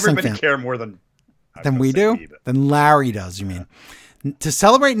Smart Wrestling Fan. Why do everybody care more than we do? Than Larry does, you mean? To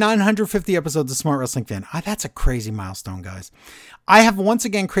celebrate 950 episodes of Smart Wrestling Fan. That's a crazy milestone, guys. I have once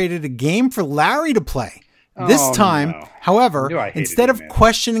again created a game for Larry to play. This time, however, instead of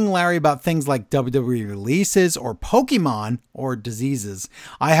questioning Larry about things like WWE releases or Pokemon or diseases,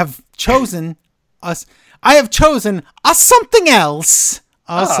 I have chosen a something else.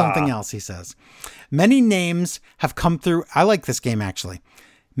 Something else, he says. Many names have come through. I like this game, actually.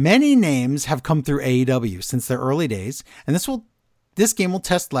 Many names have come through AEW since their early days, and this game will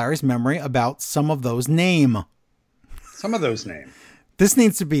test Larry's memory about some of those names. This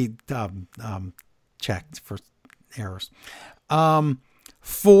needs to be checked for errors. I'm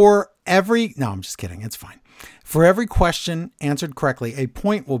just kidding. It's fine. For every question answered correctly, a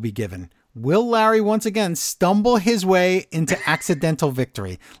point will be given. Will Larry once again stumble his way into accidental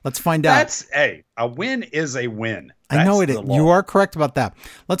victory? Let's find out. A win is a win. I know it is. You are correct about that.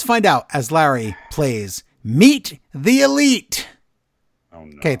 Let's find out as Larry plays Meet the Elite. Oh,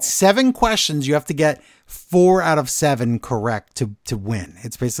 no. Okay, it's 7 questions. You have to get 4 out of 7 correct to win.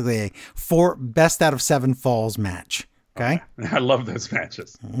 It's basically a best out of 7 falls match. Okay? I love those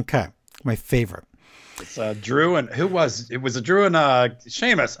matches. Okay, my favorite. It's Drew and who was it? Was Drew and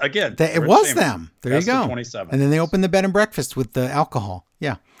Sheamus again? It was them. There you go. 27. And then they opened the bed and breakfast with the alcohol.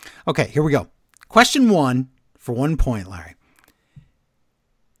 Yeah. Okay, here we go. Question 1 for 1 point, Larry.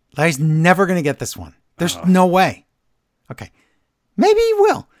 Larry's never going to get this one. There's no way. Okay. Maybe he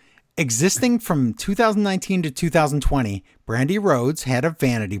will. Existing from 2019 to 2020, Brandy Rhodes had a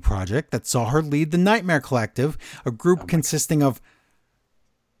vanity project that saw her lead the Nightmare Collective, a group consisting of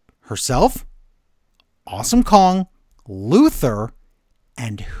herself, Awesome Kong, Luther,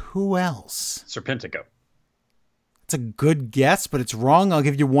 and who else? Serpentico. It's a good guess, but it's wrong. I'll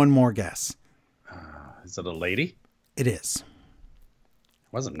give you one more guess. Is it a lady? It is.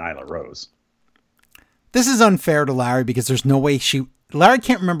 It wasn't Nyla Rose. This is unfair to Larry because there's no way Larry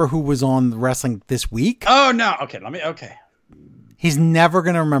can't remember who was on wrestling this week. Oh, no. Okay, okay. He's never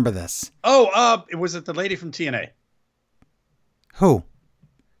going to remember this. Oh, was it the lady from TNA? Who?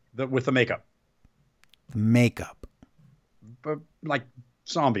 With the makeup. The makeup. But like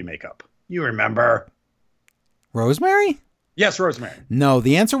zombie makeup. You remember. Rosemary? Yes, Rosemary. No,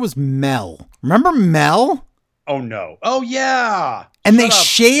 the answer was Mel. Remember Mel? Oh, no. Oh, yeah. And they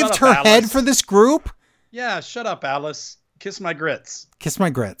shaved her head for this group? Yeah, shut up, Alice. Kiss my grits. Kiss my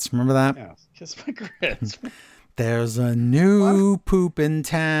grits. Remember that? Yeah, kiss my grits. There's a new poop in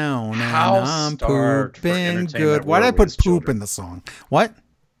town, and I'm pooping good. Why did I put poop in the song? What?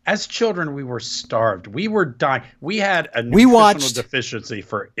 As children, we were starved. We were dying. We had a nutritional deficiency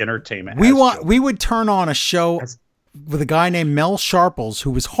for entertainment. We would turn on a show with a guy named Mel Sharples who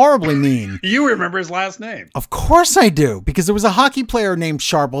was horribly mean. You remember his last name? Of course I do, because there was a hockey player named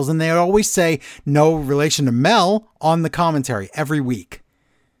Sharples, and they would always say no relation to Mel on the commentary every week.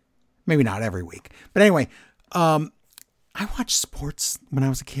 Maybe not every week. But anyway, I watched sports when I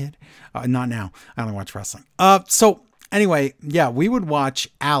was a kid. Not now. I only watch wrestling. So anyway, yeah, we would watch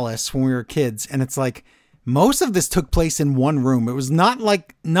Alice when we were kids, and it's like most of this took place in one room. It was not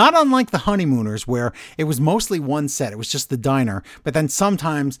unlike the Honeymooners, where it was mostly one set. It was just the diner. But then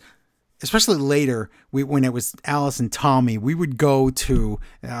sometimes, especially later, when it was Alice and Tommy, we would go to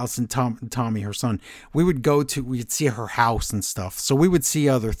Alice and Tommy, her son. We'd see her house and stuff. So we would see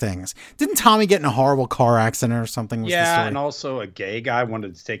other things. Didn't Tommy get in a horrible car accident or something? Yeah, and also a gay guy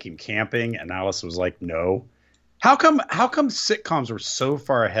wanted to take him camping, and Alice was like, no. How come sitcoms were so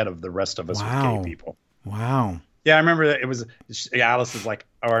far ahead of the rest of us with gay people? Wow. Yeah, I remember that it was Alice is like,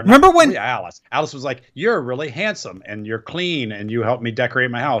 remember when Alice was like, you're really handsome and you're clean and you helped me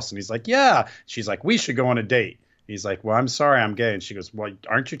decorate my house. And he's like, yeah. She's like, we should go on a date. He's like, well, I'm sorry, I'm gay. And she goes, well,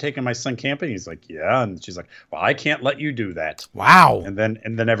 aren't you taking my son camping? He's like, yeah. And she's like, well, I can't let you do that. Wow. And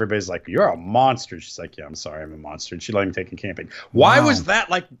then everybody's like, you're a monster. She's like, yeah, I'm sorry, I'm a monster. And she let him take him camping. Why was that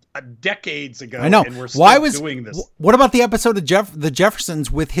like decades ago? I know. And we're still doing this. What about the episode of the Jeffersons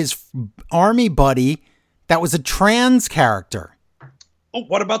with his army buddy that was a trans character? Oh,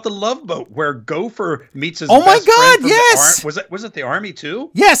 what about the Love Boat where Gopher meets his best friend from yes. Was it the Army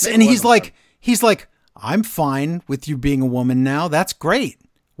too? Yes, maybe. And he's like, I'm fine with you being a woman now. That's great.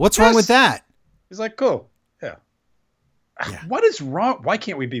 What's wrong with that? He's like, cool. Yeah. What is wrong? Why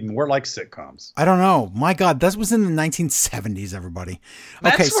can't we be more like sitcoms? I don't know. My God, that was in the 1970s, everybody.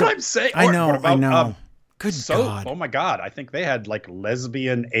 That's what I'm saying. I know. Good God. Oh my God. I think they had like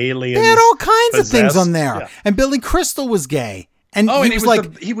lesbian aliens. They had all kinds of things on there. Yeah. And Billy Crystal was gay. And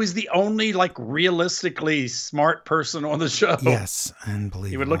he was the only like realistically smart person on the show. Yes, unbelievable.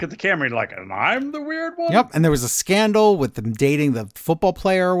 He would look at the camera and like, and I'm the weird one. Yep, and there was a scandal with them dating the football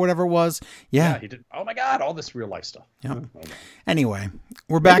player or whatever it was. Yeah, he did. Oh my God, all this real life stuff. Yep. Anyway,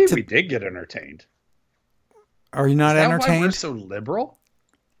 we're back to. We did get entertained. Are you not entertained? Why we're so liberal?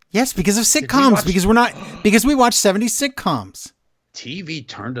 Yes, because of sitcoms. Because we watch 70s sitcoms. TV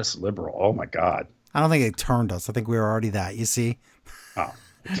turned us liberal. Oh my God. I don't think it turned us. I think we were already that. You see? Oh,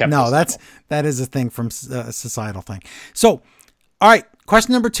 no, that is a thing from a societal thing. So, all right,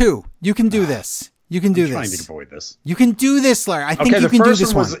 question number 2. You can do this. You can do this. I'm trying to avoid this. You can do this, Larry. I think you can do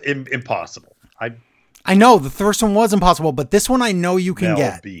this one. The first one was impossible. I know the first one was impossible, but this one I know you can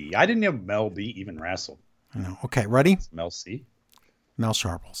get. Mel B. I didn't know Mel B even wrestled. I know. Okay, ready? It's Mel C. Mel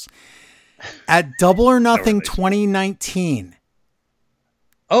Sharples. At Double or Nothing 2019.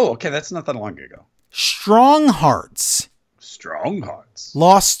 Oh, okay, that's not that long ago. Strong Hearts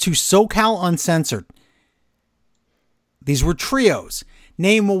lost to SoCal Uncensored. These were trios.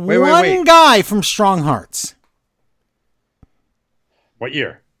 Name one guy from Strong Hearts. What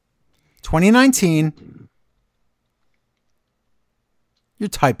year? 2019. You're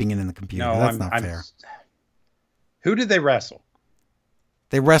typing it in the computer. No, that's not fair. Who did they wrestle?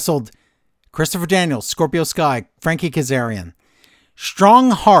 They wrestled Christopher Daniels, Scorpio Sky, Frankie Kazarian.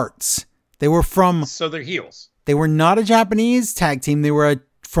 Strong Hearts. They were from. So they're heels. They were not a Japanese tag team. They were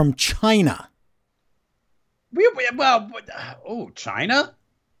from China. China?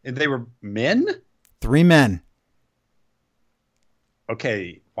 And they were men? 3 men.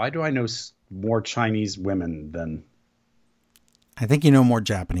 Okay, why do I know more Chinese women than... I think you know more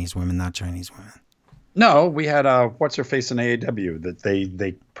Japanese women, not Chinese women. No, we had what's her face in AAW that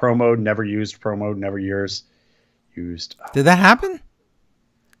they promoed, never used, promoed, never used. Did that happen?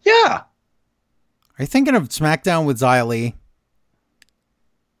 Yeah. Are you thinking of SmackDown with Xia Li?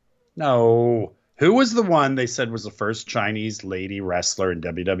 No. Who was the one they said was the first Chinese lady wrestler in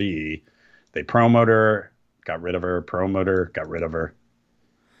WWE? They promoted her, got rid of her, promoted her, got rid of her.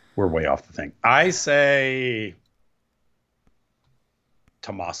 We're way off the thing. I say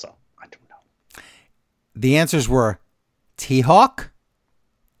Tommaso. I don't know. The answers were T-Hawk,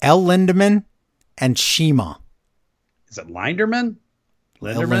 El Lindemann, and Shima. Is it Linderman?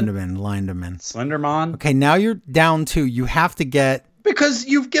 Lindemann. Slenderman? Okay, now you're down to, you have to get... Because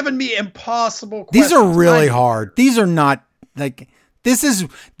you've given me impossible questions. These are really hard. These are not, like...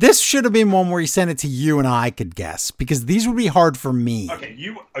 This should have been one where he sent it to you and I could guess, because these would be hard for me. Okay,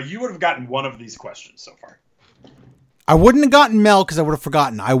 you would have gotten one of these questions so far. I wouldn't have gotten Mel because I would have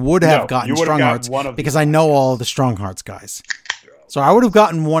forgotten. I would have gotten Strong Hearts because I know all the Strong Hearts guys. So I would have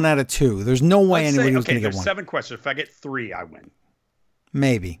gotten 1 out of 2. There's no way anybody was going to get 1. There's 7 questions. If I get 3, I win.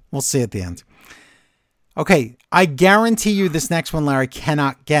 Maybe. We'll see at the end. Okay, I guarantee you this next one, Larry,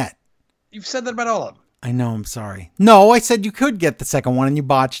 cannot get. You've said that about all of them. I know, I'm sorry. No, I said you could get the second one and you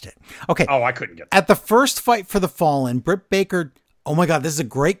botched it. Okay. Oh, I couldn't get that. At the first Fight for the Fallen, Britt Baker... Oh my God, this is a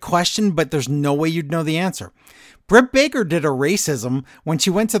great question, but there's no way you'd know the answer. Britt Baker did a racism when she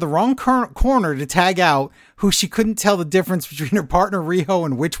went to the wrong corner to tag out who she couldn't tell the difference between her partner Riho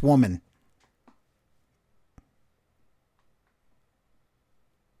and which woman.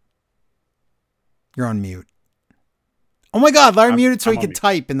 You're on mute. Oh my God, Larry muted so he could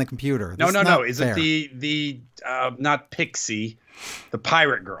type in the computer. No. Is it the not Pixie, the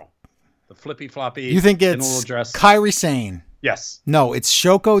pirate girl, the flippy floppy? You think it's in a little dress? Kairi Sane? Yes. No, it's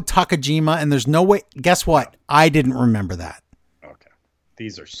Shoko Takajima, and there's no way. Guess what? I didn't remember that. Okay,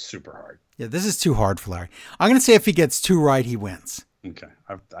 these are super hard. Yeah, this is too hard for Larry. I'm gonna say if he gets 2 right, he wins. Okay,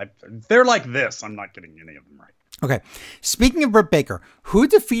 they're like this. I'm not getting any of them right. Okay. Speaking of Britt Baker, who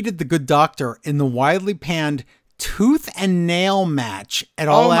defeated the Good Doctor in the widely panned tooth and nail match at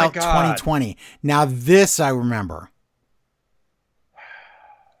All Out 2020? Now this I remember.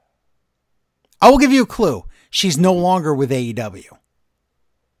 I will give you a clue. She's no longer with AEW.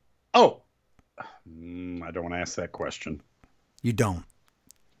 Oh, I don't want to ask that question. You don't.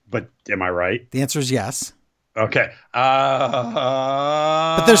 But am I right? The answer is yes. Okay.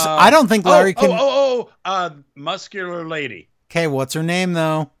 But there's, I don't think Larry can. Muscular lady. Okay, what's her name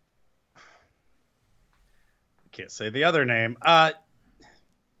though? Can't say the other name.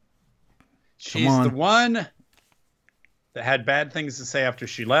 She's the one that had bad things to say after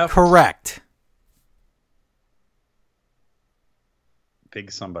she left. Correct.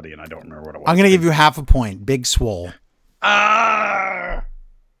 Big somebody, and I don't remember what it was. I'm going to give you half a point. Big Swole.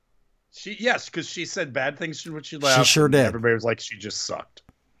 Yes, because she said bad things when she left. She sure did. Everybody was like, she just sucked.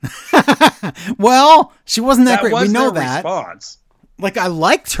 Well, she wasn't that great. We know that. Response. Like, I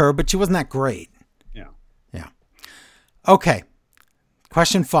liked her, but she wasn't that great. Yeah. Yeah. Okay.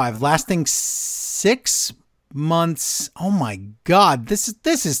 Question 5. Lasting 6 months. Oh my God. This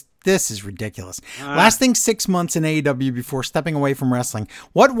is ridiculous. Lasting 6 months in AEW before stepping away from wrestling.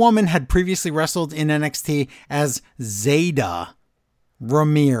 What woman had previously wrestled in NXT as Zayda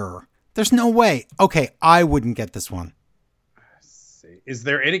Ramir? There's no way. Okay, I wouldn't get this one. Is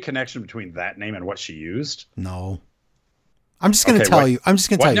there any connection between that name and what she used? No. I'm just going to tell you. I'm just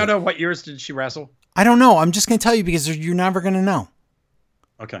going to tell you. No. What years did she wrestle? I don't know. I'm just going to tell you because you're never going to know.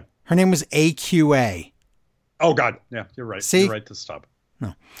 Okay. Her name was AQA. Oh, God. Yeah, you're right. See? You're right to stop.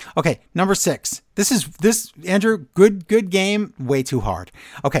 No. Okay, number 6. This Andrew, good game, way too hard.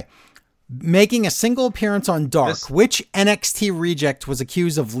 Okay. Making a single appearance on Dark, which NXT reject was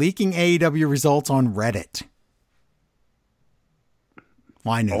accused of leaking AEW results on Reddit?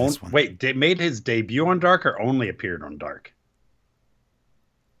 Well, I knew this one. Wait, made his debut on Dark or only appeared on Dark?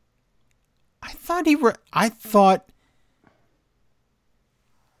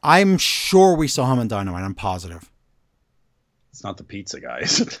 I'm sure we saw him on Dynamite. I'm positive. It's not the pizza guy,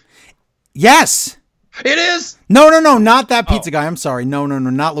 is it? Yes! It is! No, not that pizza guy. I'm sorry. No,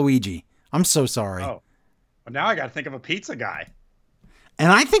 not Luigi. I'm so sorry. Oh. Well, now I got to think of a pizza guy.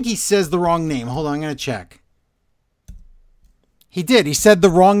 And I think he says the wrong name. Hold on, I'm going to check. He did. He said the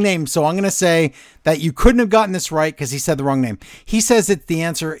wrong name. So I'm going to say that you couldn't have gotten this right because he said the wrong name. He says that the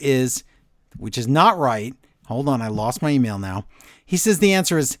answer is which is not right. Hold on, I lost my email now. He says the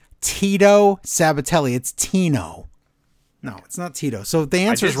answer is Tito Sabatelli. It's Tino. No, it's not Tito. So the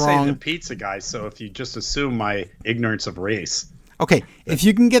answer is wrong. I did say the pizza guy, so if you just assume my ignorance of race. Okay, if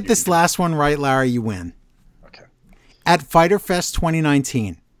you can get this last one right, Larry, you win. Okay. At Fyter Fest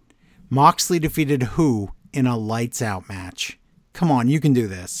 2019, Moxley defeated who in a lights out match? Come on, you can do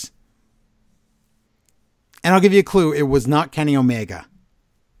this. And I'll give you a clue. It was not Kenny Omega.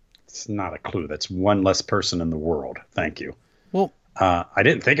 It's not a clue. That's one less person in the world. Thank you. Well, I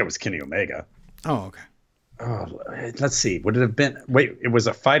didn't think it was Kenny Omega. oh, okay. Oh, let's see. Would it have been? Wait, it was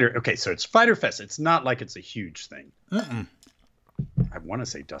a fighter. Okay, so it's Fyter Fest. It's not like it's a huge thing. I want to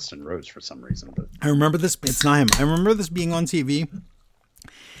say Dustin Rhodes for some reason, but I remember this. It's not him. I remember this being on TV,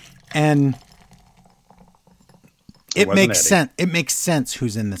 and it makes sense. It makes sense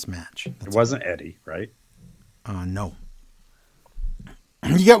who's in this match. It wasn't Eddie, right? No.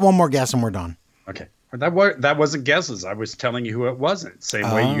 You get one more guess and we're done. Okay. That wasn't guesses. I was telling you who it wasn't. Same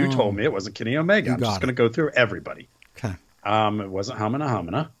way you told me it wasn't Kenny Omega. I'm just going to go through everybody. Okay. It wasn't Hamina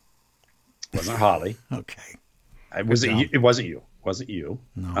Hamina. It wasn't Holly. Okay. It wasn't you. It wasn't you. It wasn't you.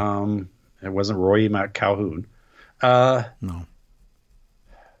 No. It wasn't Roy Calhoun. No.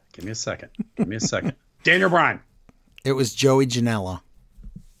 Give me a second. Daniel Bryan. It was Joey Janela.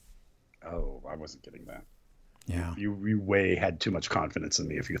 Oh, I wasn't getting that. Yeah. You way had too much confidence in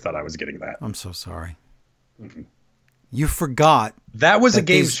me if you thought I was getting that. I'm so sorry. Mm-hmm. You forgot. That was a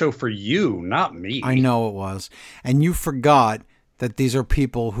game show for you, not me. I know it was. And you forgot that these are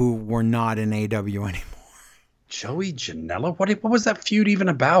people who were not in AW anymore. Joey Janela? What was that feud even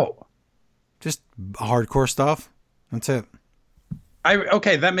about? Just hardcore stuff. That's it.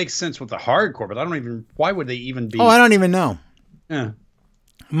 Okay, that makes sense with the hardcore, but why would they even be? Oh, I don't even know. Yeah.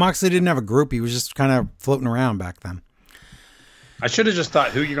 Moxley didn't have a group. He was just kind of floating around back then. I should have just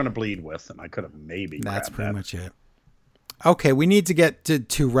thought who you're going to bleed with, and I could have maybe. That's pretty much it. Okay, we need to get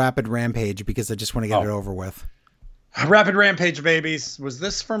to Rapid Rampage because I just want to get it over with. Rapid Rampage, babies. Was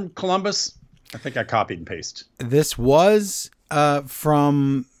this from Columbus? I think I copied and pasted. This was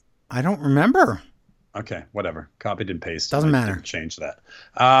from, I don't remember. Okay, whatever. Copied and pasted. Doesn't matter. Change that.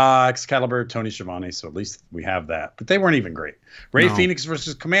 Excalibur, Tony Schiavone, so at least we have that. But they weren't even great. Ray Phoenix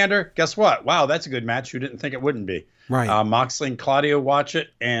versus Commander. Guess what? Wow, that's a good match. Who didn't think it wouldn't be? Right. Moxley and Claudio watch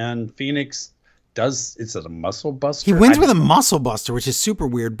it, and Phoenix is it a muscle buster? He wins with a muscle buster, which is super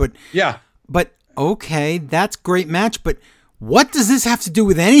weird. But yeah. But okay, that's a great match. But what does this have to do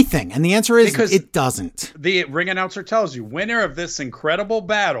with anything? And the answer is it doesn't. The ring announcer tells you, winner of this incredible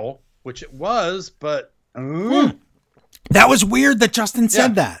battle, which it was, but that was weird that Justin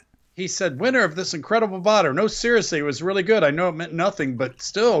said that. He said, winner of this incredible battle. No, seriously, it was really good. I know it meant nothing, but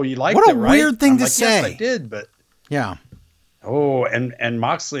still, you liked it, right? What a weird thing to say. Yes, I did, but yeah. Oh, and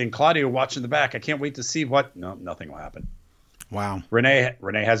Moxley and Claudio watching the back. I can't wait to see what. No, nothing will happen. Wow. Renee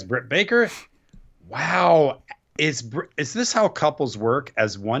has Britt Baker. Wow. Is this how couples work?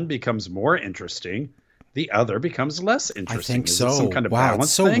 As one becomes more interesting, the other becomes less interesting. I think so. Some kind of wow, balance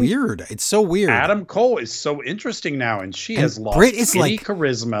it's so thing? Weird. It's so weird. Adam Cole is so interesting now, and she has lost any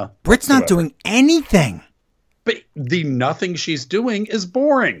charisma. Britt's not doing anything. But the nothing she's doing is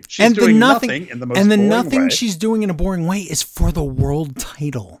boring. She's doing nothing in the most boring way. And the nothing she's doing in a boring way is for the world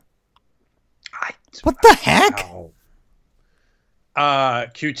title. What the heck?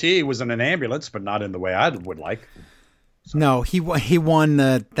 QT was in an ambulance, but not in the way I would like. So. No, he won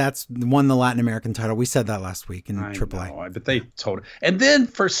the Latin American title. We said that last week in AAA. But they told it. And then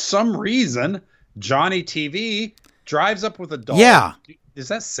for some reason, Johnny TV drives up with a dog. Yeah. Is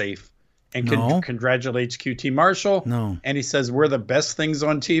that safe? And congratulates QT Marshall. No. And he says, we're the best things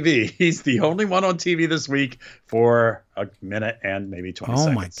on TV. He's the only one on TV this week for a minute and maybe 20 seconds.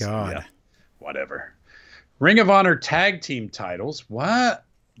 Oh, my God. Yeah, whatever. Ring of Honor tag team titles. What?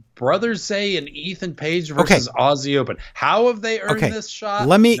 Brother Zay and Ethan Page versus Aussie Open. How have they earned this shot?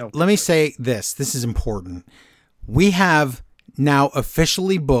 Let me say this. This is important. We have now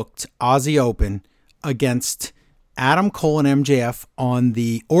officially booked Aussie Open against Adam Cole and MJF on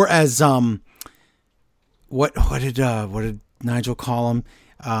the, or as what did Nigel call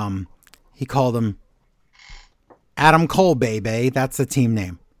him? He called him Adam Cole, baby. That's the team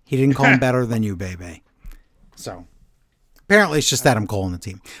name. He didn't call him Better Than You, baby. So apparently it's just Adam Cole on the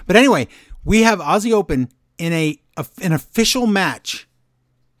team. But anyway, we have Aussie Open in an official match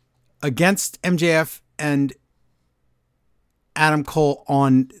against MJF and Adam Cole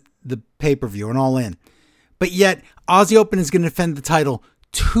on the pay-per-view and All In. But yet, Aussie Open is going to defend the title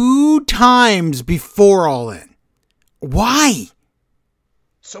 2 times before All In. Why?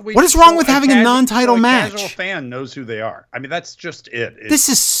 What is wrong with having a non-title match? A casual fan knows who they are. I mean, that's just it. This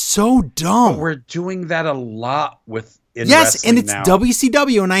is so dumb. But we're doing that a lot with yes, and it's now.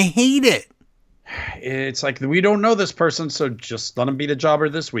 WCW, and I hate it. It's like, we don't know this person, so just let them beat a jobber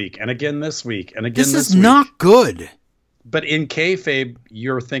this week, and again this week, and again this week. This is not good. But in kayfabe,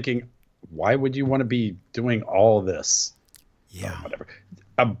 you're thinking, why would you want to be doing all this? Yeah. Whatever.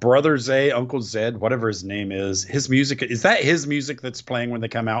 Brother Zay, Uncle Zed, whatever his name is, his music, is that his music that's playing when they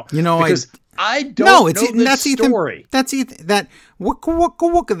come out? You know, because I don't know this story. Ethan, that's Ethan. That wooka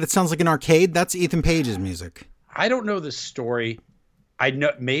wooka wooka that sounds like an arcade. That's Ethan Page's music. I don't know this story. I know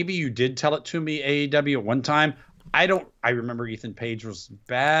maybe you did tell it to me, AEW, at one time. I remember Ethan Page was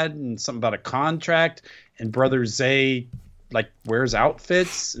bad and something about a contract, and Brother Zay like wears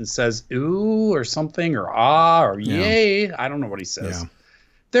outfits and says ooh or something or ah or yay. I don't know what he says. Yeah.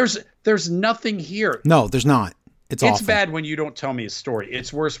 There's nothing here. No, there's not. It's awful. Bad when you don't tell me a story.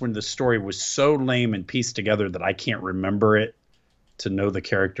 It's worse when the story was so lame and pieced together that I can't remember it to know the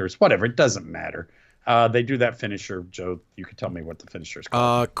characters. Whatever, it doesn't matter. They do that finisher, Joe. You could tell me what the finisher is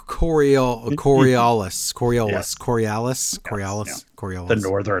called. Coriolis. The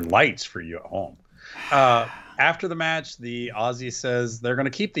Northern Lights for you at home. After the match, the Aussie says they're going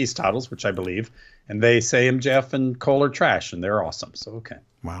to keep these titles, which I believe, and they say MJF and Cole are trash, and they're awesome. So, okay.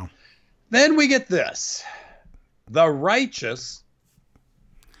 Wow. Then we get this. The Righteous,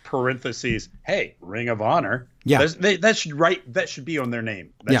 parentheses, hey, Ring of Honor. Yeah. That should be on their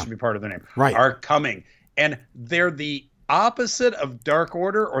name. That should be part of their name. Right. Are coming. And they're the opposite of Dark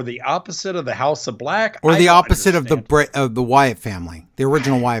Order or the opposite of the House of Black. Or the opposite of the Wyatt family, the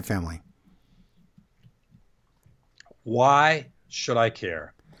original Wyatt family. Why should I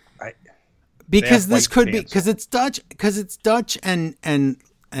care? Because this could be because it's Dutch and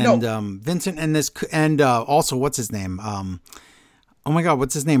Vincent and also what's his name? Oh my God,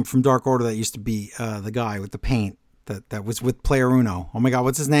 what's his name from Dark Order that used to be the guy with the paint that was with Player Uno? Oh my God,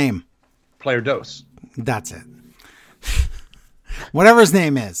 what's his name? Player Dos. That's it. Whatever his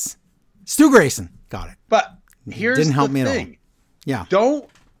name is, Stu Grayson. Got it. But here's didn't help the me thing. at all. Yeah. Don't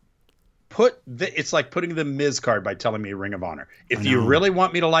put it's like putting the Miz card by telling me Ring of Honor. If you really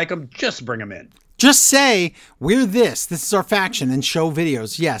want me to like them, just bring them in. Just say, we're this is our faction, and show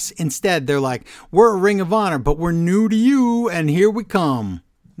videos. Yes. Instead, they're like, we're a Ring of Honor, but we're new to you, and here we come.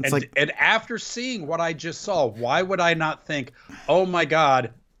 And after seeing what I just saw, why would I not think, oh my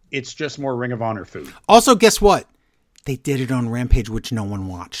God, it's just more Ring of Honor food? Also, guess what? They did it on Rampage, which no one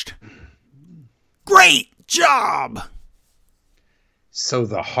watched. Great job! So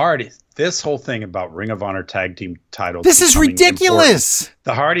this whole thing about Ring of Honor tag team titles. This is ridiculous. Important.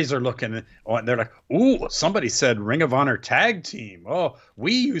 The Hardys are looking, they're like, ooh, somebody said Ring of Honor tag team. Oh,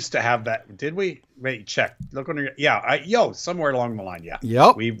 we used to have that. Did we? Wait, check. Look on your, somewhere along the line. Yeah.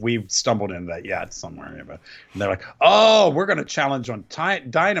 Yep. We stumbled into that. Yeah, it's somewhere. And they're like, oh, we're going to challenge on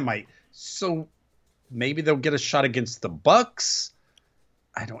Dynamite. So maybe they'll get a shot against the Bucks.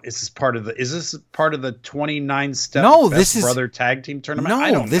 Is this part of the 29-step Best Brother tag team tournament? No, I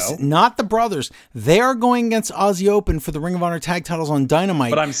don't know. Not the brothers. They are going against Aussie Open for the Ring of Honor tag titles on Dynamite.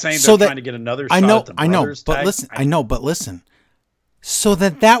 But I'm saying they're trying to get another shot at the brothers tag. But listen. So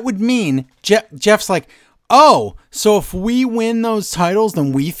that would mean Jeff's like, oh, so if we win those titles,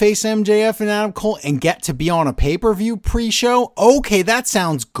 then we face MJF and Adam Cole and get to be on a pay-per-view pre-show? Okay, that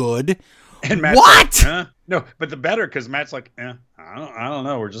sounds good. And Matt's what? Like, no, but the better, because Matt's like, I don't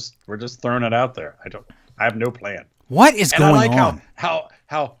know. We're just throwing it out there. I have no plan. What is going on? How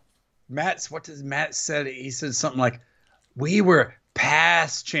what does Matt said? He said something like, we were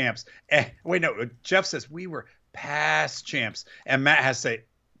past champs. Jeff says we were past champs. And Matt has to say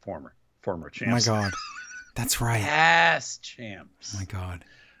former champs. Oh my God. That's right. Past champs. Oh my God.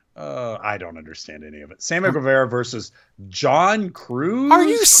 I don't understand any of it. Sammy Guevara versus John Cruz. Are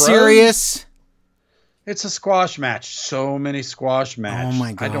you serious? It's a squash match. So many squash matches. Oh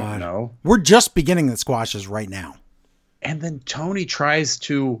my God. I don't know. We're just beginning the squashes right now. And then Tony tries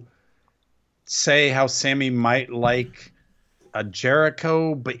to say how Sammy might like a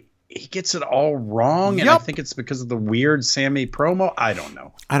Jericho, but he gets it all wrong. And I think it's because of the weird Sammy promo. I don't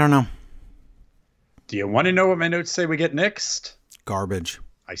know. Do you want to know what my notes say we get next? Garbage.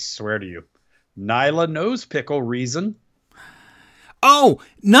 I swear to you. Nyla Nose Pickle reason. Oh,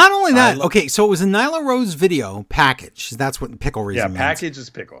 not only that. Okay, so it was a Nyla Rose video package. That's what pickle reason means. Yeah, package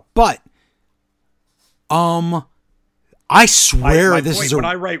is pickle. But, I swear when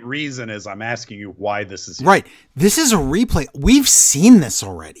I write reason is I'm asking you why this is here. Right. This is a replay. We've seen this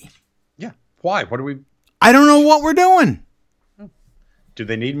already. Yeah. Why? What do we? I don't know what we're doing. Do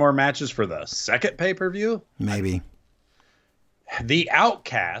they need more matches for the second pay-per-view? Maybe. The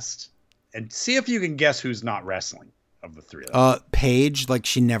Outcast, and see if you can guess who's not wrestling of the three of them. Paige, like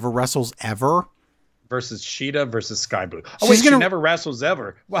she never wrestles ever. Versus Sheeta versus Sky Blue. Oh, She's wait, gonna- she never wrestles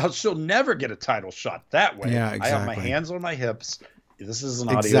ever. Well, she'll never get a title shot that way. Yeah, I have my exactly. hands on my hips. This is an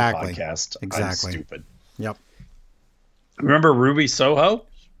audio Exactly. podcast. Exactly. I'm stupid. Yep. Remember Ruby Soho?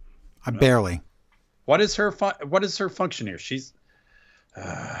 I barely. What is her function here? She's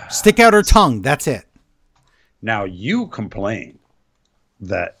Stick out her tongue. That's it. now you complain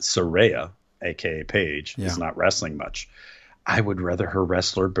that Soraya, aka Paige, is not wrestling much. I would rather her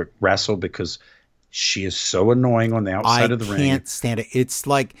wrestle because she is so annoying on the outside of the ring. I can't stand it. It's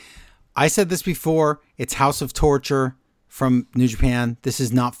like, I said this before, it's House of Torture from New Japan. This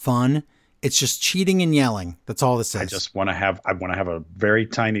is not fun. It's just cheating and yelling. That's all this is. I just want to have a very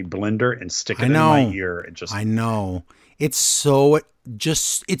tiny blender and stick it in my ear and just. I know. It's so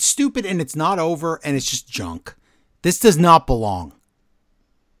it's stupid and it's not over and it's just junk. This does not belong.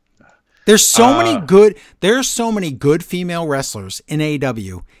 There's so many good female wrestlers in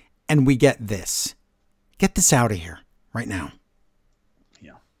AEW, and we get this. Get this out of here right now.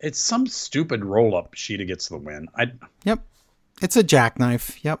 Yeah, it's some stupid roll up. Sheeta gets the win. Yep, it's a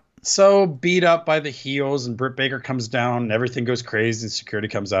jackknife. Yep. So beat up by the heels, and Britt Baker comes down, and everything goes crazy, and security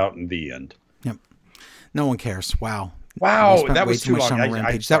comes out in the end. Yep. No one cares. Wow. Wow, that was too long.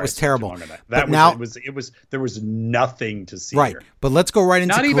 That was terrible. There was nothing to see right. here. But let's go right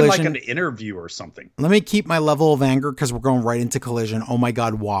into Not Collision. even like an interview or something. Let me keep my level of anger because we're going right into Collision. Oh my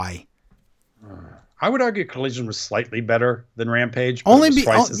God, why? I would argue Collision was slightly better than Rampage. Only it was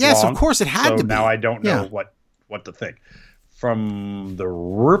twice as yes, long, of course it had to be. Now I don't know what to think. From the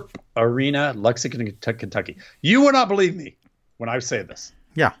RIP Arena, Lexington, Kentucky. You will not believe me when I say this.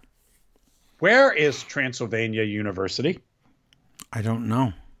 Yeah. Where is Transylvania University? I don't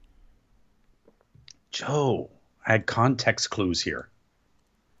know. Joe, I had context clues here.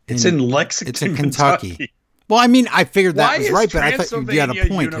 It's in Lexington, it's in Kentucky. Well, I mean, I figured that was right, but I thought you had a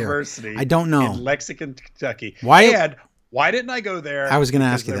point University here. I don't know. In Lexington, Kentucky. Why didn't I go there? I was going to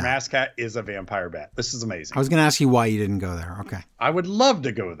ask you their that. Their mascot is a vampire bat. This is amazing. I was going to ask you why you didn't go there. Okay. I would love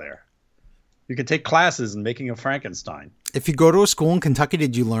to go there. You could take classes in making a Frankenstein. If you go to a school in Kentucky,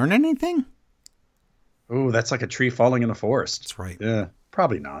 did you learn anything? Oh, that's like a tree falling in the forest. That's right. Yeah,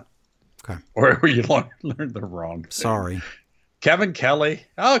 probably not. Okay. Or you learned the wrong thing. Sorry. Kevin Kelly.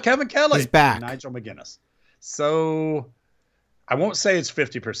 Oh, Kevin Kelly. He's back. Nigel McGuinness. So I won't say it's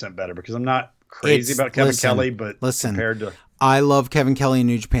 50% better because I'm not crazy about Kevin Kelly, but compared to. I love Kevin Kelly in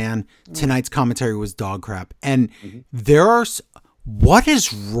New Japan. Tonight's commentary was dog crap. And what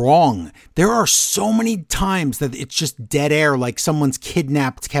is wrong? There are so many times that it's just dead air, like someone's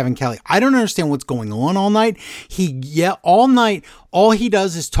kidnapped Kevin Kelly. I don't understand what's going on all night. All night, all he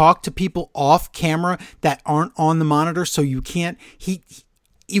does is talk to people off camera that aren't on the monitor, so you can't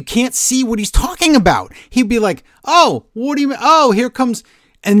see what he's talking about. He'd be like, "Oh, what do you mean? Oh, here comes."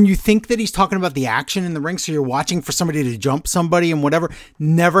 And you think that he's talking about the action in the ring, so you're watching for somebody to jump somebody and whatever.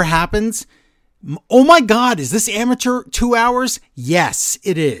 Never happens. Oh my God, is this amateur 2 hours? Yes,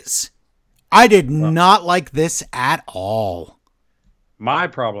 it is. I did not like this at all. My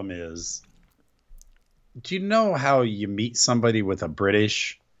problem is, do you know how you meet somebody with a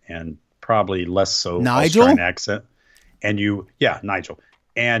British and probably less so Australian accent? And Nigel.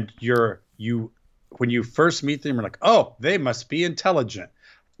 And when you first meet them, you're like, oh, they must be intelligent.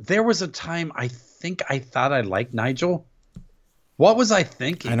 There was a time I thought I liked Nigel. What was I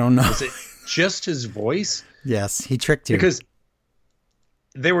thinking? I don't know. Was it just his voice? Yes, he tricked you. Because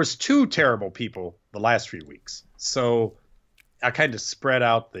there was two terrible people the last few weeks. So I kind of spread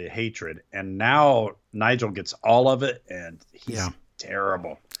out the hatred. And now Nigel gets all of it, and he's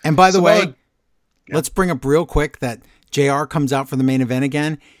terrible. And by the way, let's bring up real quick that JR comes out for the main event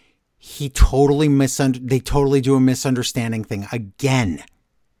again. They totally do a misunderstanding thing again.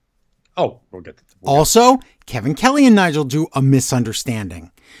 Oh, we'll get to that. Also, Kevin Kelly and Nigel do a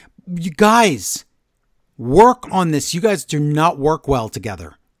misunderstanding. You guys, work on this. You guys do not work well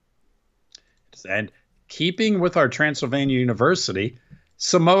together. And keeping with our Transylvania University,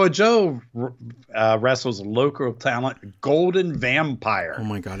 Samoa Joe wrestles local talent Golden Vampire. Oh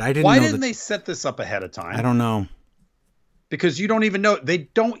my God, I didn't know. Why didn't they set this up ahead of time? I don't know. Because you don't even know. They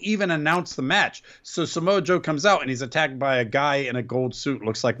don't even announce the match. So Samoa Joe comes out and he's attacked by a guy in a gold suit.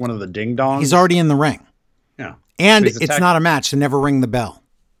 Looks like one of the ding dongs. He's already in the ring. Yeah. And so it's not a match. They never ring the bell.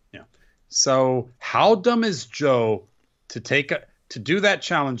 Yeah. So how dumb is Joe to do that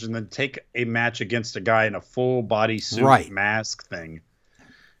challenge and then take a match against a guy in a full body suit mask thing?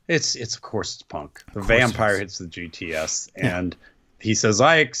 It's of course it's Punk. The vampire hits the GTS and he says,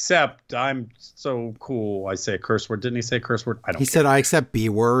 I accept. I'm so cool. I say a curse word. Didn't he say a curse word? I don't He care. said, I accept B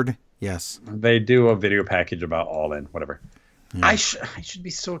word. Yes. They do a video package about All In, whatever. Yeah. I should be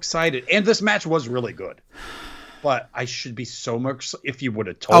so excited. And this match was really good. But I should be so much if you would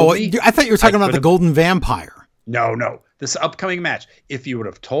have told me. I thought you were talking about the Golden Vampire. No. This upcoming match. If you would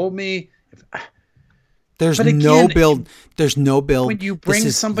have told me. There's no build. There's no build. When you bring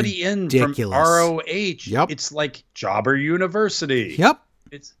somebody ridiculous. In from ROH, it's like Jobber University. Yep.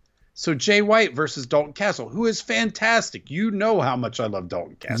 So Jay White versus Dalton Castle, who is fantastic. You know how much I love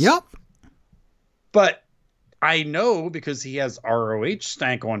Dalton Castle. Yep. But I know because he has ROH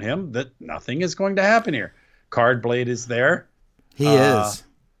stank on him that nothing is going to happen here. Cardblade is there. He is.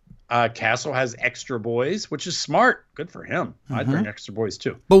 Castle has extra boys, which is smart. Good for him. I'd bring extra boys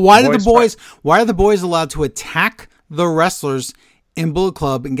too. But why are the boys allowed to attack the wrestlers in Bullet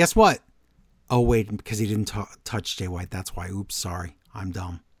Club? And guess what? Oh, wait, because he didn't touch Jay White. That's why. Oops, sorry. I'm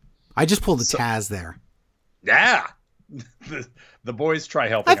dumb. I just pulled a Taz there. Yeah. The boys try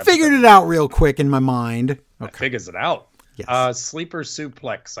helping. I figured it out real quick in my mind. Okay. Figures it out. Yes. Sleeper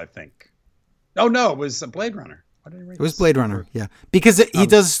suplex, I think. Oh, no, it was a Blade Runner. It was Blade Runner, yeah. Because he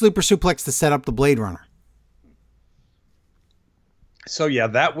does a sleeper suplex to set up the Blade Runner. So, yeah,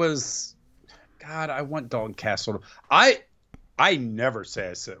 that was... God, I want Dalton Castle. I never say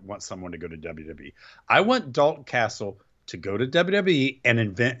I want someone to go to WWE. I want Dalton Castle to go to WWE and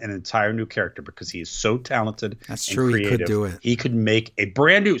invent an entire new character because he is so talented. That's true. Creative. He could do it. He could make a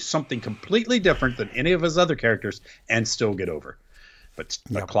brand new, something completely different than any of his other characters and still get over. But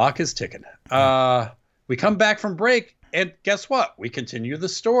the clock is ticking. We come back from break, and guess what? We continue the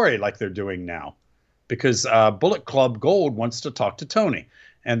story like they're doing now. Because Bullet Club Gold wants to talk to Tony.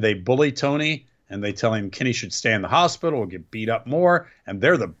 And they bully Tony, and they tell him Kenny should stay in the hospital or get beat up more. And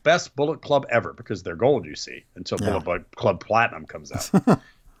they're the best Bullet Club ever because they're gold, you see, until Bullet Club Platinum comes out.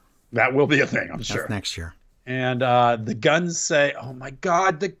 That will be a thing, I'm sure. That's next year. And the Guns say, oh, my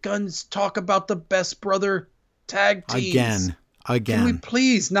God, the Guns talk about the best brother tag teams. Again. Can we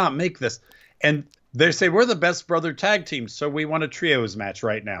please not make this? And they say, we're the best brother tag team, so we want a trios match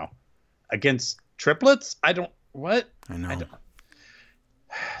right now. Against triplets? What? I know.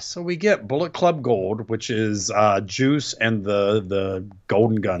 So we get Bullet Club Gold, which is Juice and the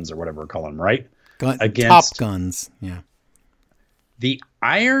Golden Guns or whatever we call them, right? Top Guns, yeah. The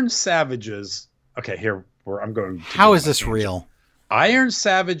Iron Savages. Okay, here I'm going. How is this real? Iron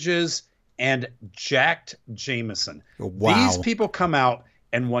Savages and Jacked Jameson. Wow. These people come out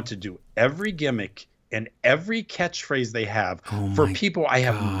and want to do every gimmick and every catchphrase they have for people. I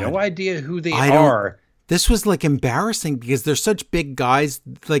have no idea who they are. This was like embarrassing because they're such big guys.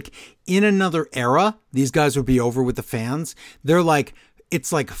 Like in another era, these guys would be over with the fans. They're like,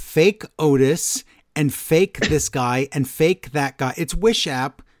 it's like fake Otis and fake this guy and fake that guy. It's Wish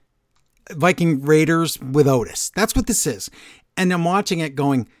App, Viking Raiders with Otis. That's what this is. And I'm watching it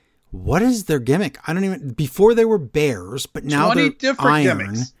going, what is their gimmick? I don't even, before they were bears, but now they're different iron.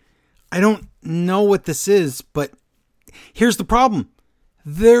 Gimmicks. I don't know what this is, but here's the problem.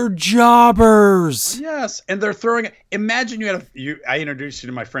 They're jobbers. Yes, and they're throwing it. Imagine I introduced you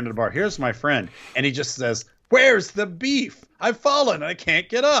to my friend at the bar. Here's my friend. And he just says, where's the beef? I've fallen. I can't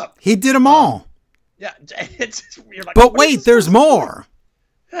get up. He did them all. Yeah. You're like, but wait, there's more.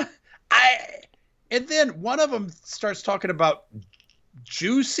 And then one of them starts talking about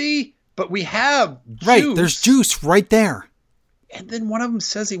Juicy, but we have Juice. Right, there's Juice right there. And then one of them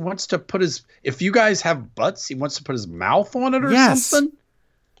says he wants to put if you guys have butts, he wants to put his mouth on it or something.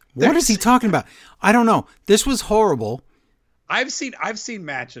 What is he talking about? I don't know. This was horrible. I've seen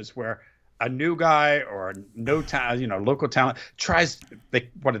matches where a new guy or a local talent tries,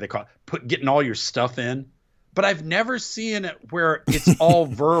 what do they call it? Getting all your stuff in. But I've never seen it where it's all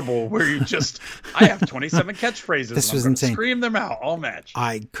verbal, where you I have 27 catchphrases. This was insane. Scream them out all match.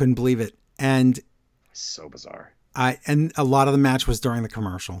 I couldn't believe it. And so bizarre. And a lot of the match was during the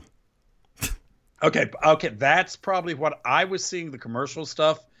commercial. Okay. That's probably what I was seeing, the commercial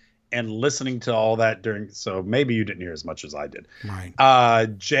stuff and listening to all that during. So maybe you didn't hear as much as I did.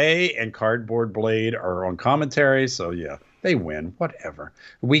 Right. Jay and Cardboard Blade are on commentary. So yeah, they win. Whatever.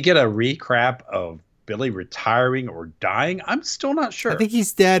 We get a recap of Billy retiring or dying. I'm still not sure. I think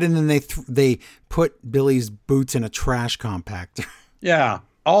he's dead. And then they put Billy's boots in a trash compactor. Yeah.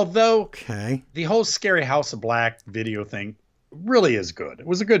 Although the whole Scary House of Black video thing really is good. It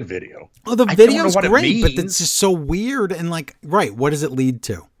was a good video. Oh, the video's great, but it's just so weird and right, what does it lead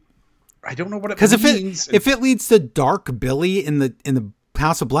to? I don't know what it means. Because if it leads to Dark Billy in the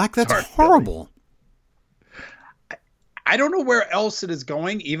House of Black, that's horrible. I don't know where else it is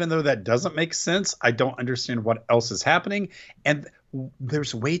going, even though that doesn't make sense. I don't understand what else is happening. And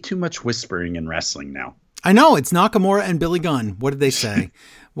there's way too much whispering in wrestling now. I know, it's Nakamura and Billy Gunn. What did they say?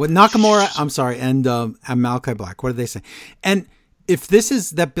 Nakamura, I'm sorry, and Malachi Black. What did they say? And if this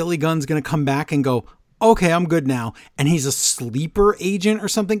is that Billy Gunn's going to come back and go, okay, I'm good now, and he's a sleeper agent or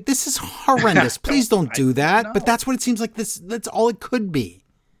something, this is horrendous. Please don't do that. But that's what it seems like. That's all it could be.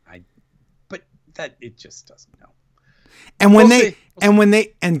 But that it just doesn't know. And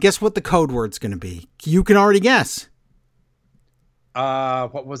and guess what the code word's going to be? You can already guess.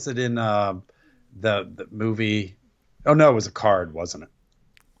 What was it in the movie? Oh no, it was a card, wasn't it?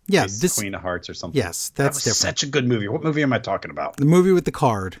 Yeah, Queen of Hearts or something. Yes, that's different. Such a good movie. What movie am I talking about? The movie with the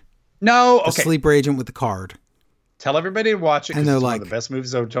card. No, okay. The sleeper agent with the card. Tell everybody to watch it. And they're it's like, one of the best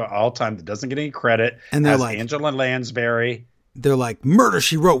movies of all time that doesn't get any credit. And they're like, Angela Lansbury. They're like, Murder,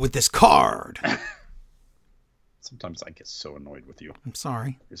 She Wrote with this card. Sometimes I get so annoyed with you. I'm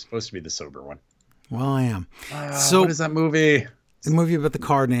sorry. You're supposed to be the sober one. Well, I am. So what is that movie? The movie about the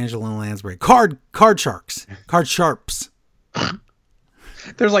card and Angela Lansbury. Card Sharks. Card Sharps.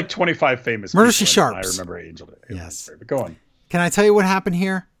 There's like 25 famous Murder, She Sharps. I remember Angela Yes. Lansbury, but go on. Can I tell you what happened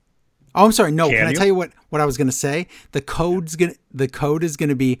here? Oh, I'm sorry. No, can I tell you what I was going to say? The code is going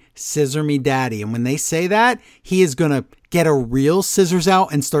to be Scissor Me Daddy. And when they say that, he is going to get a real scissors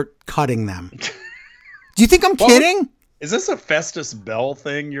out and start cutting them. Do you think I'm kidding? Is this a Festus Bell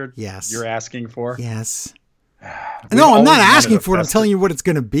thing you're asking for? Yes. No, I'm not asking for it. I'm telling you what it's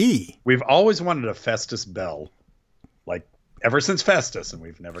going to be. We've always wanted a Festus Bell, like ever since Festus, and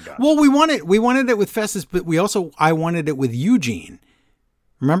we've never gotten. Well, we wanted it with Festus, but I wanted it with Eugene.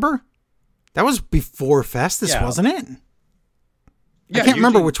 Remember? That was before Festus, wasn't it? Yeah, I can't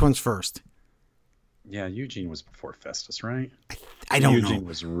remember which one's first. Yeah, Eugene was before Festus, right? I don't know. Eugene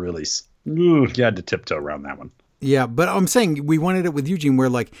was really. You had to tiptoe around that one. Yeah, but I'm saying we wanted it with Eugene where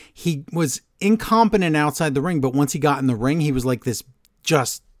like he was incompetent outside the ring, but once he got in the ring, he was like this,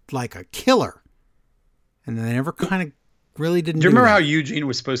 just like a killer. And then they never kind of really didn't. Do you remember how Eugene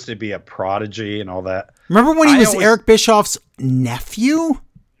was supposed to be a prodigy and all that? Remember when he was Eric Bischoff's nephew?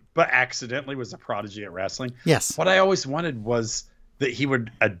 But accidentally was a prodigy at wrestling? Yes. What I always wanted was that he would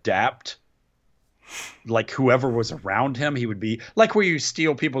adapt, like whoever was around him, he would be like where you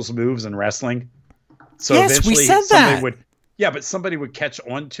steal people's moves in wrestestling. So yes, eventually we said that. But somebody would catch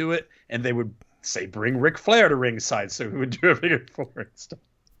on to it and they would say, bring Ric Flair to ringside. So he would do everything for it and stuff.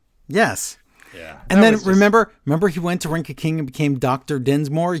 Yes. Yeah. And then remember he went to Ring of King and became Dr.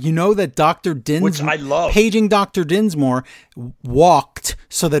 Dinsmore. You know that Dr. Dinsmore, which I love, paging Dr. Dinsmore, walked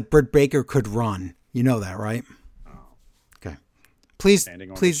so that Britt Baker could run. You know that, right? Oh. Okay. Please,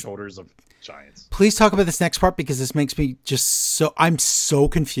 standing on the shoulders of giants. Please talk about this next part because this makes me I'm so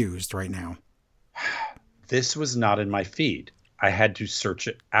confused right now. This was not in my feed. I had to search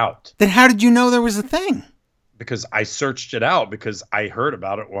it out. Then how did you know there was a thing? Because I searched it out because I heard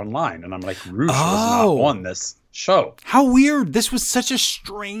about it online. And I'm like, Roosh was not on this show. How weird. This was such a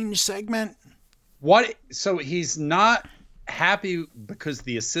strange segment. What? So he's not happy because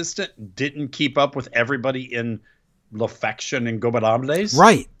the assistant didn't keep up with everybody in La Faction and Gobernables?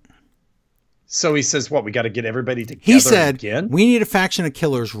 Right. So he says, what, we got to get everybody together He said, again? We need a faction of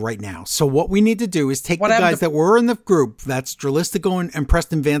killers right now. So what we need to do is take the guys that were in the group, that's Dralistico and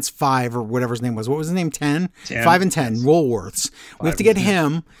Preston Vance 5 or whatever his name was. What was his name? 10? 5 and 10, Woolworths. We have to get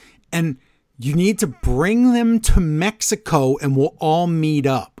him, and you need to bring them to Mexico, and we'll all meet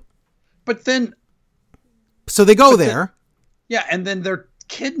up. But then... So they go there. And then they're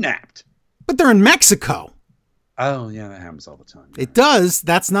kidnapped. But they're in Mexico. Oh, yeah, that happens all the time. It does.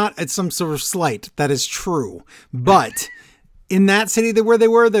 It's some sort of slight. That is true. But in that city where they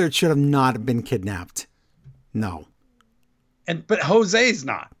were, they should have not been kidnapped. No. But Jose's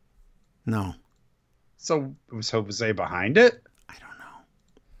not. No. So was Jose behind it? I don't know.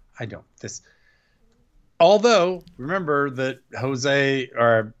 I don't. Although, remember that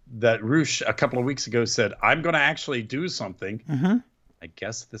that Roosh a couple of weeks ago said, I'm going to actually do something. Mm-hmm. I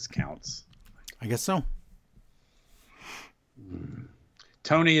guess this counts. I guess so.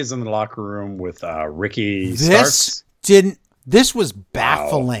 Tony is in the locker room with Ricky Starks. This was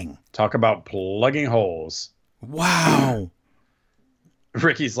baffling. Wow. Talk about plugging holes. Wow.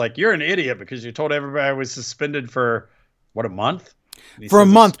 Ricky's like, you're an idiot because you told everybody I was suspended for, a month? For a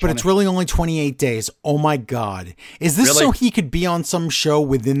month, but it's really only 28 days. Oh, my God. Is this really? So he could be on some show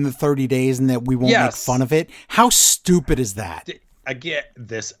within the 30 days and that we won't make fun of it? How stupid is that? I get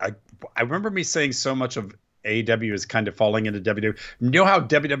this. I remember me saying so much of AEW is kind of falling into WWE. You know how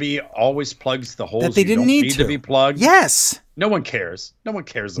WWE always plugs the holes that they didn't need to be plugged? Yes. No one cares. No one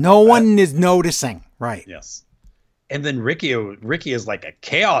cares about No one is noticing. Right. Yes. And then Ricky is like a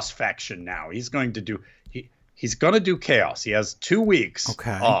chaos faction now. He's going to do He's going to do Chaos. He has 2 weeks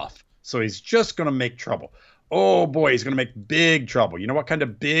off. So he's just going to make trouble. Oh, boy, he's going to make big trouble. You know what kind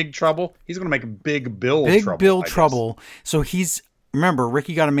of big trouble? He's going to make Big Bill trouble. Big Bill trouble. So remember,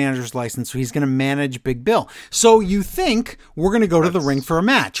 Ricky got a manager's license, so he's going to manage Big Bill. So you think we're going to go to the ring for a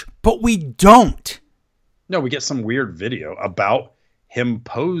match, but we don't. No, we get some weird video about him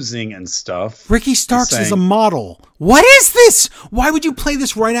posing and stuff. Ricky Starks is a model. What is this? Why would you play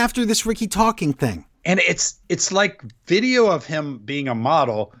this right after this Ricky talking thing? And it's like video of him being a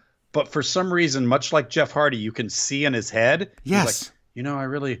model, but for some reason, much like Jeff Hardy, you can see in his head. Yes. He's like, you know,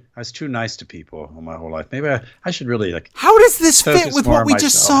 I was too nice to people all my whole life. Maybe I should really like. How does this fit with what we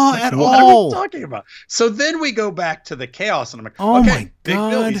just saw at all? What are we talking about? So then we go back to the Chaos, and I'm like, oh okay, my Big God.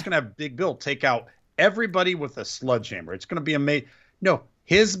 Bill. He's gonna have Big Bill take out everybody with a sledgehammer. It's gonna be amazing. No,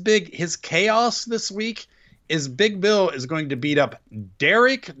 his Chaos this week is Big Bill is going to beat up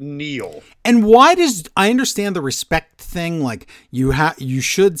Derek Neal. And why I understand the respect thing? Like you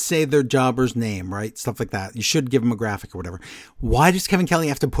should say their jobber's name, right? Stuff like that. You should give him a graphic or whatever. Why does Kevin Kelly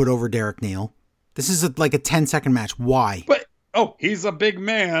have to put over Derek Neal? This is like a 10-second match. Why? But he's a big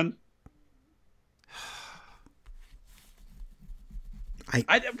man.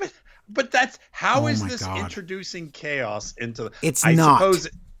 But that's how is this introducing Chaos into the? It's not. Suppose.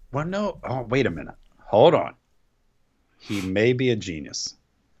 Well, no. Oh, wait a minute. Hold on. He may be a genius,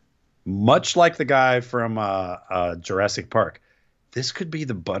 much like the guy from Jurassic Park. This could be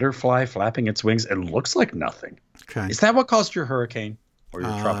the butterfly flapping its wings. It looks like nothing. Okay. Is that what caused your hurricane or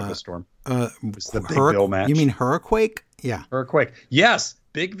your tropical storm? Was the Big Bill match? You mean Hurricane? Yeah. Hurricane. Yes.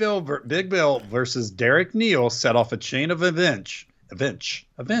 Big Bill versus Derek Neal set off a chain of events.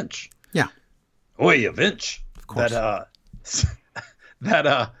 Yeah. Oi, events. Of course.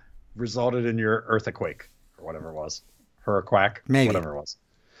 That resulted in your earthquake or whatever it was. Hurricane. Maybe. Whatever it was.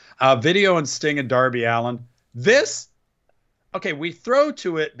 Video and Sting and Darby Allin. We throw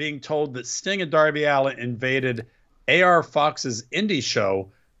to it being told that Sting and Darby Allin invaded AR Fox's indie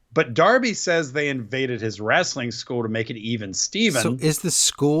show, but Darby says they invaded his wrestling school to make it even Steven. So is the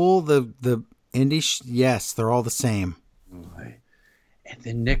school the indie? Yes, they're all the same. And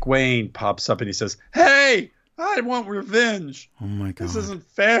then Nick Wayne pops up and he says, "Hey, I want revenge. Oh my God. This isn't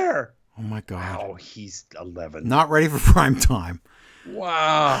fair." Oh my God. Oh, he's 11. Not ready for prime time.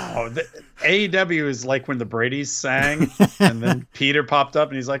 Wow. The AEW is like when the Bradys sang and then Peter popped up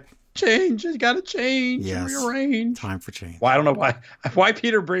and he's like, change. You got to change. Yes. Rearrange. Time for change. Well, I don't know why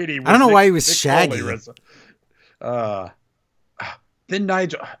Peter Brady. I don't know why he was Shaggy. Then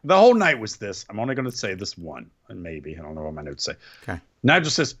Nigel, the whole night was this. I'm only going to say this one, and maybe. I don't know what my notes say. Okay. Nigel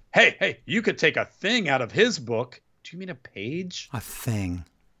says, hey, you could take a thing out of his book. Do you mean a page? A thing.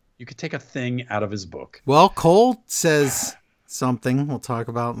 You could take a thing out of his book. Well, Cole says something we'll talk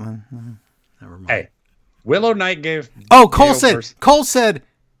about. Never mind. Hey, Willow Nightingale. Oh, Cole said,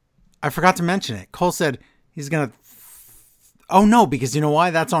 I forgot to mention it. Cole said he's going to. Oh, no, because you know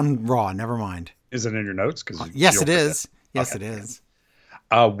why? That's on Raw. Never mind. Is it in your notes? Yes, it is. Yes, it is.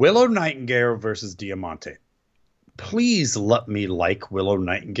 Willow Nightingale versus Diamante. Please let me like Willow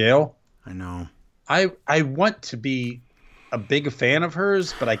Nightingale. I know. I want to be a big fan of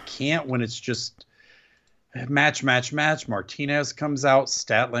hers, but I can't when it's just match. Martinez comes out.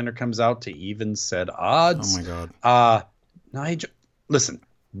 Statlander comes out to even said odds. Oh, my God. Nigel, listen,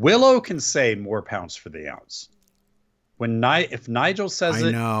 Willow can say more pounds for the ounce. If Nigel says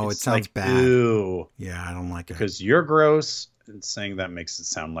I know, it sounds like, bad. Ew. Yeah, I don't like it. Because you're gross, and saying that makes it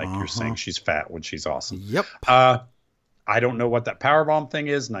sound like you're saying she's fat when she's awesome. Yep. I don't know what that powerbomb thing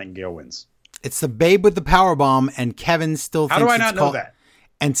is. Nightingale wins. It's the babe with the powerbomb, and Kevin still thinks How do I not know that?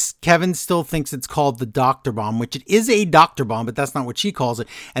 And Kevin still thinks it's called the Doctor Bomb, which it is a Doctor Bomb, but that's not what she calls it.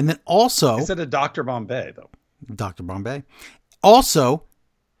 And then also... Is it a Dr. Bombay, though? Dr. Bombay. Also...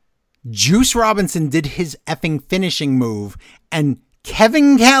 Juice Robinson did his effing finishing move, and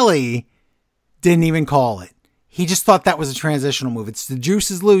Kevin Kelly didn't even call it. He just thought that was a transitional move. It's the Juice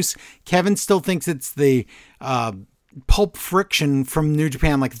is loose. Kevin still thinks it's the Pulp Friction from New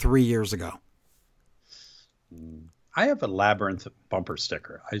Japan like 3 years ago. I have a Labyrinth bumper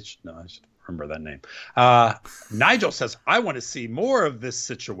sticker. I should remember that name. Nigel says, I want to see more of this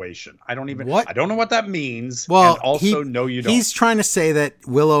situation. I don't know what that means. Well, and also, no, you don't. He's trying to say that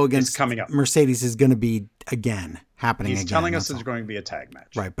Willow against coming up. Mercedes is going to be happening again. He's telling us it's going to be a tag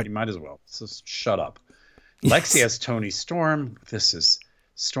match. Right, but you might as well. So shut up. Yes. Lexi has Tony Storm.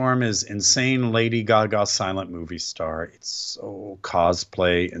 Storm is insane Lady Gaga silent movie star. It's so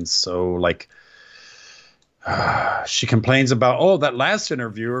cosplay and so like... she complains about, that last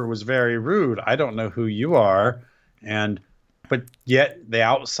interviewer was very rude. I don't know who you are. And but yet the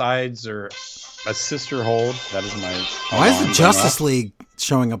outsides are a sister hold. That is my. Why is the Justice League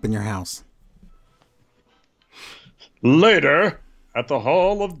showing up in your house? Later at the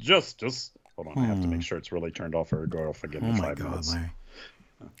Hall of Justice. Hold on, I have to make sure it's really turned off or go off again in 5 minutes. Larry.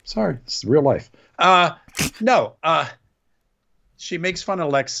 Sorry, it's real life. No. She makes fun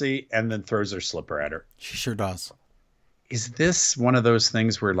of Lexi and then throws her slipper at her. She sure does. Is this one of those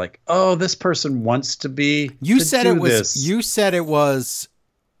things where like, oh, this person wants to be? You to said do it was. this. You said it was.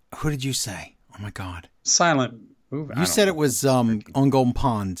 Who did you say? Oh my God. Silent move. You said it was on Golden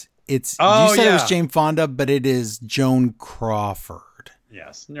Pond. It's. Oh, you said it was yeah. Jane Fonda, but it is Joan Crawford.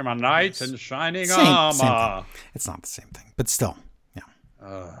 Yes, near my knight in shining Same armor. thing. It's not the same thing, but still, yeah.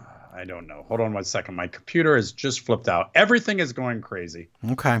 I don't know. Hold on 1 second. My computer has just flipped out. Everything is going crazy.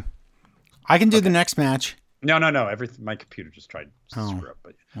 Okay. I can do the next match. No. Everything. My computer just tried to screw up.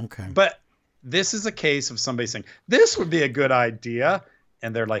 But Okay. But this is a case of somebody saying this would be a good idea,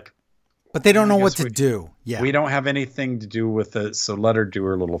 and they're like, But they don't know what guess to do. Yeah. we don't have anything to do with it, so let her do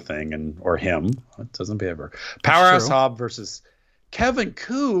her little thing, or him. It doesn't be ever. Powerhouse true. Hobb versus Kevin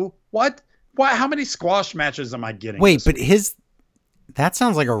Koo. What? Why? How many squash matches am I getting? Wait, this but week? that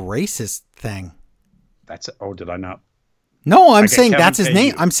sounds like a racist thing. That's it. Oh, did I not? No, I'm Okay, saying Kevin that's his K.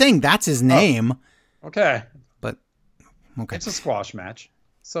 name. I'm saying that's his name. Okay, But okay. it's a squash match.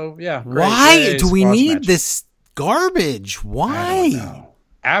 So yeah. Great. Why Yay, do we squash need match. this garbage? I don't Why? know.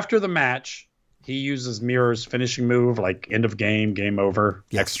 After the match, he uses Mirror's finishing move, like end of game, game over,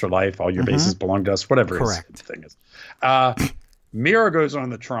 Yes. extra life, all your bases belong to us, whatever Correct. his thing is. Mirror goes on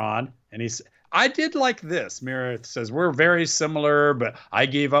the Tron, and I did like this. Mirror says, we're very similar, but I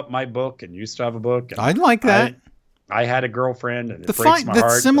gave up my book, and you still have a book. And I'd like that. I had a girlfriend, and it The breaks my the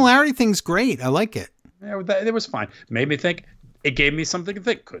heart. similarity thing's great. I like it. Yeah, it was fine. Made me think. It gave me something to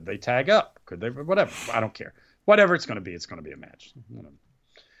think. Could they tag up? Could they? Whatever. I don't care. Whatever it's going to be a match.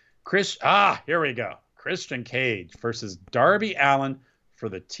 Here we go. Christian Cage versus Darby Allin for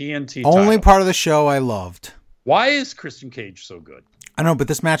the TNT Only title. part of the show I loved. Why is Christian Cage so good? I know, but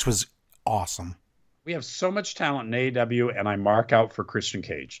this match was awesome. We have so much talent in AEW, and I mark out for Christian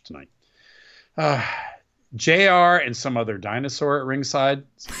Cage tonight. JR and some other dinosaur at ringside.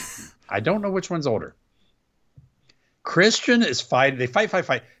 I don't know which one's older. Christian is fighting. They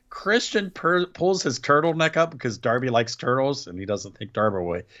fight. Christian pulls his turtleneck up because Darby likes turtles, and he doesn't think Darby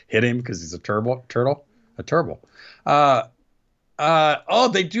will hit him because he's a turtle.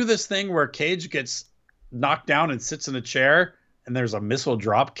 They do this thing where Cage gets knocked down and sits in a chair, and there's a missile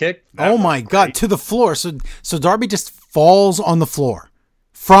drop kick. Oh my God, to the floor. So Darby just falls on the floor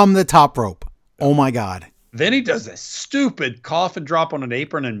from the top rope. Oh my God. Then he does this stupid coffin drop on an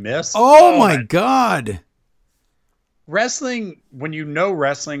apron and miss. Oh my God. Wrestling, when you know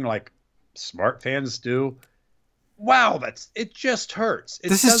wrestling like smart fans do, wow, it just hurts.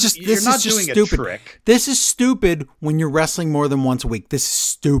 This is just stupid. A trick. This is stupid when you're wrestling more than once a week. This is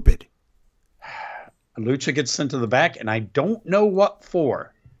stupid. Lucha gets sent to the back, and I don't know what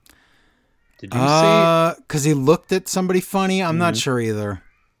for. Did you see? Because he looked at somebody funny. I'm not sure either.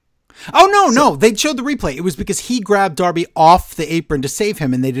 Oh, no. They showed the replay. It was because he grabbed Darby off the apron to save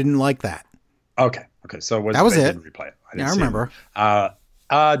him, and they didn't like that. Okay. So that was it. Replay it. I remember.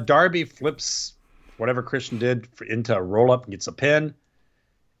 Darby flips whatever Christian did into a roll up and gets a pin,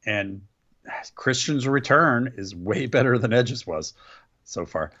 and Christian's return is way better than Edge's was so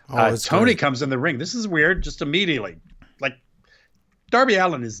far. Tony great. comes in the ring. This is weird. Just immediately, like Darby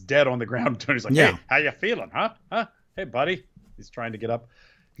Allin is dead on the ground. Tony's like, "Hey, how you feeling, huh? Hey, buddy." He's trying to get up.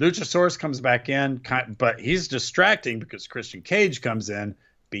 Luchasaurus comes back in, but he's distracting because Christian Cage comes in,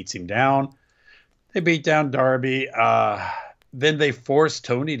 beats him down. They beat down Darby. Then they force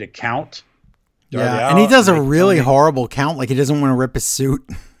Tony to count Darby out, and he does a really Tony, horrible count, like he doesn't want to rip his suit.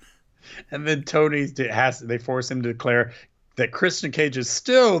 And then Tony they force him to declare that Christian Cage is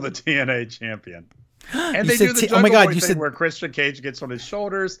still the TNA champion. And they do the oh my God, thing where Christian Cage gets on his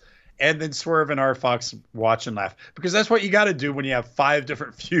shoulders, and then Swerve and R. Fox watch and laugh, because that's what you got to do when you have 5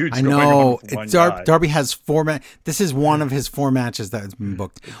 different feuds. I going know. on with one guy. Darby has 4 This is one of his 4 matches that has been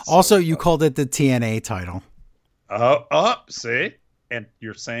booked. Also, you called it the TNA title. See? And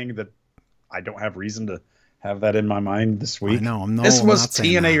you're saying that I don't have reason to have that in my mind this week? I know. This was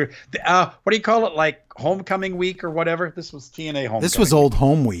TNA. What do you call it? Like Homecoming Week or whatever? This was TNA Homecoming. This was Old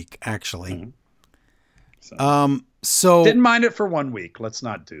Home Week, actually. Mm-hmm. So didn't mind it for 1 week. Let's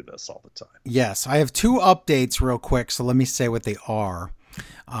not do this all the time. Yes, I have 2 updates real quick, so let me say what they are.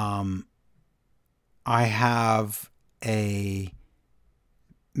 I have a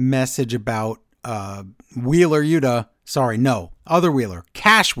message about Wheeler Yuta. Sorry, no, other Wheeler,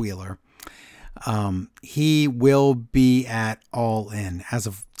 Cash Wheeler. He will be at All In as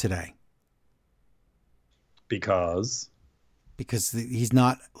of today. Because he's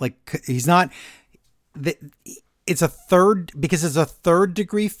not. It's a third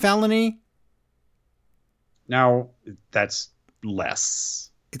degree felony. Now that's less.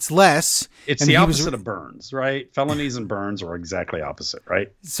 It's less. It's the opposite of Burns, right? Felonies and Burns are exactly opposite,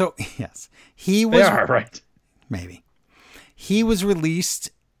 right? So yes, they are, right? Maybe. He was released.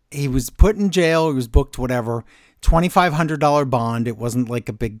 He was put in jail. He was booked, whatever. $2,500 bond. It wasn't like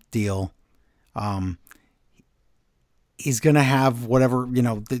a big deal. He's going to have whatever,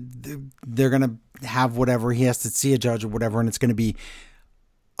 they're going to have whatever. He has to see a judge or whatever. And it's going to be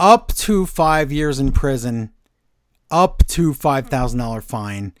up to 5 years in prison, up to $5,000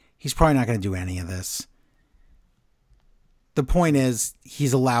 fine. He's probably not going to do any of this. The point is,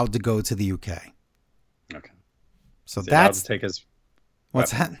 he's allowed to go to the UK. Okay. So that's... take his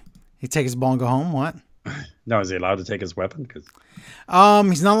what's weapon? that? He take his ball and go home? What? No, is he allowed to take his weapon?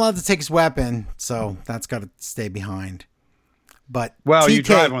 He's not allowed to take his weapon, so that's got to stay behind. But you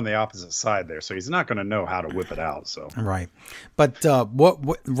drive on the opposite side there, so he's not going to know how to whip it out. So right, but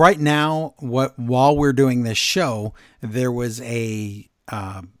what right now? While we're doing this show, there was a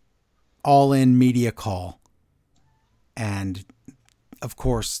all-in media call, and of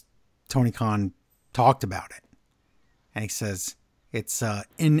course, Tony Khan talked about it, and he says it's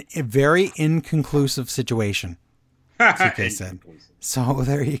in a very inconclusive situation. TK said. So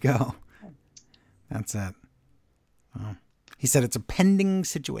there you go. That's it. Oh. He said it's a pending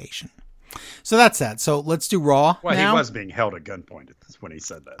situation. So that's that. So let's do Raw now. He was being held at gunpoint when he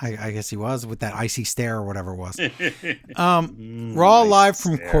said that. I guess he was, with that icy stare or whatever it was. Raw live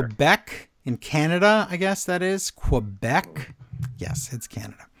from Quebec in Canada, I guess that is. Quebec. Yes, it's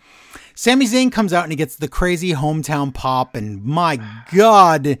Canada. Sami Zayn comes out and he gets the crazy hometown pop. And my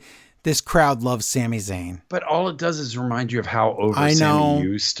God, this crowd loves Sami Zayn. But all it does is remind you of how over Sami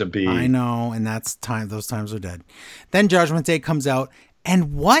used to be. I know, and those times are dead. Then Judgment Day comes out,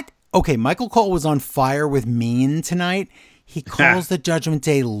 and what? Okay, Michael Cole was on fire with Mean tonight. He calls the Judgment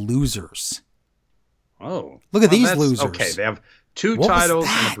Day losers. Oh. Look at these losers. Okay, they have two titles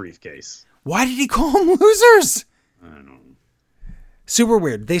and a briefcase. Why did he call them losers? I don't know. Super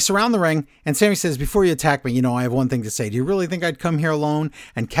weird. They surround the ring, and Sami says, before you attack me, I have one thing to say. Do you really think I'd come here alone?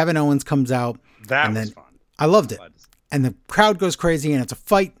 And Kevin Owens comes out. That was fun. I loved it. And the crowd goes crazy, and it's a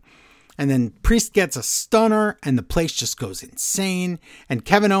fight. And then Priest gets a stunner, and the place just goes insane. And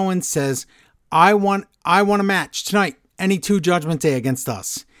Kevin Owens says, I want a match tonight. Any two Judgment Day against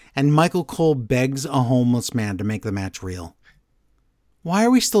us. And Michael Cole begs a homeless man to make the match real. Why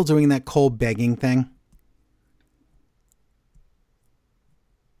are we still doing that Cole begging thing?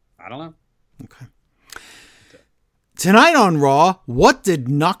 I don't know. Okay. Tonight on Raw, what did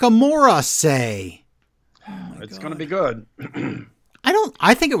Nakamura say? It's going to be good.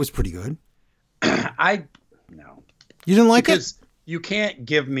 I think it was pretty good. No. You didn't like it? Because you can't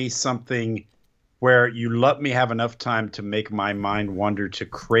give me something where you let me have enough time to make my mind wander to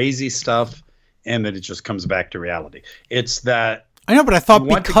crazy stuff and then it just comes back to reality. It's that. I know, but I thought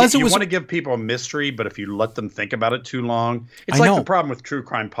because you want to give people a mystery, but if you let them think about it too long, it's like the problem with true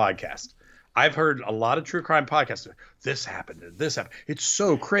crime podcast. I've heard a lot of true crime podcasts. This happened. It's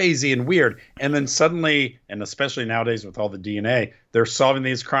so crazy and weird. And then suddenly, and especially nowadays with all the DNA, they're solving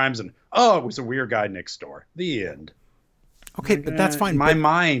these crimes and, it was a weird guy next door. The end. Okay, but that's fine. My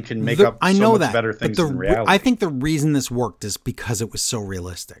mind can make up so much better things than reality. I think the reason this worked is because it was so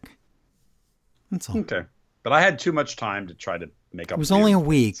realistic. That's all. Okay. But I had too much time to try to make up. It was only a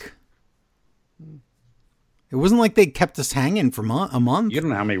week. It wasn't like they kept us hanging for a month. You don't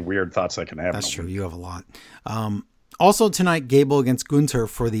know how many weird thoughts I can have. That's true. You have a lot. Also tonight, Gable against Gunther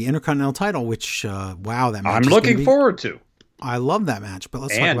for the Intercontinental title, which, wow, that match I'm looking forward to. I love that match, but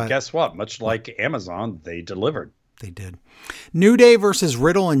let's talk about it. And guess what? Much like Amazon, they delivered. They did. New Day versus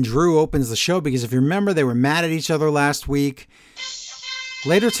Riddle and Drew opens the show because if you remember, they were mad at each other last week.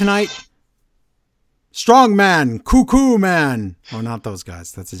 Later tonight, Strong Man, Cuckoo Man. Oh, not those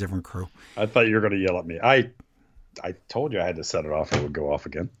guys. That's a different crew. I thought you were going to yell at me. I told you I had to set it off. It would go off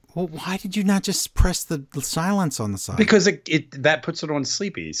again. Well, why did you not just press the silence on the side? Because that puts it on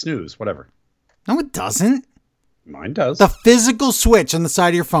sleepy, snooze, whatever. No, it doesn't. Mine does. The physical switch on the side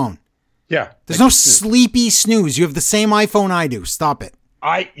of your phone. Yeah. There's no sleepy snooze. You have the same iPhone I do. Stop it.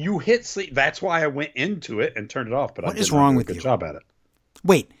 You hit sleep. That's why I went into it and turned it off. But what is wrong with you? Good job at it.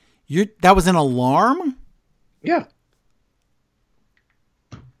 Wait, that was an alarm? Yeah.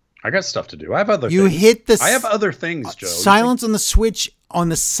 I got stuff to do. I have other things. You hit the... I have other things, Joe. Silence on the switch on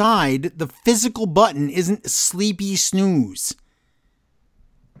the side. The physical button isn't sleepy snooze.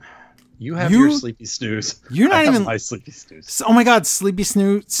 You have your sleepy snooze. You're not I have even my sleepy snooze. Oh my God, sleepy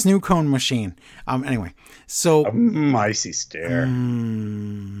snoo cone machine. Anyway, so icy stare.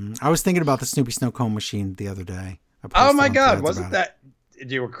 I was thinking about the Snoopy snow cone machine the other day. Oh my God, wasn't that?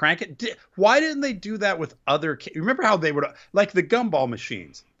 You were cranking. Why didn't they do that with other? Remember how they would like the gumball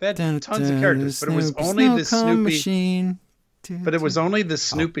machines? They had tons of characters, but it was only the Snoopy machine. But it was only the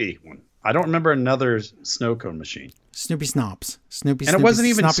Snoopy one. I don't remember another snow cone machine. Snoopy Snops. Snoopy. And it wasn't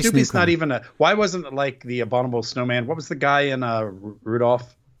even Snoppy Snoopy's. Not even a. Why wasn't it like the abominable snowman? What was the guy in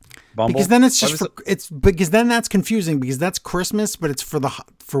Rudolph? Bumble? Because then it's just it's because then that's confusing because that's Christmas, but it's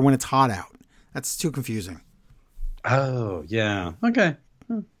for when it's hot out. That's too confusing. Oh yeah. Okay.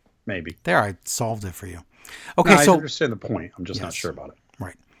 Maybe. There, I solved it for you. Okay, no, so I understand the point. I'm just not sure about it.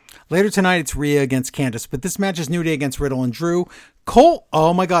 Right. Later tonight, it's Rhea against Candice, but this match is New Day against Riddle and Drew. Cole,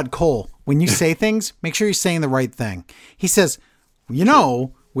 oh my God, Cole, when you say things, make sure you're saying the right thing. He says,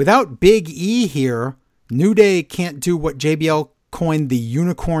 without Big E here, New Day can't do what JBL coined the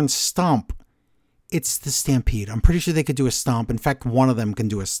unicorn stomp. It's the Stampede. I'm pretty sure they could do a stomp. In fact, one of them can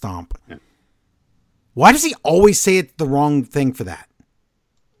do a stomp. Yeah. Why does he always say it the wrong thing for that?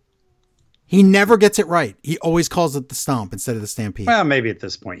 He never gets it right. He always calls it the stomp instead of the Stampede. Well, maybe at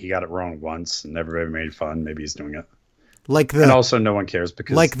this point he got it wrong once and everybody made fun. Maybe he's doing it. And also no one cares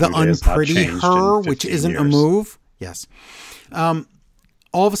because like the unpretty her, which isn't a move. Yes. All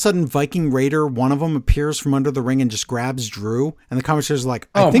of a sudden, Viking Raider, one of them appears from under the ring and just grabs Drew. And the commentators are like,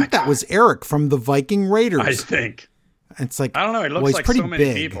 I think that was Eric from the Viking Raiders. I think. It's like, I don't know. It looks like pretty so many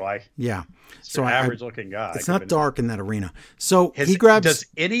big. people. Yeah. So average looking guy. It's not dark in that arena. So he grabs.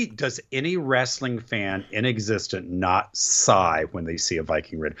 Does any wrestling fan in existence not sigh when they see a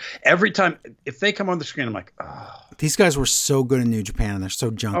Viking Raider? Every time, if they come on the screen, I'm like, oh. These guys were so good in New Japan and they're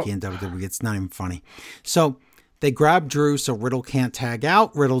so junky in WWE. It's not even funny. So they grab Drew so Riddle can't tag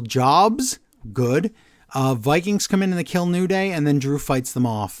out. Riddle jobs. Good. Vikings come in and they kill New Day and then Drew fights them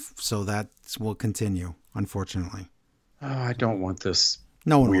off. So that will continue, unfortunately. Oh, I don't want this.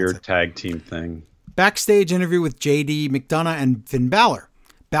 No one weird tag team thing. Backstage interview with JD McDonough and Finn Balor.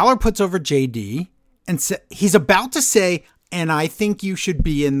 Balor puts over JD and he's about to say, and I think you should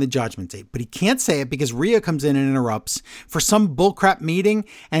be in the Judgment Day. But he can't say it because Rhea comes in and interrupts for some bullcrap meeting.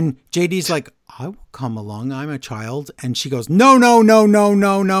 And JD's like, I will come along. I'm a child. And she goes, no.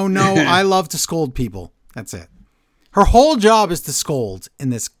 I love to scold people. That's it. Her whole job is to scold in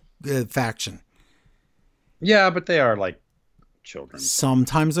this faction. Yeah, but they are like children.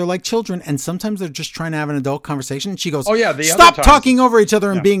 Sometimes they're like children, and sometimes they're just trying to have an adult conversation. And she goes, stop talking over each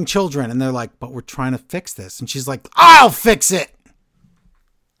other and being children. And they're like, but we're trying to fix this. And she's like, I'll fix it.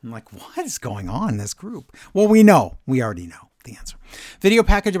 I'm like, what is going on in this group? Well, we already know the answer. Video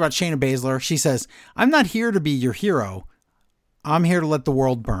package about Shayna Baszler. She says, I'm not here to be your hero. I'm here to let the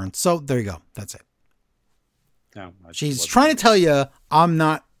world burn. So there you go. That's it. No, she's trying to tell you, I'm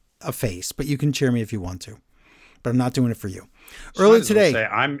not a face, but you can cheer me if you want to. But I'm not doing it for you. Earlier today, say,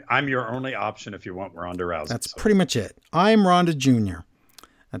 I'm your only option if you want Ronda Rousey. That's pretty much it. I'm Ronda Jr.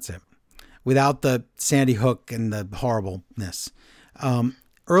 That's it. Without the Sandy Hook and the horribleness.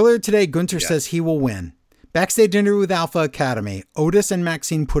 Earlier today, Gunther says he will win. Backstage interview with Alpha Academy. Otis and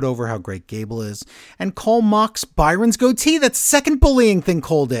Maxine put over how great Gable is. And Cole mocks Byron's goatee. That's the second bullying thing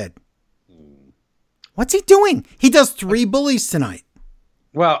Cole did. What's he doing? He does 3 bullies tonight.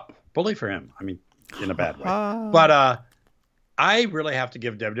 Well, bully for him. I mean, in a bad way. But I really have to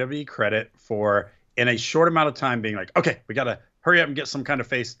give WWE credit for, in a short amount of time, being like, okay, we got to hurry up and get some kind of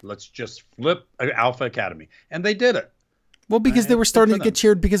face. Let's just flip Alpha Academy. And they did it. Well, because they were starting to get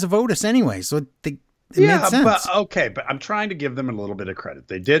cheered because of Otis anyway. So it made sense. But I'm trying to give them a little bit of credit.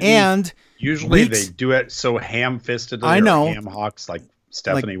 They did. And usually they do it so ham-fisted. I know. Ham hocks like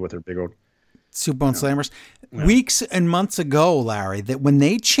Stephanie with her big old Soup Bone Slammers. Yeah. Weeks and months ago, Larry, that when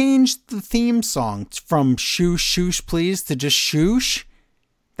they changed the theme song from shoosh, shoosh, please to just shoosh,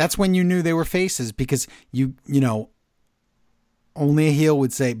 that's when you knew they were faces because you know, only a heel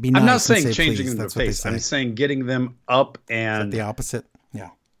would say, be nice. I'm not saying say, changing please. them to face. I'm saying getting them up and the opposite.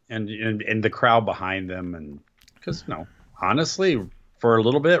 Yeah. And the crowd behind them. And because, honestly, for a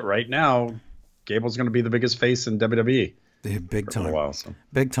little bit right now, Gable's going to be the biggest face in WWE. Big time. For a while, so.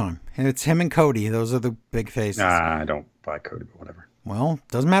 Big time. And it's him and Cody. Those are the big faces. Nah, I don't buy Cody, but whatever. Well,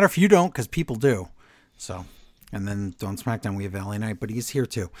 doesn't matter if you don't, because people do. So, and then on SmackDown, we have LA Knight, but he's here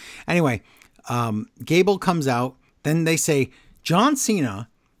too. Anyway, Gable comes out. Then they say John Cena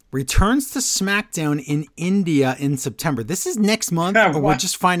returns to SmackDown in India in September. This is next month. Or we're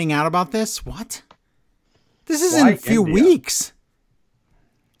just finding out about this. What? This is in a few weeks.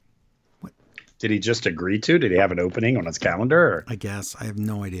 Did he just agree to? Did he have an opening on his calendar? Or? I guess. I have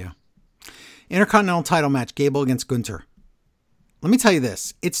no idea. Intercontinental title match, Gable against Gunther. Let me tell you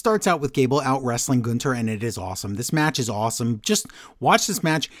this. It starts out with Gable out wrestling Gunther, and it is awesome. This match is awesome. Just watch this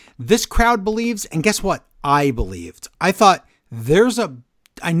match. This crowd believes, and guess what? I believed. I thought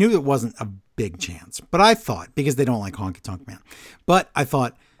I knew it wasn't a big chance, but I thought, because they don't like Honky Tonk Man, but I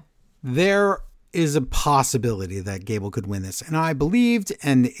thought there is a possibility that Gable could win this. And I believed,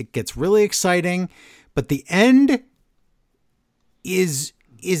 and it gets really exciting, but the end is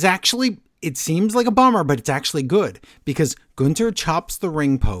actually, it seems like a bummer, but it's actually good because Gunther chops the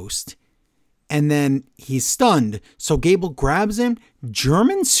ring post and then he's stunned. So Gable grabs him,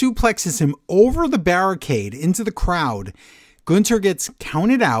 German suplexes him over the barricade into the crowd. Gunther gets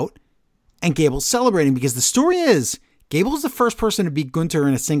counted out and Gable's celebrating because the story is Gable's the first person to beat Gunther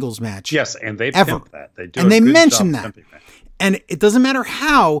in a singles match. Yes, and they ever. pimp that. They do and a they good mention job that. pimping that. And it doesn't matter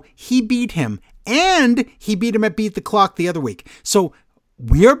how he beat him. And he beat him at Beat the Clock the other week. So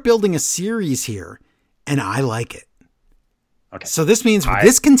we are building a series here, and I like it. Okay. So this means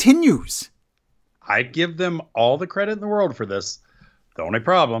this continues. I give them all the credit in the world for this. The only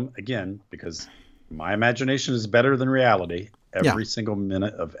problem, again, because my imagination is better than reality every single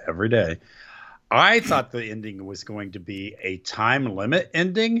minute of every day. I thought the ending was going to be a time limit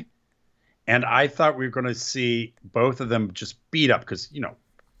ending, and I thought we were going to see both of them just beat up because,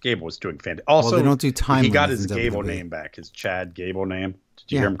 Gable was doing fantastic. Also, they don't do time he got limits his in Gable WWE. name back, his Chad Gable name.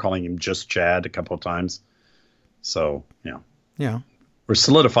 Did you hear him calling him just Chad a couple of times? So, Yeah. we're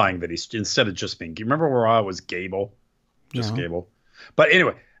solidifying that he's instead of just being. Remember where I was Gable, just Gable. But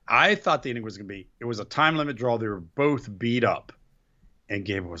anyway, I thought the ending was going to be. It was a time limit draw. They were both beat up, and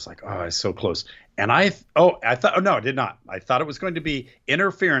Gable was like, "Oh, it's so close." And I thought, no, I did not. I thought it was going to be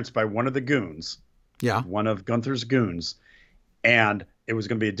interference by one of the goons. Yeah. One of Gunther's goons, and it was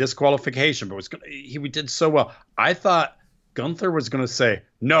going to be a disqualification. But he did so well. I thought Gunther was going to say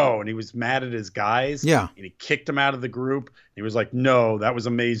no, and he was mad at his guys. Yeah. And he kicked him out of the group. He was like, no, that was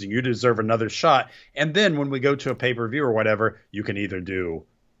amazing. You deserve another shot. And then when we go to a pay-per-view or whatever, you can either do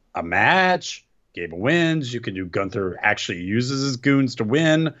a match, Gable wins. You can do Gunther actually uses his goons to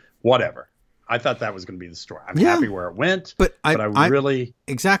win, whatever. I thought that was going to be the story. I'm happy where it went, but I really...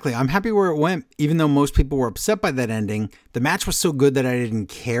 Exactly. I'm happy where it went, even though most people were upset by that ending. The match was so good that I didn't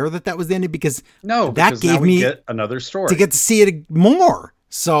care that was the ending because that gave me get another story. To get to see it more.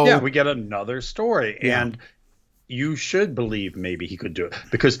 So yeah, we get another story. Yeah. And you should believe maybe he could do it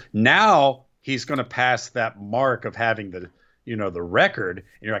because now he's going to pass that mark of having the record. And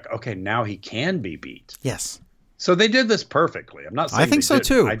you're like, okay, now he can be beat. Yes. So they did this perfectly. I'm not saying I think so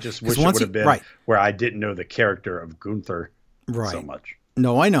too. I just wish it would have been where I didn't know the character of Gunther so much.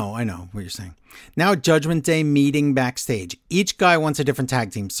 No, I know what you're saying. Now Judgment Day meeting backstage. Each guy wants a different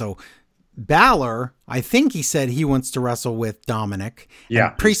tag team. So Balor, I think he said he wants to wrestle with Dominic. Yeah.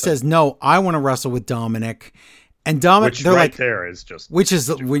 And Priest says, no, I want to wrestle with Dominic. And Dominic, which they're right like, there is just, which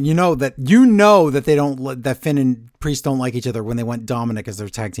is when that they don't, that Finn and Priest don't like each other when they want Dominic as their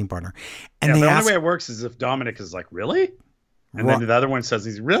tag team partner. And the only way it works is if Dominic is like, really? And then the other one says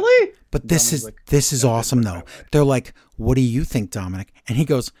he's really? But this is awesome though. They're like, what do you think, Dominic? And he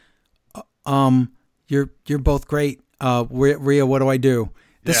goes, you're both great. Rhea, what do I do?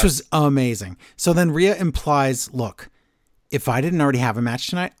 This was amazing. So then Rhea implies, look, if I didn't already have a match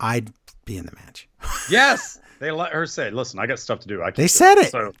tonight, I'd be in the match. Yes. They let her say, listen, I got stuff to do. They said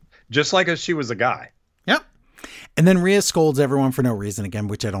it. So just like if she was a guy. Yep. And then Rhea scolds everyone for no reason again,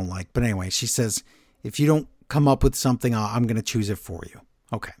 which I don't like. But anyway, she says, if you don't come up with something, I'm going to choose it for you.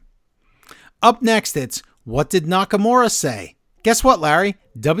 Okay. Up next, it's what did Nakamura say? Guess what, Larry?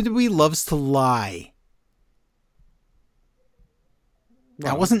 WWE loves to lie.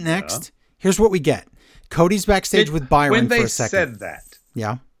 That wasn't next. Here's what we get. Cody's backstage with Byron for a second. When they said that.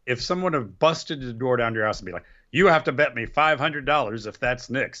 Yeah. If someone had busted the door down to your house and be like, you have to bet me $500 if that's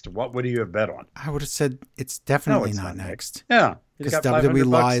next, what would you have bet on? I would have said it's definitely not next. Yeah. Because WWE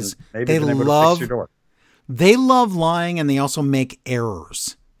lies. They love lying and they also make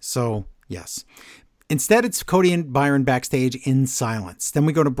errors. So, yes. Instead, it's Cody and Byron backstage in silence. Then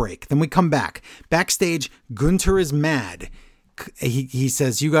we go to break. Then we come back. Backstage, Gunther is mad. He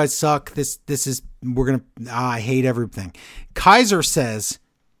says, you guys suck. I hate everything. Kaiser says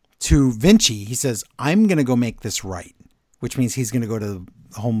to Vinci, he says, I'm going to go make this right, which means he's going to go to the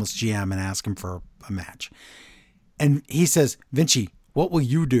homeless GM and ask him for a match. And he says, Vinci, what will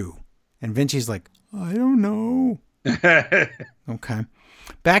you do? And Vinci's like, I don't know. Okay.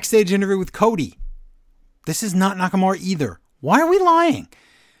 Backstage interview with Cody. This is not Nakamura either. Why are we lying?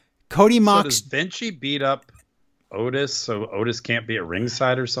 Cody mocks. So does Vinci beat up Otis so Otis can't be at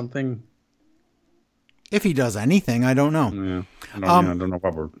ringside or something? If he does anything, I don't know. Yeah. I don't know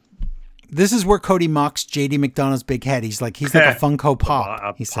what we're... This is where Cody mocks JD McDonough's big head. He's like a Funko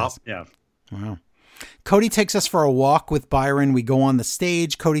Pop. He says. Yeah. Wow. Cody takes us for a walk with Byron. We go on the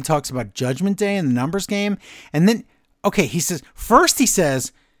stage. Cody talks about Judgment Day and the numbers game. And then, he says,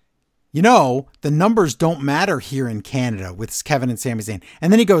 the numbers don't matter here in Canada with Kevin and Sami Zayn.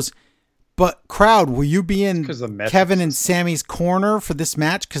 And then he goes, but crowd, will you be in Kevin and Sammy's corner for this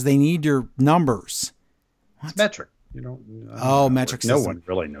match? Because they need your numbers. It's metric. Metric system. No one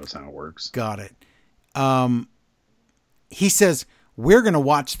really knows how it works. Got it. He says, we're going to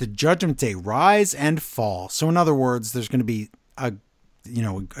watch the Judgment Day rise and fall. So in other words, there's going to be a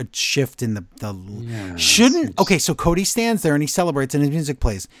shift in so Cody stands there and he celebrates and his music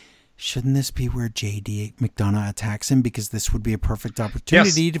plays. Shouldn't this be where JD McDonough attacks him? Because this would be a perfect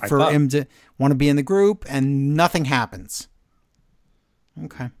opportunity for him to want to be in the group, and nothing happens.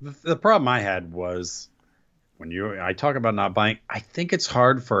 Okay. The problem I had was I talk about not buying, I think it's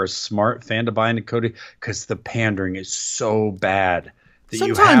hard for a smart fan to buy into Cody because the pandering is so bad that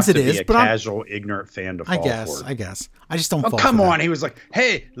sometimes you have to be a casual, ignorant fan to fall for it. I guess. I just don't fall come for on. that. He was like,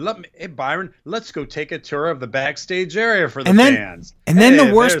 hey, Byron, let's go take a tour of the backstage area for the fans. And then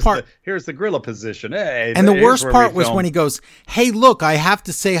the worst part. Here's the gorilla position. Hey, and the worst part was when he goes, hey, look, I have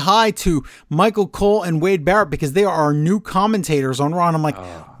to say hi to Michael Cole and Wade Barrett because they are our new commentators on Raw. And I'm like,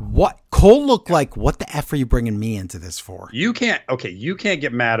 what? Cole looked like, what the F are you bringing me into this for? You can't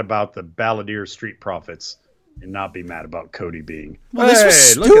get mad about the Balladeer Street Profits and not be mad about Cody being. Well, this was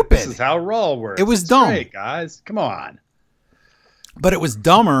stupid. This is how Raw works. It was dumb. Great, guys. Come on. But it was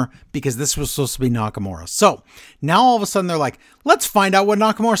dumber because this was supposed to be Nakamura. So now all of a sudden they're like, let's find out what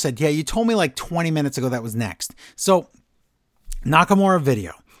Nakamura said. Yeah, you told me like 20 minutes ago that was next. So Nakamura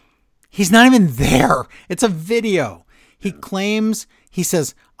video. He's not even there. It's a video. He claims, he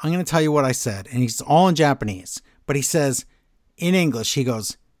says, I'm going to tell you what I said. And he's all in Japanese. But he says in English, he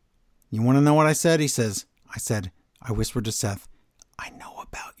goes, you want to know what I said? He says, I whispered to Seth, I know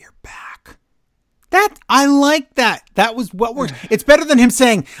about your back. I like that. That was what works. It's better than him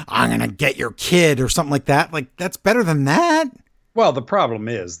saying, I'm going to get your kid or something like that. Like, that's better than that. Well, the problem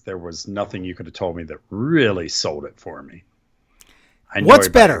is there was nothing you could have told me that really sold it for me. What's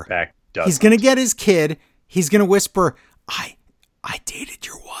better? He's going to get his kid. He's going to whisper, I dated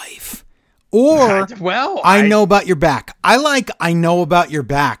your wife. Or, I know about your back. I know about your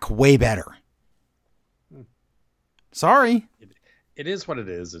back way better. Sorry. It is what it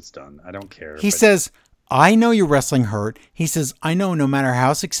is. It's done. I don't care. He says, I know your wrestling hurt. He says, I know no matter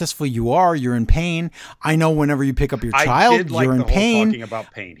how successful you are, you're in pain. I know whenever you pick up your child, you're in pain. Talking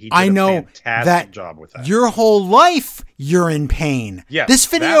about pain. He did a fantastic job with that. Your whole life, you're in pain. Yes, this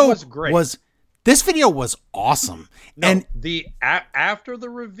video was great. This video was awesome. No, and after the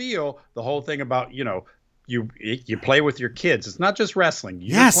reveal, the whole thing about, you play with your kids. It's not just wrestling.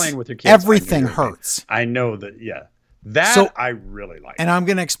 You're playing with your kids. Everything hurts. I know that. Yeah. That I really like. And I'm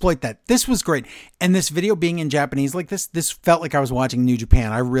going to exploit that. This was great. And this video being in Japanese like this felt like I was watching New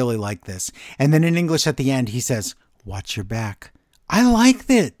Japan. I really like this. And then in English at the end, he says, watch your back. I liked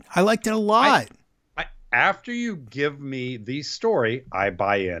it. I liked it a lot. After you give me the story, I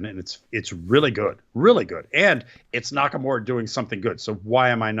buy in, and it's really good. Really good. And it's Nakamura doing something good. So why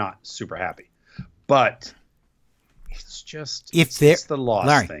am I not super happy? But it's just it's the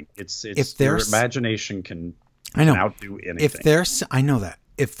loss thing. It's your imagination can outdo anything. I know that.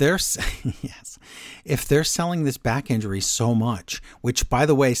 If they're selling this back injury so much, which by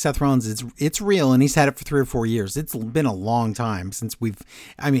the way, Seth Rollins, it's real and he's had it for 3 or 4 years. It's been a long time since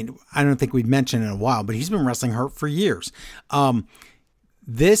I don't think we've mentioned it in a while, but he's been wrestling hurt for years.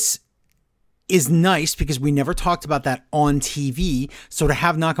 This is nice because we never talked about that on TV. So to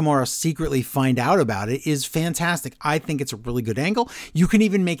have Nakamura secretly find out about it is fantastic. I think it's a really good angle. You can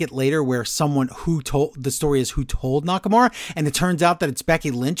even make it later where someone who told Nakamura, and it turns out that it's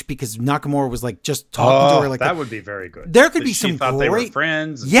Becky Lynch because Nakamura was like just talking to her like that would be very good. There could be some thought great, they were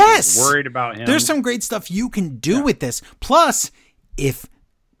friends. And yes, she was worried about him. There's some great stuff you can do with this. Plus,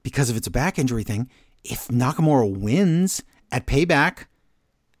 because of it's a back injury thing, if Nakamura wins at Payback.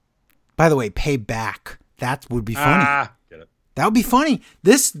 By the way, Payback. That would be funny. Get it. That would be funny.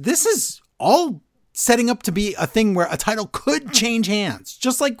 This is all setting up to be a thing where a title could change hands,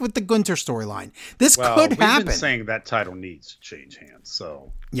 just like with the Gunther storyline. This could happen. We've been saying that title needs to change hands,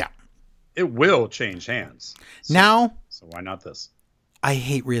 so yeah, it will change hands. So why not this? I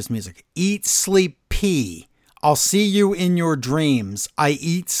hate Rhea's music. Eat, sleep, pee. I'll see you in your dreams. I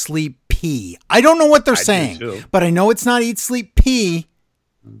eat, sleep, pee. I don't know what they're saying, but I know it's not eat, sleep, pee.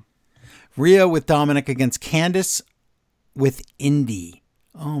 Rhea with Dominic against Candice with Indy.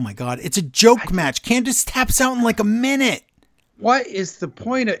 Oh my God. It's a joke match. Candice taps out in like a minute. What is the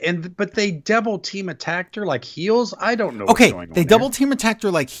point of but they double team attacked her like heels? I don't know what's going on. They double team attacked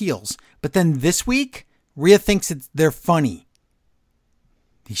her like heels, but then this week Rhea thinks they're funny.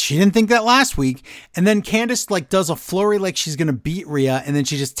 She didn't think that last week, and then Candice like does a flurry like she's gonna beat Rhea, and then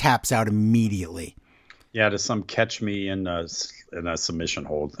she just taps out immediately. Yeah, to some catch me in a submission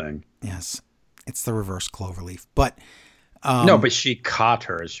hold thing. Yes, it's the reverse cloverleaf, but no, but she caught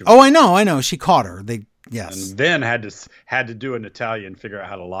her. As she I know, she caught her. Yes. And then had to do an Italian, figure out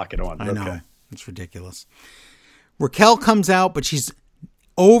how to lock it on. I know. It's ridiculous. Raquel comes out, but she's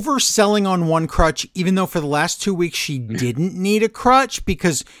overselling on one crutch, even though for the last 2 weeks she didn't need a crutch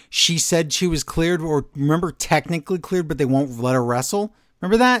because she said she was cleared, or remember, technically cleared, but they won't let her wrestle.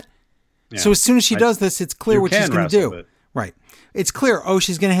 Remember that? Yeah. So as soon as she does this, it's clear what she's going to do. Right. It's clear. Oh,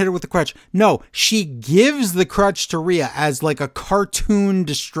 she's going to hit her with the crutch. No, she gives the crutch to Rhea as like a cartoon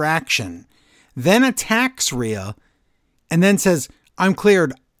distraction. Then attacks Rhea and then says, I'm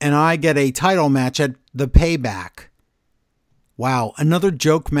cleared and I get a title match at the Payback. Wow. Another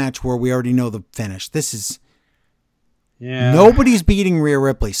joke match where we already know the finish. This is... Yeah. Nobody's beating Rhea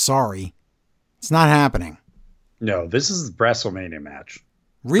Ripley. Sorry. It's not happening. No, this is the WrestleMania match.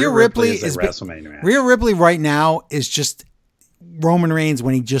 Rhea Ripley is a WrestleMania match. Rhea Ripley right now is just Roman Reigns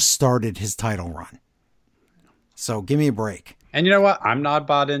when he just started his title run. So give me a break. And you know what? I'm not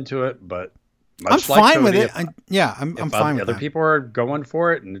bought into it, but... I'm fine with it. I'm fine with it. Other people are going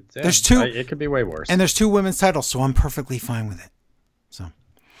for it, and it could be way worse. And there's 2 women's titles, so I'm perfectly fine with it. So,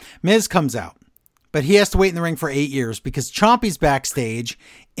 Miz comes out, but he has to wait in the ring for 8 years because Ciampa's backstage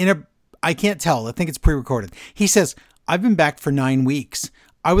I can't tell. I think it's pre-recorded. He says, I've been back for 9 weeks.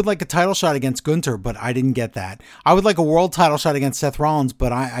 I would like a title shot against Gunther, but I didn't get that. I would like a world title shot against Seth Rollins,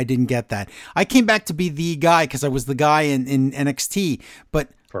 but I didn't get that. I came back to be the guy because I was the guy in NXT, but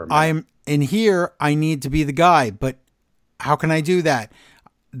I'm in here. I need to be the guy, but how can I do that?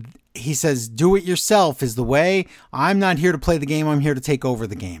 He says, do it yourself is the way. I'm not here to play the game. I'm here to take over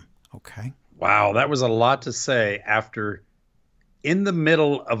the game. Okay. Wow. That was a lot to say after in the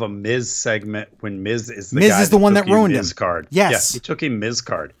middle of a Miz segment when Miz is the one that ruined his card. Yes. Yeah, he took him Miz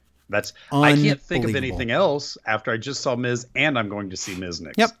card. I can't think of anything else after I just saw Miz and I'm going to see Miz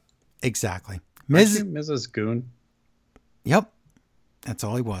next. Yep. Exactly. Miz's goon. Yep. That's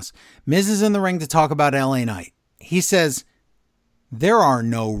all he was. Miz is in the ring to talk about LA Knight. He says, there are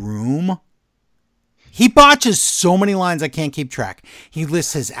no room. He botches so many lines I can't keep track. He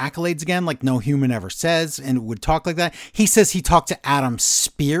lists his accolades again like no human ever says and would talk like that. He says he talked to Adam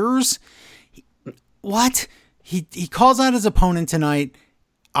Spears. What? He calls out his opponent tonight.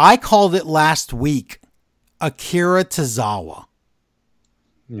 I called it last week. Akira Tozawa.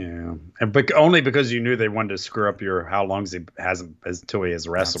 Yeah, but only because you knew they wanted to screw up your how long he hasn't until he has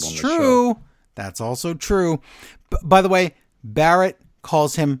wrestled on the show. That's also true. By the way, Barrett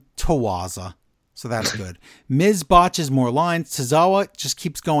calls him Tawaza, so that's good. Miz botches more lines. Tozawa just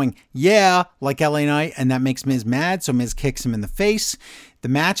keeps going, yeah, like LA Knight, and that makes Miz mad, so Miz kicks him in the face. The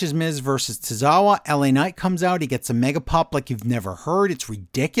match is Miz versus Tozawa. LA Knight comes out. He gets a mega pop like you've never heard. It's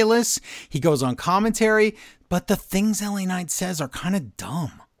ridiculous. He goes on commentary, but the things LA Knight says are kind of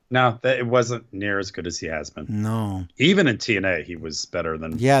dumb. No, it wasn't near as good as he has been. No. Even in TNA, he was better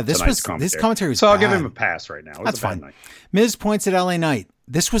than this commentary was so bad. I'll give him a pass right now. That's fine. Night. Miz points at LA Knight.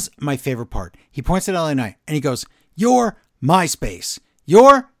 This was my favorite part. He points at LA Knight and he goes, you're MySpace.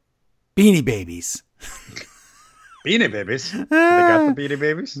 You're Beanie Babies. Beanie Babies? They got the Beanie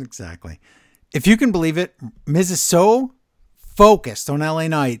Babies? Exactly. If you can believe it, Miz is so focused on LA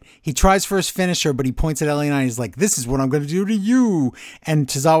Knight. He tries for his finisher, but he points at LA Knight. He's like, this is what I'm going to do to you. And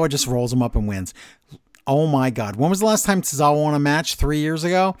Tozawa just rolls him up and wins. Oh my God. When was the last time Tozawa won a match? 3 years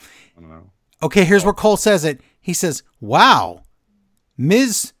ago? I don't know. Okay, here's where Cole says it. He says, wow,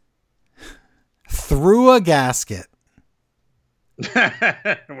 Miz threw a gasket.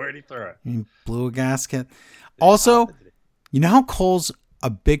 Where'd he throw it? He blew a gasket. Also, you know how Cole's a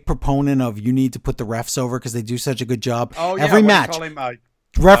big proponent of you need to put the refs over because they do such a good job. Oh, yeah. Every match.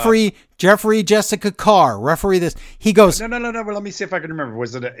 Referee Jeffrey Jessica Carr. Referee this. He goes. No. Well, let me see if I can remember.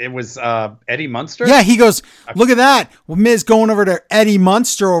 Was it was Eddie Munster? Yeah, he goes, look at that. Well, Miz going over to Eddie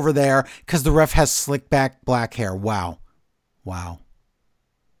Munster over there because the ref has slick back black hair. Wow.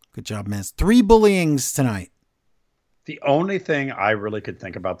 Good job, Miz. 3 bullyings tonight. The only thing I really could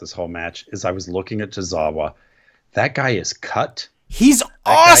think about this whole match is I was looking at Tozawa. That guy is cut. He's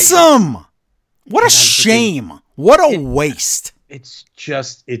awesome. What a shame. What a waste.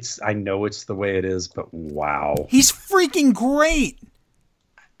 I know it's the way it is, but wow. He's freaking great.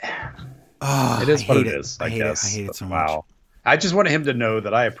 It is what it is, I guess. I hate it so much. Wow. I just wanted him to know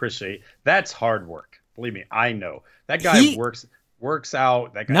that I appreciate that's hard work. Believe me, I know. That guy works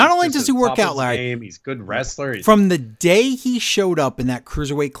out. That guy not only does he work out, Larry, he's a good wrestler. From the day he showed up in that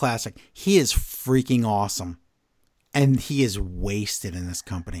Cruiserweight Classic, he is freaking awesome. And he is wasted in this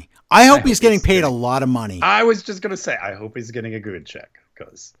company. I hope he's getting paid a lot of money. I was just going to say, I hope he's getting a good check.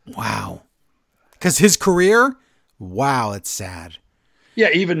 Wow. Because his career, wow, it's sad. Yeah,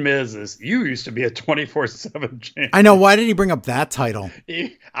 even Miz you used to be a 24/7 champion. I know. Why did he bring up that title?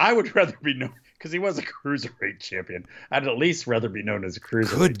 I would rather be known, because he was a Cruiserweight champion. I'd at least rather be known as a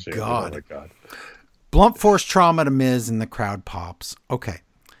Cruiserweight champion. God. Oh, my God. Blunt force trauma to Miz and the crowd pops. Okay.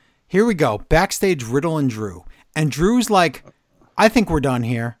 Here we go. Backstage, Riddle and Drew. And Drew's like, I think we're done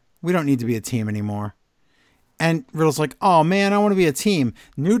here. We don't need to be a team anymore. And Riddle's like, oh man, I want to be a team.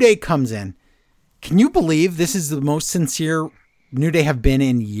 New Day comes in. Can you believe this is the most sincere New Day have been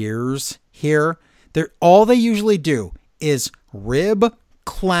in years here? All they usually do is rib,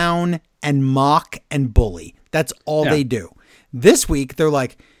 clown, and mock and bully. That's all they do. This week, they're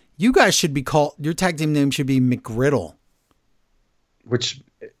like, you guys should be called, your tag team name should be McRiddle. Which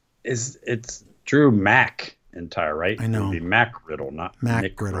it's Drew McIntyre, right? I know. It would be Mac Riddle, not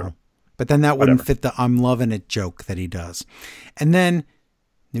Mick Riddle. But then that wouldn't fit the I'm loving it joke that he does. And then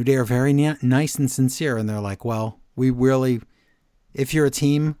New Day are very nice and sincere. And they're like, well, we really, if you're a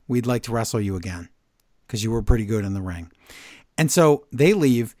team, we'd like to wrestle you again because you were pretty good in the ring. And so they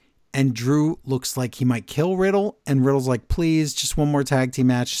leave and Drew looks like he might kill Riddle. And Riddle's like, please, just one more tag team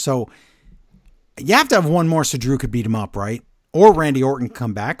match. So you have to have one more so Drew could beat him up, right? Or Randy Orton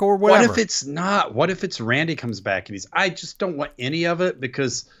come back or whatever. What if it's not? What if it's Randy comes back and I just don't want any of it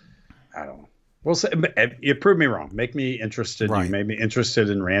because I don't know. Well, you proved me wrong. Make me interested. Right. You made me interested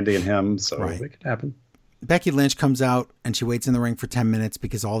in Randy and him. So it could happen. Becky Lynch comes out and she waits in the ring for 10 minutes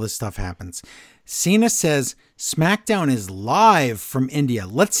because all this stuff happens. Cena says SmackDown is live from India.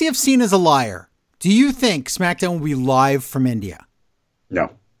 Let's see if Cena's a liar. Do you think SmackDown will be live from India?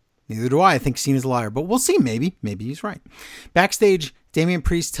 No. Neither do I. I think Cena's a liar, but we'll see. Maybe he's right. Backstage, Damian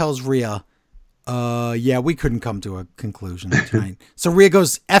Priest tells Rhea, yeah, we couldn't come to a conclusion tonight. So Rhea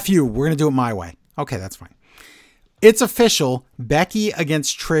goes, F you, we're going to do it my way. Okay, that's fine. It's official. Becky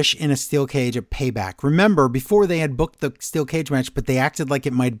against Trish in a steel cage at Payback. Remember, before they had booked the steel cage match, but they acted like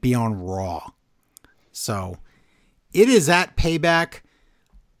it might be on Raw. So it is at Payback.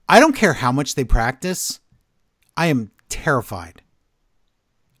 I don't care how much they practice. I am terrified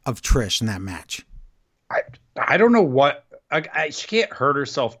of Trish in that match. I don't know what. She can't hurt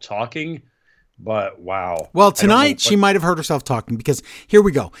herself talking. But wow. Well, tonight she might have hurt herself talking because here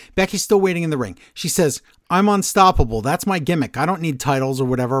we go. Becky's still waiting in the ring. She says, I'm unstoppable. That's my gimmick. I don't need titles or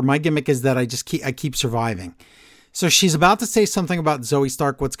whatever. My gimmick is that I keep surviving. So she's about to say something about Zoe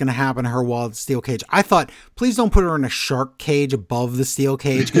Stark, what's going to happen to her while at the steel cage. I thought, please don't put her in a shark cage above the steel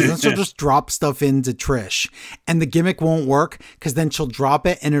cage because then she'll just drop stuff into Trish. And the gimmick won't work because then she'll drop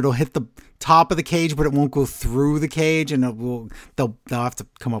it and it'll hit the top of the cage, but it won't go through the cage and they'll have to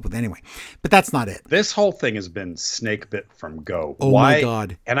come up with it anyway. But that's not it. This whole thing has been snake bit from go. Oh my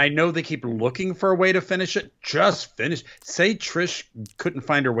God. And I know they keep looking for a way to finish it. Just finish. Say Trish couldn't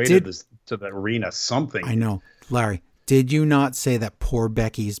find her way to the arena, something. I know. Larry, did you not say that poor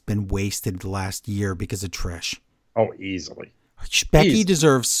Becky's been wasted the last year because of Trish? Oh, easily. Becky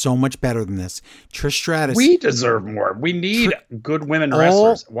deserves so much better than this. Trish Stratus. We deserve more. We need good women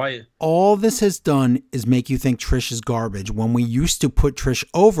wrestlers. Why? All this has done is make you think Trish is garbage when we used to put Trish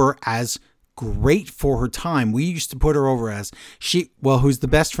over as great for her time. We used to put her over as who's the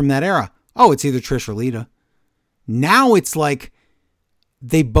best from that era? Oh, it's either Trish or Lita. Now it's like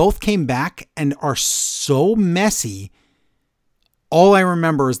they both came back and are so messy. All I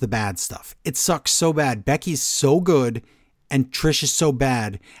remember is the bad stuff. It sucks so bad. Becky's so good. And Trish is so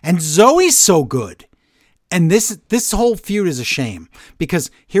bad. And Zoe's so good. And this whole feud is a shame. Because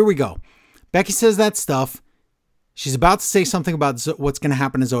here we go. Becky says that stuff. She's about to say something about what's going to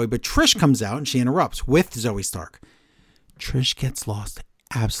happen to Zoe. But Trish comes out and she interrupts with Zoe Stark. Trish gets lost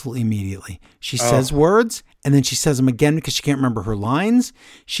absolutely immediately. She says words. And then she says them again because she can't remember her lines.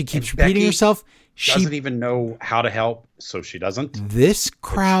 She keeps repeating herself. She doesn't even know how to help. So she doesn't. This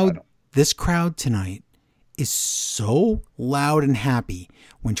crowd tonight is so loud and happy.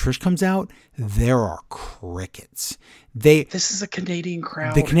 When Trish comes out, there are crickets. This is a Canadian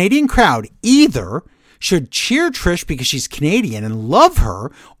crowd. The Canadian crowd either should cheer Trish because she's Canadian and love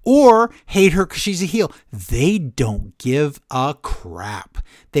her or hate her because she's a heel. They don't give a crap.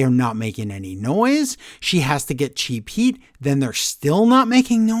 They are not making any noise. She has to get cheap heat. Then they're still not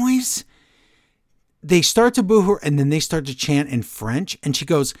making noise. They start to boo her and then they start to chant in French. And she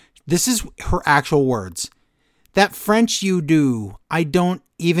goes, this is her actual words. That French you do, I don't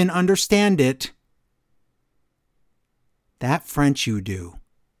even understand it. That French you do.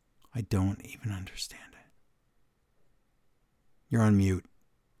 I don't even understand it. You're on mute.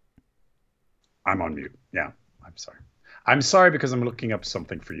 I'm on mute. Yeah, I'm sorry. I'm sorry because I'm looking up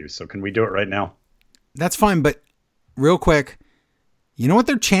something for you. So can we do it right now? That's fine, but real quick, you know what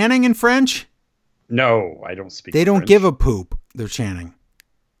they're chanting in French? No, I don't speak They don't French. give a poop. They're chanting.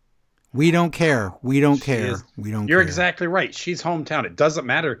 We don't care. We don't care. We don't care. You're exactly right. She's hometown. It doesn't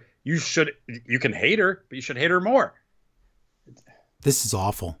matter. You can hate her, but you should hate her more. This is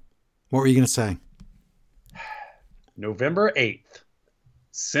awful. What were you going to say? November 8th.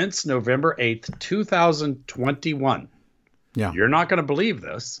 Since November 8th, 2021. Yeah. You're not going to believe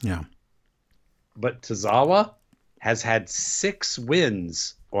this. Yeah. But Tozawa has had 6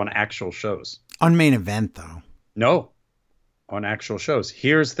 wins on actual shows. On main event, though. No, on actual shows.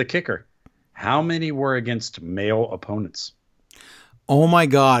 Here's the kicker. How many were against male opponents? Oh, my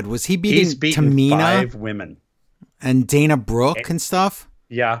God. Was he He's beating beaten Tamina 5 women. and Dana Brooke and stuff?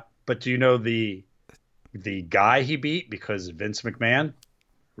 Yeah, but do you know the guy he beat? Because Vince McMahon?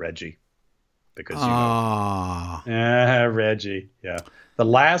 Reggie. Because you know. Reggie. Yeah. The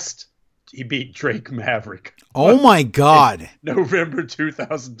last, he beat Drake Maverick. Oh, my God. November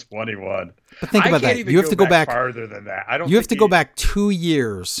 2021. But think about that. You have to go back farther than that. I don't. You have to go back 2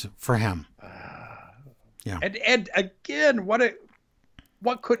 years for him. Yeah. And again,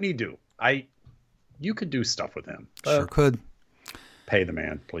 what couldn't he do? You could do stuff with him. Sure could. Pay the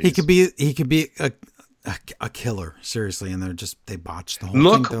man, please. He could be a killer, seriously, and they botched the whole thing.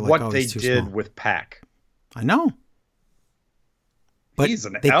 Look They're like, what oh, they he's too did small. with Pac. I know. But he's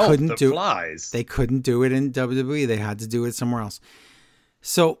an they elf couldn't that do flies. They couldn't do it in WWE. They had to do it somewhere else.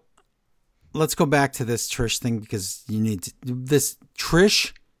 So let's go back to this Trish thing because you need to. This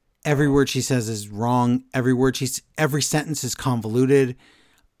Trish, every word she says is wrong. Every sentence is convoluted.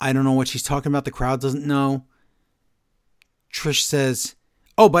 I don't know what she's talking about. The crowd doesn't know. Trish says,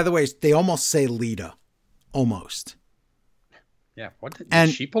 "Oh, by the way, they almost say Lita, almost." Yeah. What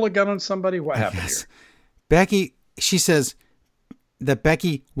did she pull a gun on somebody? What happened here? Becky, she says that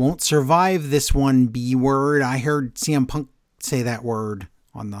Becky won't survive this one B word. I heard CM Punk say that word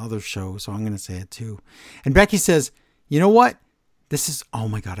on the other show, so I'm going to say it too. And Becky says, you know what? Oh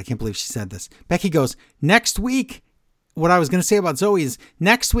my God, I can't believe she said this. Becky goes, next week, what I was going to say about Zoe is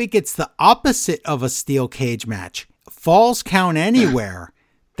next week it's the opposite of a steel cage match. Falls count anywhere.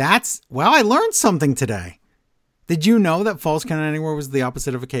 I learned something today. Did you know that Falls Count Anywhere was the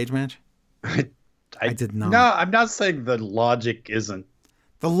opposite of a cage match? I did not. No, I'm not saying the logic isn't.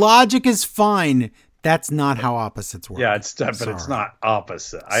 The logic is fine. That's not how opposites work. Yeah, but it's not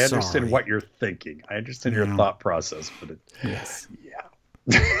opposite. I understand Sorry. what you're thinking. I understand your thought process, but yes.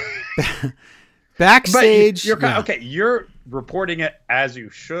 Yeah. Backstage. Okay, you're reporting it as you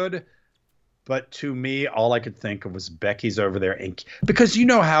should. But to me, all I could think of was Becky's over there. Because you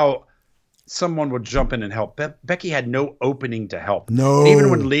know how someone would jump in and help. Becky had no opening to help. No. And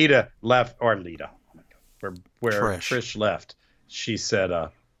even when Lita left, where Trish left, she said,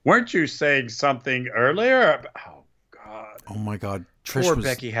 weren't you saying something earlier? Oh, God. Oh, my God. Poor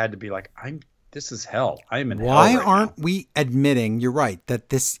Becky had to be like, this is hell. I'm in hell Why right aren't now. we admitting, you're right, that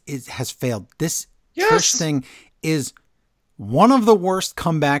this has failed? This Yes. Trish thing is one of the worst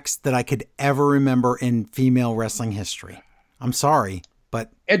comebacks that I could ever remember in female wrestling history. I'm sorry, but...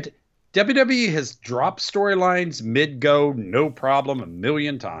 And WWE has dropped storylines mid-go, no problem,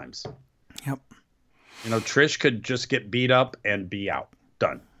 1,000,000 times. Yep. Trish could just get beat up and be out.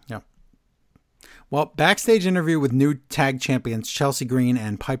 Done. Yep. Well, backstage interview with new tag champions Chelsea Green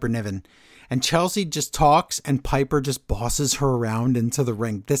and Piper Niven. And Chelsea just talks and Piper just bosses her around into the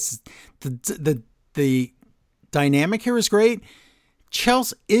ring. This the dynamic here is great.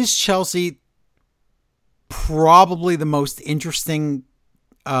 Chelsea probably the most interesting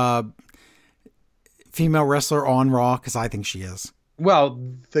female wrestler on Raw? Because I think she is. Well,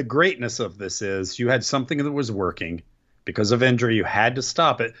 the greatness of this is you had something that was working. Because of injury, you had to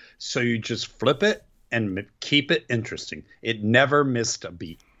stop it. So you just flip it and keep it interesting. It never missed a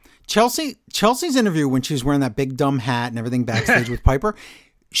beat. Chelsea's interview when she was wearing that big dumb hat and everything backstage with Piper,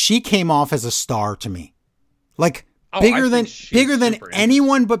 she came off as a star to me. Like bigger than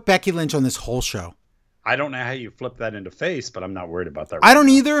anyone but Becky Lynch on this whole show. I don't know how you flip that into face, but I'm not worried about that. I don't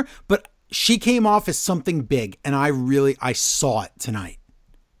either, but she came off as something big, and I saw it tonight.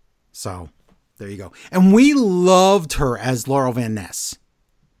 So there you go. And we loved her as Laurel Van Ness.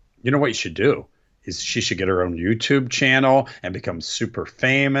 You know what you should do? she should get her own YouTube channel and become super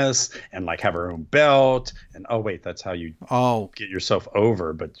famous and like have her own belt. And oh wait, that's how you get yourself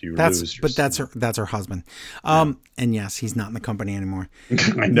over, but you lose. But that's her husband. And yes, he's not in the company anymore.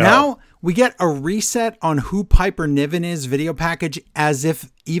 I know. Now we get a reset on who Piper Niven is video package, as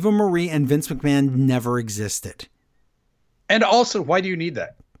if Eva Marie and Vince McMahon never existed. And also, why do you need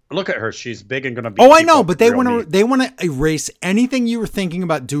that? Look at her; she's big and going to be. Oh, I know, but they want to erase anything you were thinking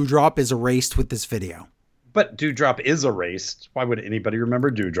about Doudrop is erased with this video. But Doudrop is erased. Why would anybody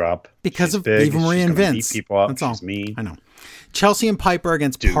remember Doudrop? Because of Eva Marie and Vince. Beat people up. That's all. She's mean. I know. Chelsea and Piper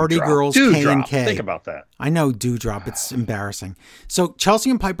against Party Girls Doudrop. K&K. Think about that. I know Doudrop. It's embarrassing. So Chelsea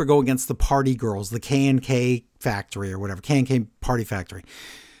and Piper go against the Party Girls, the K&K factory or whatever, K&K Party Factory.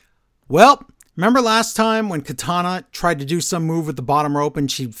 Well, remember last time when Katana tried to do some move with the bottom rope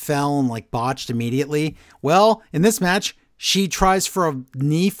and she fell and like botched immediately? Well, in this match, she tries for a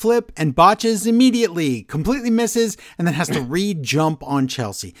knee flip and botches immediately, completely misses, and then has to re-jump on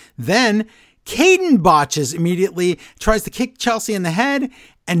Chelsea. Then Caden botches immediately, tries to kick Chelsea in the head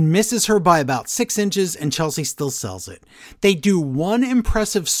and misses her by about 6 inches, and Chelsea still sells it. They do one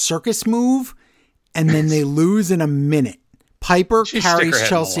impressive circus move and then they lose in a minute. Piper carries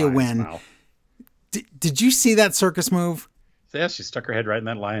Chelsea a win. Did you see that circus move? Yeah, she stuck her head right in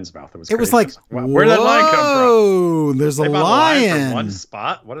that lion's mouth. It was like, where did that lion come from? Oh, there's a lion. From one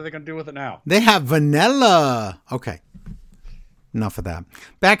spot. What are they going to do with it now? They have vanilla. Okay. Enough of that.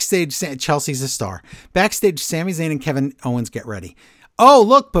 Backstage, Chelsea's a star. Backstage, Sami Zayn and Kevin Owens get ready. Oh,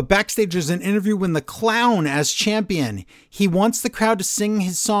 look, but backstage there's an interview with the Clown as champion. He wants the crowd to sing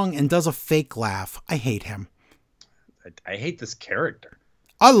his song and does a fake laugh. I hate him. I hate this character.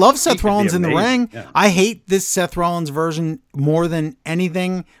 I love Seth Rollins in the ring. Yeah. I hate this Seth Rollins version more than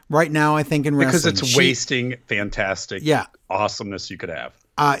anything right now, I think, in wrestling. Because it's wasting fantastic awesomeness you could have.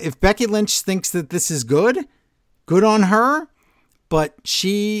 If Becky Lynch thinks that this is good on her, but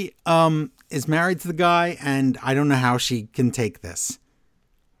she is married to the guy, and I don't know how she can take this.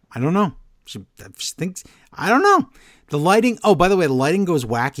 I don't know. She thinks, I don't know. The lighting, oh, by the way, the lighting goes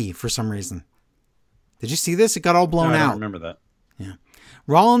wacky for some reason. Did you see this? It got all blown out. I don't remember that. Yeah.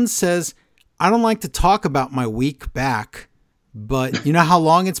 Rollins says, I don't like to talk about my weak back, but you know how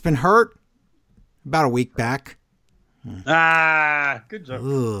long it's been hurt? About a week back. Good job.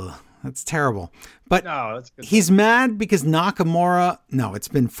 Ugh, that's terrible. But no, that's good. He's mad because Nakamura, no, it's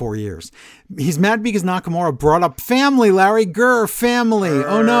been 4 years. He's mad because Nakamura brought up family, Larry. Family.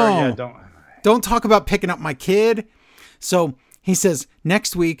 Oh no. Yeah, don't talk about picking up my kid. So he says,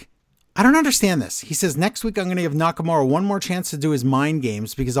 next week, I don't understand this. He says, next week I'm going to give Nakamura one more chance to do his mind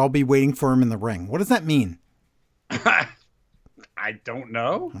games because I'll be waiting for him in the ring. What does that mean? I don't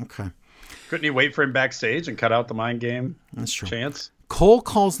know. Okay. Couldn't he wait for him backstage and cut out the mind game? That's true. Chance? Cole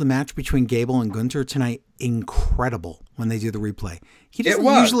calls the match between Gable and Gunther tonight incredible when they do the replay. He doesn't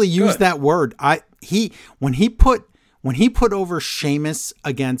usually use that word. When he put over Sheamus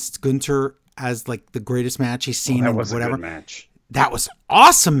against Gunther as like the greatest match he's seen or whatever. A good match. That was an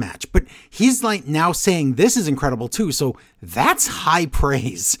awesome match, but he's like now saying this is incredible too. So that's high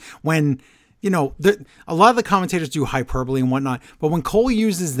praise when, you know, a lot of the commentators do hyperbole and whatnot, but when Cole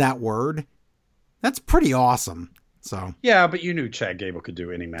uses that word, that's pretty awesome. So yeah, but you knew Chad Gable could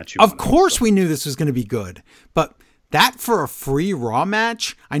do any match. Of course we knew this was going to be good, but that for a free Raw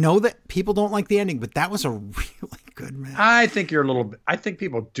match, I know that people don't like the ending, but that was a really good match. I think I think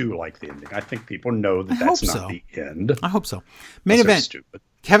people do like the ending. I think people know that that's not the end. I hope so. Main event, stupid.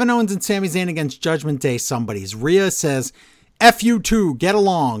 Kevin Owens and Sami Zayn against Judgment Day somebody's. Rhea says, F you two, get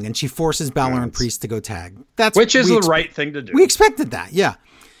along, and she forces Balor and Priest to go tag. Which is the right thing to do. We expected that, yeah.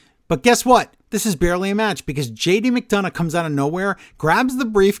 But guess what? This is barely a match because JD McDonough comes out of nowhere, grabs the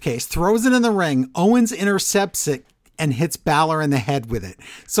briefcase, throws it in the ring, Owens intercepts it, and hits Balor in the head with it.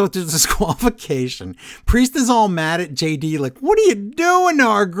 So it's a disqualification. Priest is all mad at JD, like, what are you doing to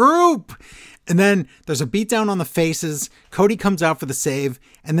our group? And then there's a beatdown on the faces. Cody comes out for the save.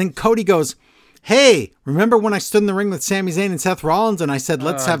 And then Cody goes, hey, remember when I stood in the ring with Sami Zayn and Seth Rollins and I said,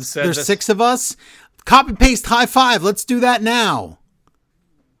 there's 6 of us? Copy, paste, high five. Let's do that now.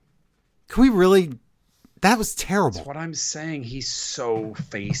 Can we really? That was terrible. That's what I'm saying. He's so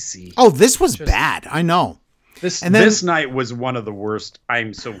facey. Oh, this was bad. I know. This night was one of the worst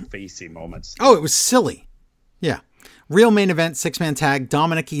I'm so facey moments. Oh, it was silly. Yeah. Real main event, 6-man tag.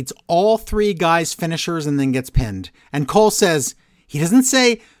 Dominic eats all 3 guys' finishers and then gets pinned. And Cole says, he doesn't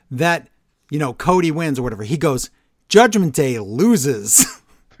say that, you know, Cody wins or whatever. He goes, Judgment Day loses.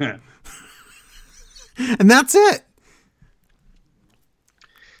 And that's it.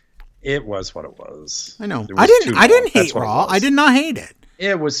 It was what it was. I know. I didn't hate Raw. I did not hate it.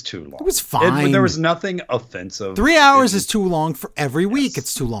 It was too long. It was fine. There was nothing offensive. 3 hours is too long for every week.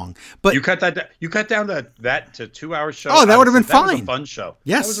 It's too long. But you cut down that to 2 hour show. Oh, that would have been fine. That was fine. a fun show.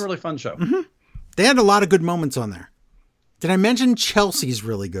 Yes. That was a really fun show. Mm-hmm. They had a lot of good moments on there. Did I mention Chelsea's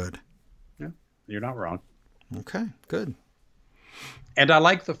really good? Yeah, you're not wrong. Okay, good. And I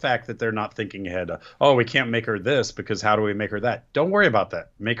like the fact that they're not thinking ahead. Oh, we can't make her this because how do we make her that? Don't worry about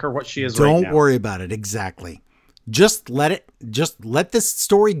that. Make her what she is right now. Don't worry about it. Exactly. Just let this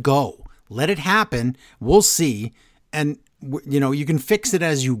story go. Let it happen. We'll see. And, you can fix it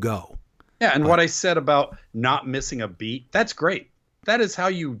as you go. Yeah, and what I said about not missing a beat, that's great. That is how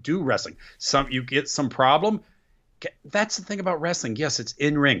you do wrestling. You get some problem. That's the thing about wrestling. Yes, it's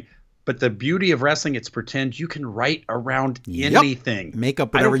in ring. But the beauty of wrestling, it's pretend. You can write around anything. Make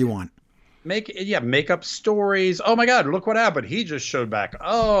up whatever you want. Make up stories. Oh my God, look what happened. He just showed back.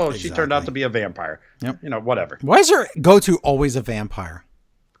 Oh, exactly. She turned out to be a vampire. Yep. Whatever. Why is your go-to always a vampire?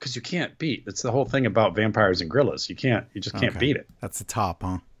 Because you can't beat. That's the whole thing about vampires and gorillas. You just can't beat it. That's the top,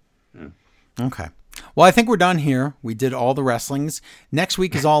 huh? Yeah. Okay. Well, I think we're done here. We did all the wrestlings. Next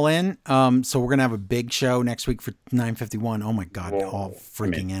week is All In. So we're going to have a big show next week for 951. Oh my God. Whoa. All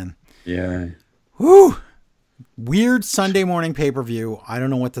freaking in. Yeah. Whew. Weird Sunday morning pay-per-view. I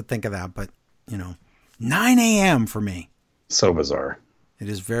don't know what to think of that, but 9 a.m. for me. So bizarre. It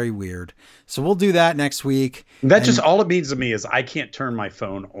is very weird. So we'll do that next week. Just all it means to me is I can't turn my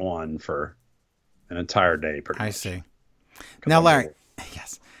phone on for an entire day. I see. Now, Larry,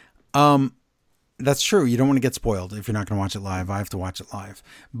 yes. That's true. You don't want to get spoiled if you're not going to watch it live. I have to watch it live.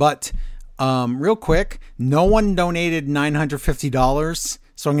 But real quick, no one donated $950.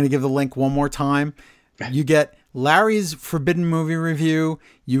 So I'm going to give the link one more time. You get Larry's Forbidden Movie review.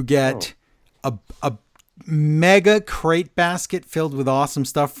 You get a mega crate basket filled with awesome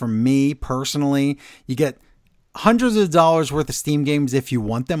stuff from me personally. You get hundreds of dollars worth of Steam games if you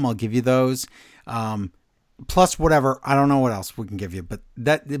want them. I'll give you those. Plus whatever. I don't know what else we can give you, but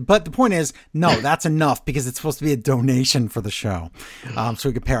the point is, no, that's enough because it's supposed to be a donation for the show. So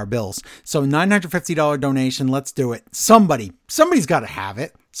we can pay our bills. So $950 donation. Let's do it. Somebody's got to have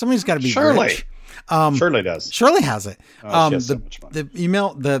it. Somebody's got to be rich. Shirley does. Shirley has it. She has so much money. The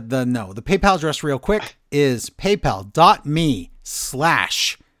email, the PayPal address real quick is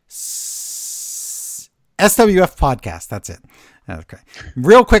paypal.me/SWF podcast. That's it. Okay.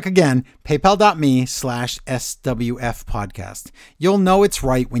 Real quick again, paypal.me/SWF podcast. You'll know it's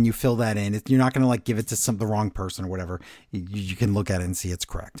right when you fill that in. You're not going to give it to the wrong person or whatever. You can look at it and see it's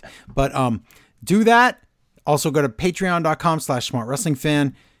correct. But do that. Also go to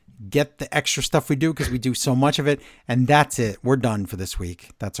patreon.com/smartwrestlingfan. Get the extra stuff we do because we do so much of it. And that's it. We're done for this week.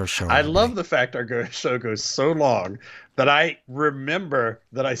 That's our show. I love the fact our show goes so long that I remember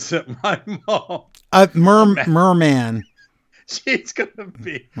that I sent my mom. Merman. She's going to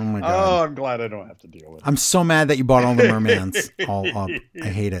be. Oh, my God. Oh, I'm glad I don't have to deal with it. I'm so mad that you bought all the mermans all up. I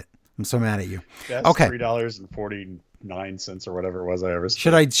hate it. I'm so mad at you. That's okay. $3.49 or whatever it was I ever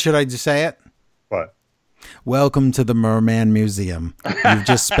spent. Should I just say it? What? Welcome to the Merman Museum. You've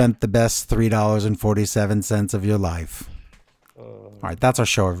just spent the best $3.47 of your life. All right, that's our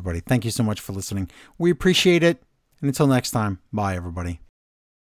show, everybody. Thank you so much for listening. We appreciate it. And until next time, bye, everybody.